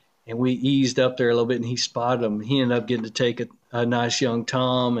from." And we eased up there a little bit, and he spotted him. He ended up getting to take a nice young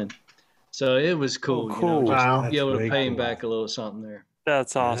tom, and so it was cool. Wow. To be able to pay him back a little something there.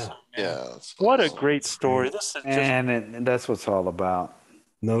 That's awesome. Yeah. What a great story. This is and that's what it's all about.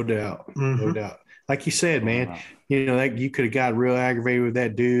 No doubt. No doubt. Like you said, man, you could have got real aggravated with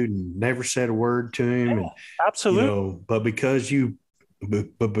that dude and never said a word to him. And, absolutely. But because you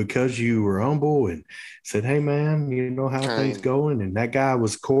were humble and said, "Hey, man, how things going?" And that guy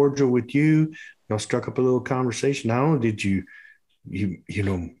was cordial with you, struck up a little conversation. Not only did you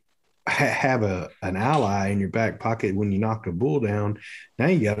have an ally in your back pocket when you knocked a bull down, now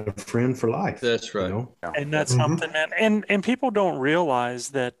you got a friend for life. That's right. And that's something, man. And people don't realize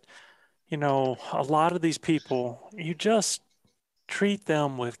that, a lot of these people, you just treat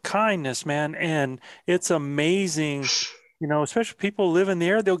them with kindness, man. And it's amazing. Especially people who live in the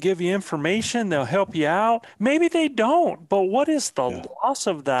area, they'll give you information, they'll help you out. Maybe they don't, but what is the loss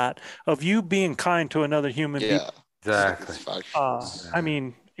of that, of you being kind to another human being? Exactly. I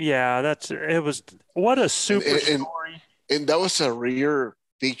mean, it was, what a super story. And that was a rare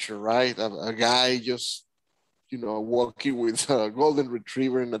picture, right? A guy just, walking with a golden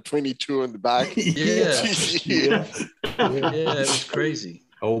retriever and a 22 in the back. Yeah, it was crazy.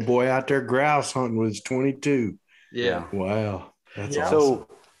 Old boy out there grouse hunting with his 22. Yeah. Wow. That's awesome.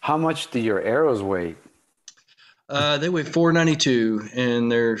 How much do your arrows weigh? They weigh 492, and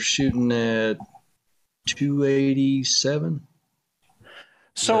they're shooting at 287.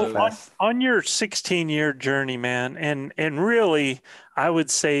 So on your 16-year journey, man, and really, I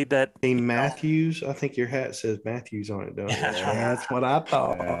would say that Matthews. I think your hat says Matthews on it, don't it? That's what I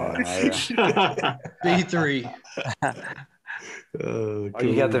thought. V3. Oh,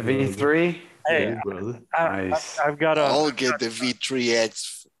 you got the V3? Hey, brother. Nice. I've got a. I'll get the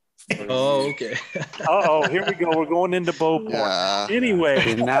V3X. Oh, okay. Oh, here we go. We're going into bow porn. Yeah.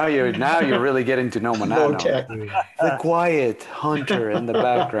 Anyway, Now you're really getting to know Manano. The quiet hunter in the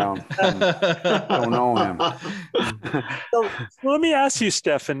background. Don't know him. so let me ask you,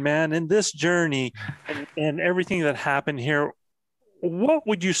 Stephan, man, in this journey and everything that happened here, what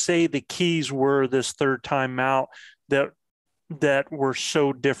would you say the keys were this third time out that were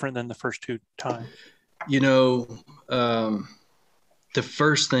so different than the first two times? The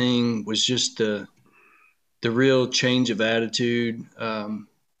first thing was just the real change of attitude. I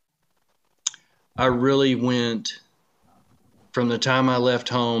really went from the time I left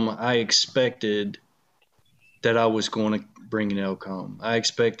home. I expected that I was going to bring an elk home. I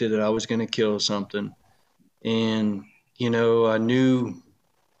expected that I was going to kill something, and I knew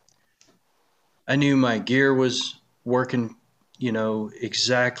my gear was working,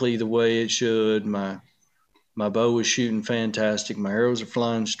 exactly the way it should. My bow was shooting fantastic. My arrows are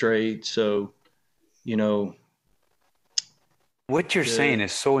flying straight. So, what you're saying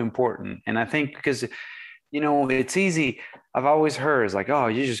is so important. And I think because, it's easy. I've always heard it's like, oh,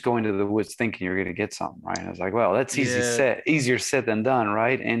 you just go into the woods thinking you're going to get something, right? And I was like, well, that's easier said than done,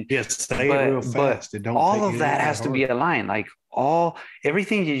 right? And say it real fast. But all of that has to be aligned. Like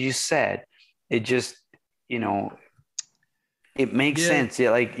everything you just said, it just, it makes sense.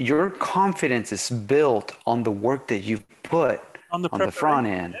 Yeah, like your confidence is built on the work that you've put on the front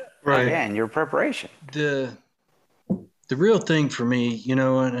end, right? Yeah, and your preparation. The real thing for me,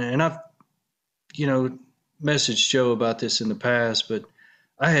 and I've, messaged Joe about this in the past, but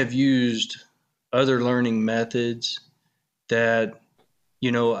I have used other learning methods that,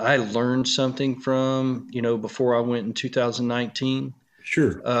 I learned something from, before I went in 2019.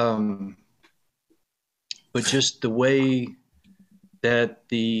 Sure. But just the way that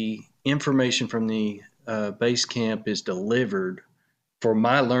the information from the base camp is delivered for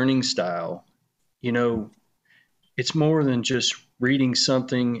my learning style, it's more than just reading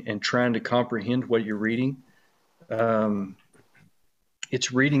something and trying to comprehend what you're reading.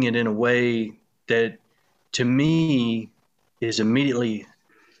 It's reading it in a way that, to me, is immediately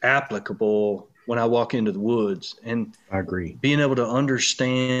applicable when I walk into the woods. And I agree. Being able to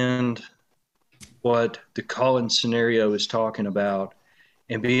understand what the Collins scenario is talking about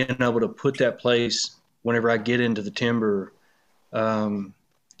and being able to put that place whenever I get into the timber,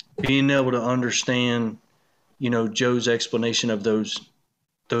 being able to understand, Joe's explanation of those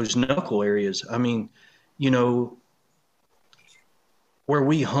knuckle areas. I mean, where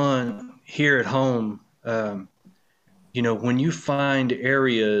we hunt here at home, when you find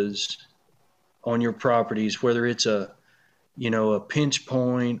areas on your properties, whether it's a pinch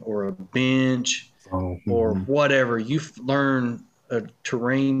point or a bench or whatever, you learn a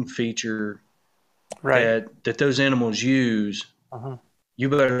terrain feature that those animals use. You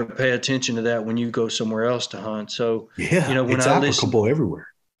better pay attention to that when you go somewhere else to hunt. So, when it's applicable everywhere.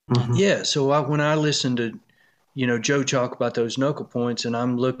 Yeah. So when I listen to, Joe talk about those knuckle points, and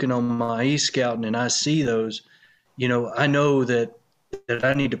I'm looking on my e-scouting and I see those, I know that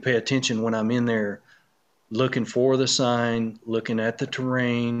I need to pay attention when I'm in there looking for the sign, looking at the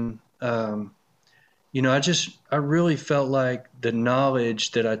terrain. I really felt like the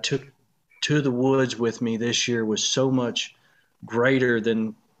knowledge that I took to the woods with me this year was so much greater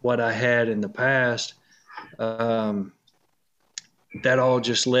than what I had in the past. That all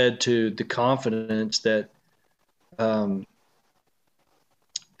just led to the confidence that,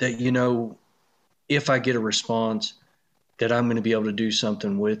 if I get a response, that I'm going to be able to do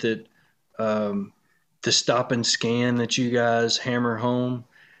something with it. The stop and scan that you guys hammer home,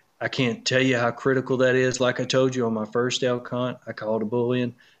 I can't tell you how critical that is. Like I told you on my first elk hunt, I called a bull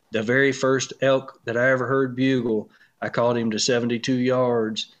in. The very first elk that I ever heard bugle, I called him to 72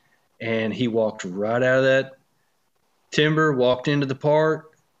 yards, and he walked right out of that timber, walked into the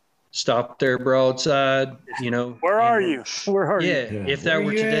park, stopped there broadside, Where are you? Yeah. If that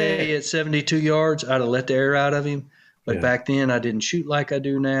were today at 72 yards, I'd have let the air out of him. But back then I didn't shoot like I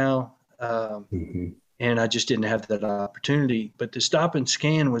do now. And I just didn't have that opportunity. But the stop and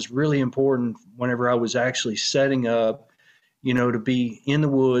scan was really important whenever I was actually setting up, to be in the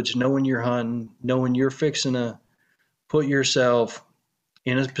woods, knowing you're hunting, knowing you're fixing to put yourself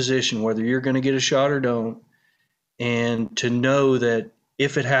in a position, whether you're going to get a shot or don't, and to know that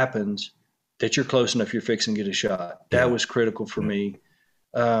if it happens, that you're close enough, you're fixing to get a shot. That was critical for me.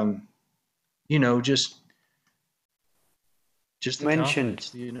 You know, just the mentioned,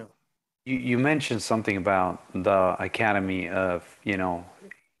 you know. You mentioned something about the academy of,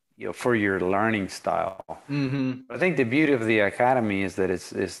 for your learning style. Mm-hmm. I think the beauty of the academy is that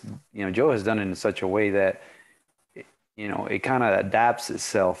it's Joe has done it in such a way that it kind of adapts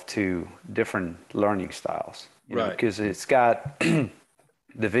itself to different learning styles, right? Because it's got the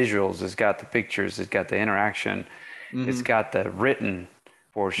visuals, it's got the pictures, it's got the interaction, it's got the written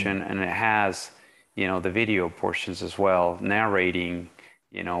portion, and it has the video portions as well, narrating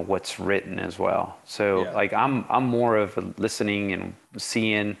what's written as well. So like I'm more of a listening and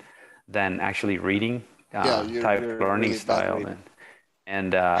seeing than actually reading type learning really style.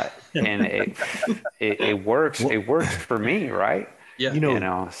 And it works. It works for me, right?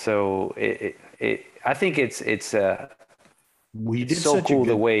 Yeah. So I think it's we did so such cool a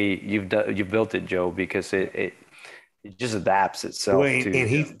good, the way you've built it, Joe, because it just adapts itself. Well, and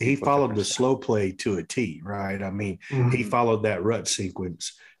he followed the slow play to a T, right? I mean, he followed that rut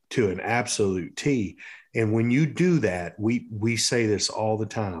sequence to an absolute T. And when you do that, we say this all the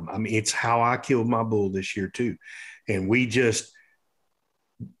time. I mean, it's how I killed my bull this year too. And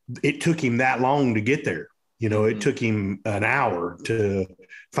it took him that long to get there. It took him an hour to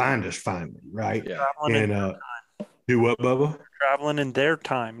find us finally, right? Yeah. And do what, Bubba? Traveling in their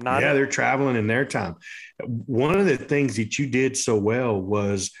time. They're traveling in their time. One of the things that you did so well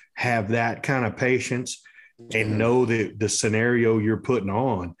was have that kind of patience and know that the scenario you're putting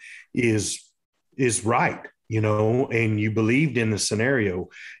on is right, and you believed in the scenario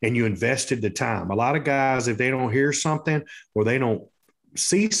and you invested the time. A lot of guys, if they don't hear something or they don't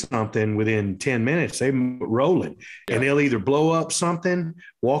see something within 10 minutes, they roll it and they'll either blow up something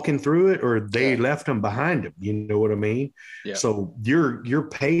walking through it or they left them behind them. You know what I mean? Yeah. So your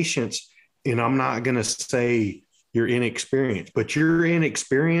patience, and I'm not going to say your inexperience, but your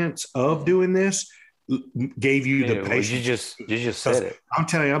inexperience of doing this gave you the patience. You just said it. I'm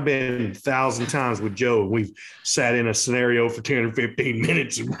telling you, I've been 1,000 times with Joe. We've sat in a scenario for 10 or 15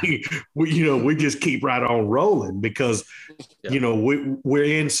 minutes and we just keep right on rolling because, we're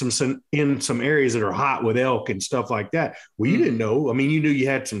in some areas that are hot with elk and stuff like that. Well, you didn't know. I mean, you knew you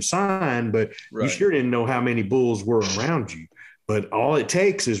had some sign, but you sure didn't know how many bulls were around you. But all it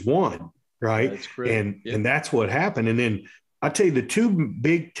takes is one, right? And that's what happened. And then I tell you, the two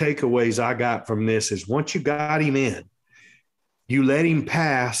big takeaways I got from this is once you got him in, you let him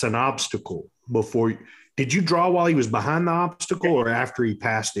pass an obstacle before. Did you draw while he was behind the obstacle or after he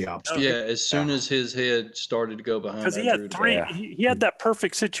passed the obstacle? Yeah, as soon as his head started to go behind. Because he had three. He had that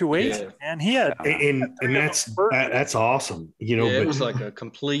perfect situation, and he had. And that's awesome. It was like a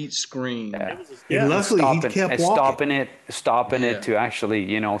complete screen. And luckily he kept walking. Stopping it to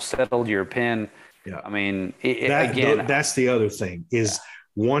actually, settle your pin. Yeah. I mean, that's the other thing is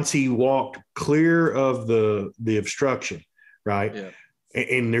once he walked clear of the obstruction, right? Yeah.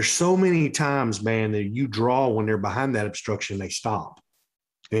 And there's so many times, man, that you draw when they're behind that obstruction, they stop.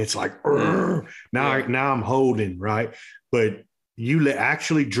 And it's like, now I'm holding, right? But you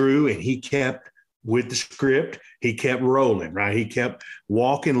actually drew and he kept with the script. He kept rolling, right? He kept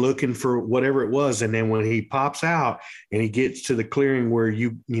walking, looking for whatever it was. And then when he pops out and he gets to the clearing where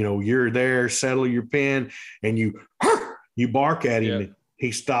you're there, settle your pin, and you bark at him, and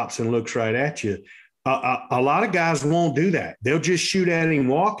he stops and looks right at you. A lot of guys won't do that. They'll just shoot at him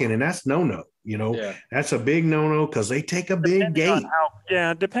walking, and that's no-no. That's a big no-no because they take a big gate.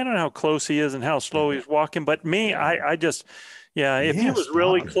 Depending on how close he is and how slow he's walking. But me, I just – if he was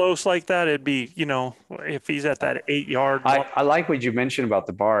really close like that, it'd be, if he's at that 8 yard. I like what you mentioned about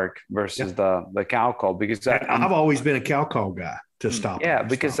the bark versus the cow call because I've always been a cow call guy to stop. Yeah,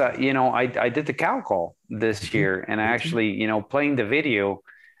 because, I did the cow call this year and I actually, playing the video,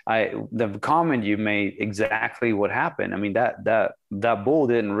 the comment you made exactly what happened. I mean, that bull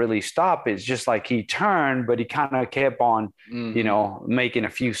didn't really stop. It's just like he turned, but he kind of kept on, making a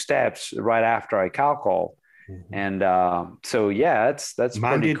few steps right after I cow called. And that's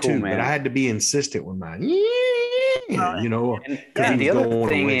mine pretty did cool, too, man. But I had to be insistent with mine. And the other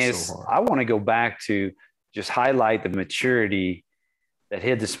thing is, I want to go back to just highlight the maturity that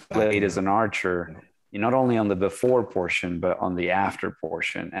he displayed as an archer, not only on the before portion but on the after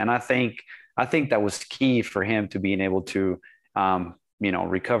portion. And I think that was key for him to being able to,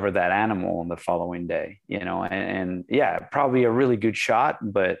 recover that animal on the following day. Probably a really good shot,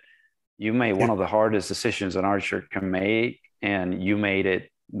 but you made one of the hardest decisions an archer can make, and you made it.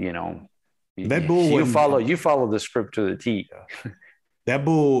 That bull. You follow the script to the T. That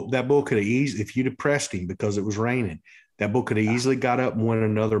bull could have easily, if you'd have pressed him because it was raining, that bull could have easily got up and went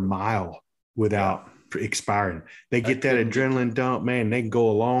another mile without expiring. They get that adrenaline dump, man, they can go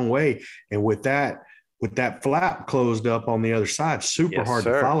a long way. And with that flap closed up on the other side, super hard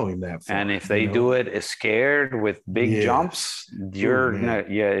to follow him that far. And if they do it scared with big jumps,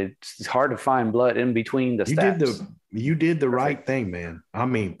 it's hard to find blood in between the steps. You did the right thing, man. I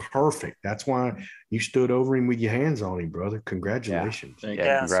mean, perfect. That's why you stood over him with your hands on him, brother. Congratulations.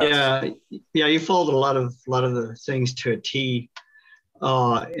 Yeah, you followed a lot of the things to a T.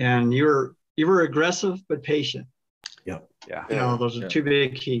 And you were aggressive but patient. Yep. Yeah. You know, those are two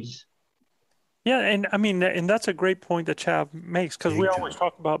big keys. Yeah, and I mean, and that's a great point that Chav makes, because we always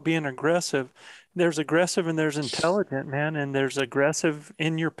talk about being aggressive. There's aggressive and there's intelligent, man, and there's aggressive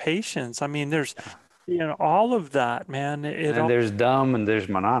in your patience. I mean, there's all of that, man. There's dumb and there's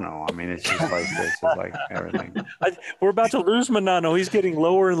Manano. I mean, it's just like everything. We're about to lose Manano. He's getting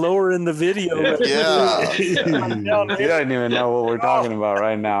lower and lower in the video. Yeah. He doesn't even know what we're talking about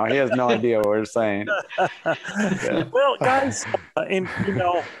right now. He has no idea what we're saying. Yeah. Well, guys, and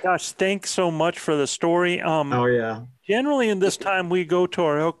gosh, thanks so much for the story. Generally, in this time, we go to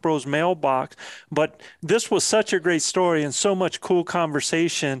our ElkBros mailbox, but this was such a great story and so much cool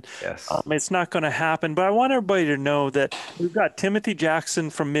conversation. Yes. It's not going to happen, but I want everybody to know that we've got Timothy Jackson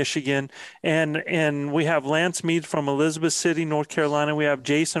from Michigan, and we have Lance Mead from Elizabeth City, North Carolina. We have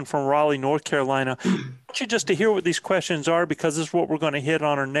Jason from Raleigh, North Carolina. I want you just to hear what these questions are, because this is what we're going to hit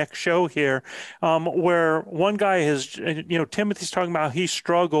on our next show here, where one guy has, Timothy's talking about he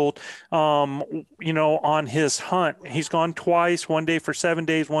struggled, on his hunt. He's gone twice, one day for 7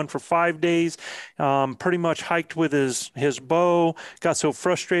 days, one for 5 days, pretty much hiked with his bow, got so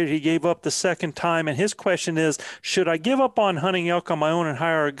frustrated he gave up the second time. And his question is, should I give up on hunting elk on my own and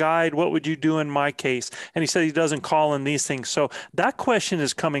hire a guide? What would you do in my case? And he said he doesn't call in these things. So that question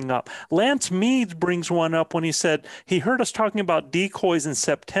is coming up. Lance Meads brings one up when he said he heard us talking about decoys in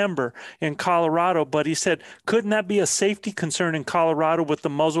September in Colorado, but he said, couldn't that be a safety concern in Colorado with the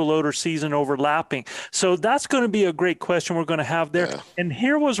muzzleloader season overlapping? So that's going to be a great question we're going to have there. Yeah. And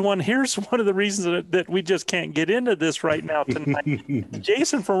here's one of the reasons that we just can't get into this right now tonight.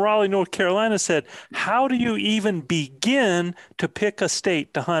 Jason from Raleigh, North Carolina said, how do you even begin to pick a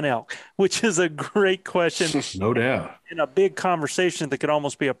state to hunt elk? Which is a great question. No doubt. In a big conversation that could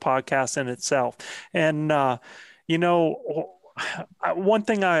almost be a podcast in itself. And, one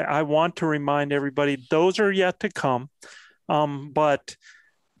thing I want to remind everybody, those are yet to come. But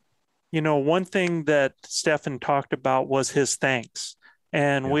one thing that Stephan talked about was his thanks.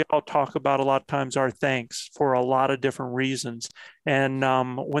 And we all talk about a lot of times our thanks for a lot of different reasons. And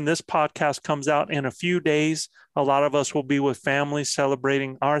when this podcast comes out in a few days, a lot of us will be with families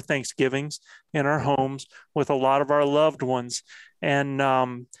celebrating our Thanksgivings in our homes with a lot of our loved ones. And,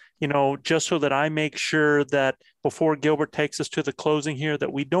 just so that I make sure that before Gilbert takes us to the closing here,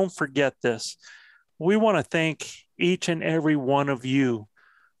 that we don't forget this. We want to thank each and every one of you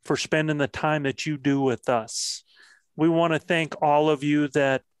for spending the time that you do with us. We want to thank all of you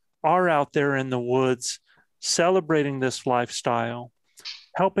that are out there in the woods celebrating this lifestyle,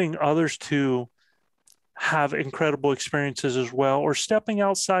 helping others to have incredible experiences as well, or stepping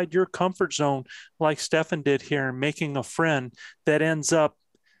outside your comfort zone like Stephan did here and making a friend that ends up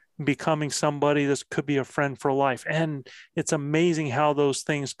becoming somebody that could be a friend for life. And it's amazing how those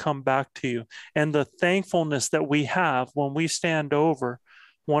things come back to you. And the thankfulness that we have when we stand over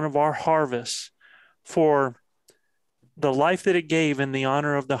one of our harvests for the life that it gave in the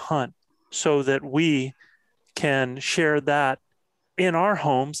honor of the hunt, so that we can share that in our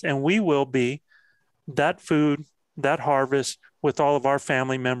homes, and we will be that food, that harvest with all of our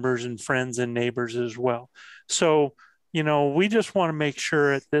family members and friends and neighbors as well. So, we just want to make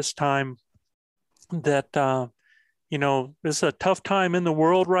sure at this time that, this is a tough time in the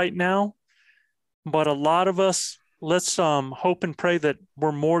world right now, but a lot of us, let's hope and pray that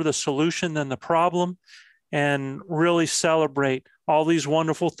we're more the solution than the problem, and really celebrate all these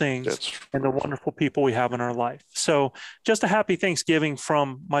wonderful things and the wonderful people we have in our life. So just a happy Thanksgiving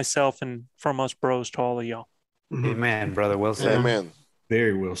from myself and from us bros to all of y'all. Amen, brother. Well said. Amen.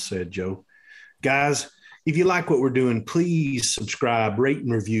 Very well said, Joe. Guys, if you like what we're doing, please subscribe, rate,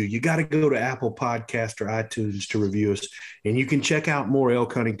 and review. You got to go to Apple Podcast or iTunes to review us. And you can check out more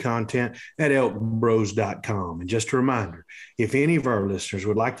elk hunting content at ElkBros.com. And just a reminder, if any of our listeners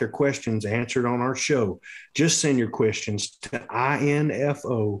would like their questions answered on our show, just send your questions to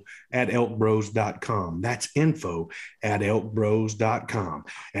info@ElkBros.com. That's info@ElkBros.com.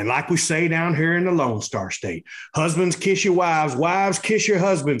 And like we say down here in the Lone Star State, husbands kiss your wives, wives kiss your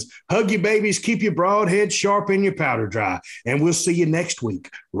husbands, hug your babies, keep your broad head sharpen your powder dry. And we'll see you next week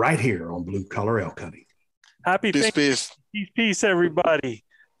right here on Blue Collar Elk Hunting. Happy Peace, Thanksgiving. peace. Peace, everybody.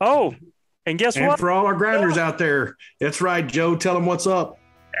 Oh, and guess And what? for all our grinders out there, that's right, Joe. Tell them what's up.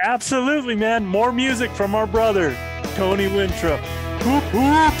 Absolutely, man. More music from our brother, Tony Winthrop. Whoop,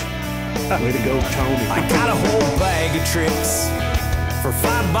 whoop. Way to go, Tony. I got a whole bag of tricks for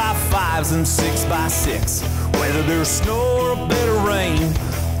 5x5s and 6x6. Whether there's snow or a bit of rain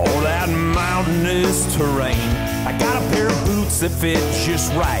or that mountainous terrain, I got a pair of boots that fit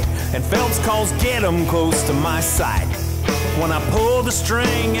just right, and Phelps calls get 'em close to my sight. When I pull the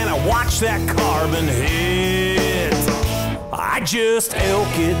string and I watch that carbon hit, I just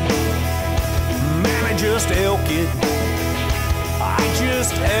elk it. Man, I just elk it. I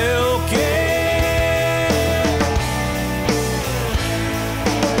just elk it.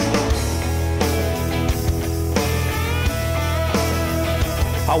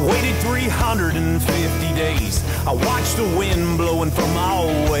 I waited 350 days. I watched the wind blowing from all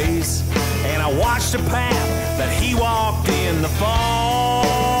ways, and I watched the path that he walked in the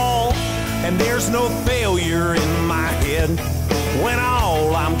fall. And there's no failure in my head when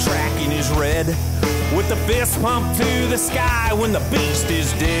all I'm tracking is red, with the fist pump to the sky when the beast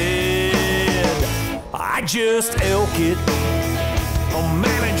is dead. I just elk it. Oh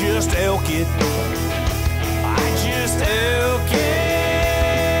man, I just elk it. I just elk it.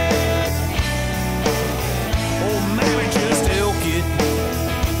 Oh man, I just elk it.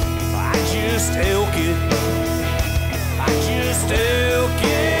 I just elk it. I just elk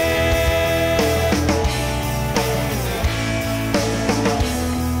it.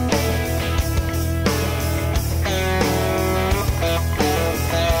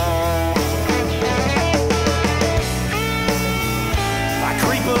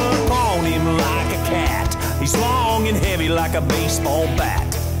 He's long and heavy like a baseball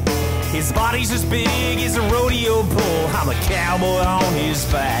bat. His body's as big as a rodeo bull. I'm a cowboy on his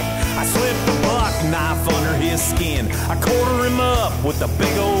back. I slip the buck knife under his skin. I quarter him up with a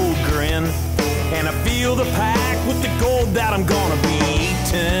big old grin, and I feel the pack with the gold that I'm gonna be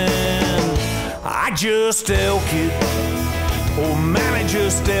eating. I just elk it. Oh man, I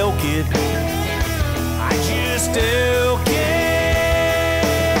just elk it. I just elk it.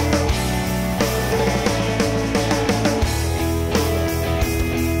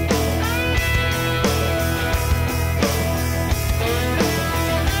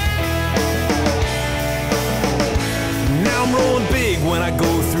 When I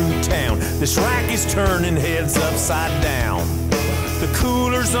go through town, this rack is turning heads upside down. The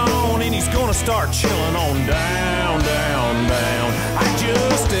cooler's on and he's gonna start chilling on down, down, down. I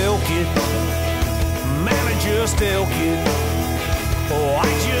just elk it. Man, I just elk it. Oh, I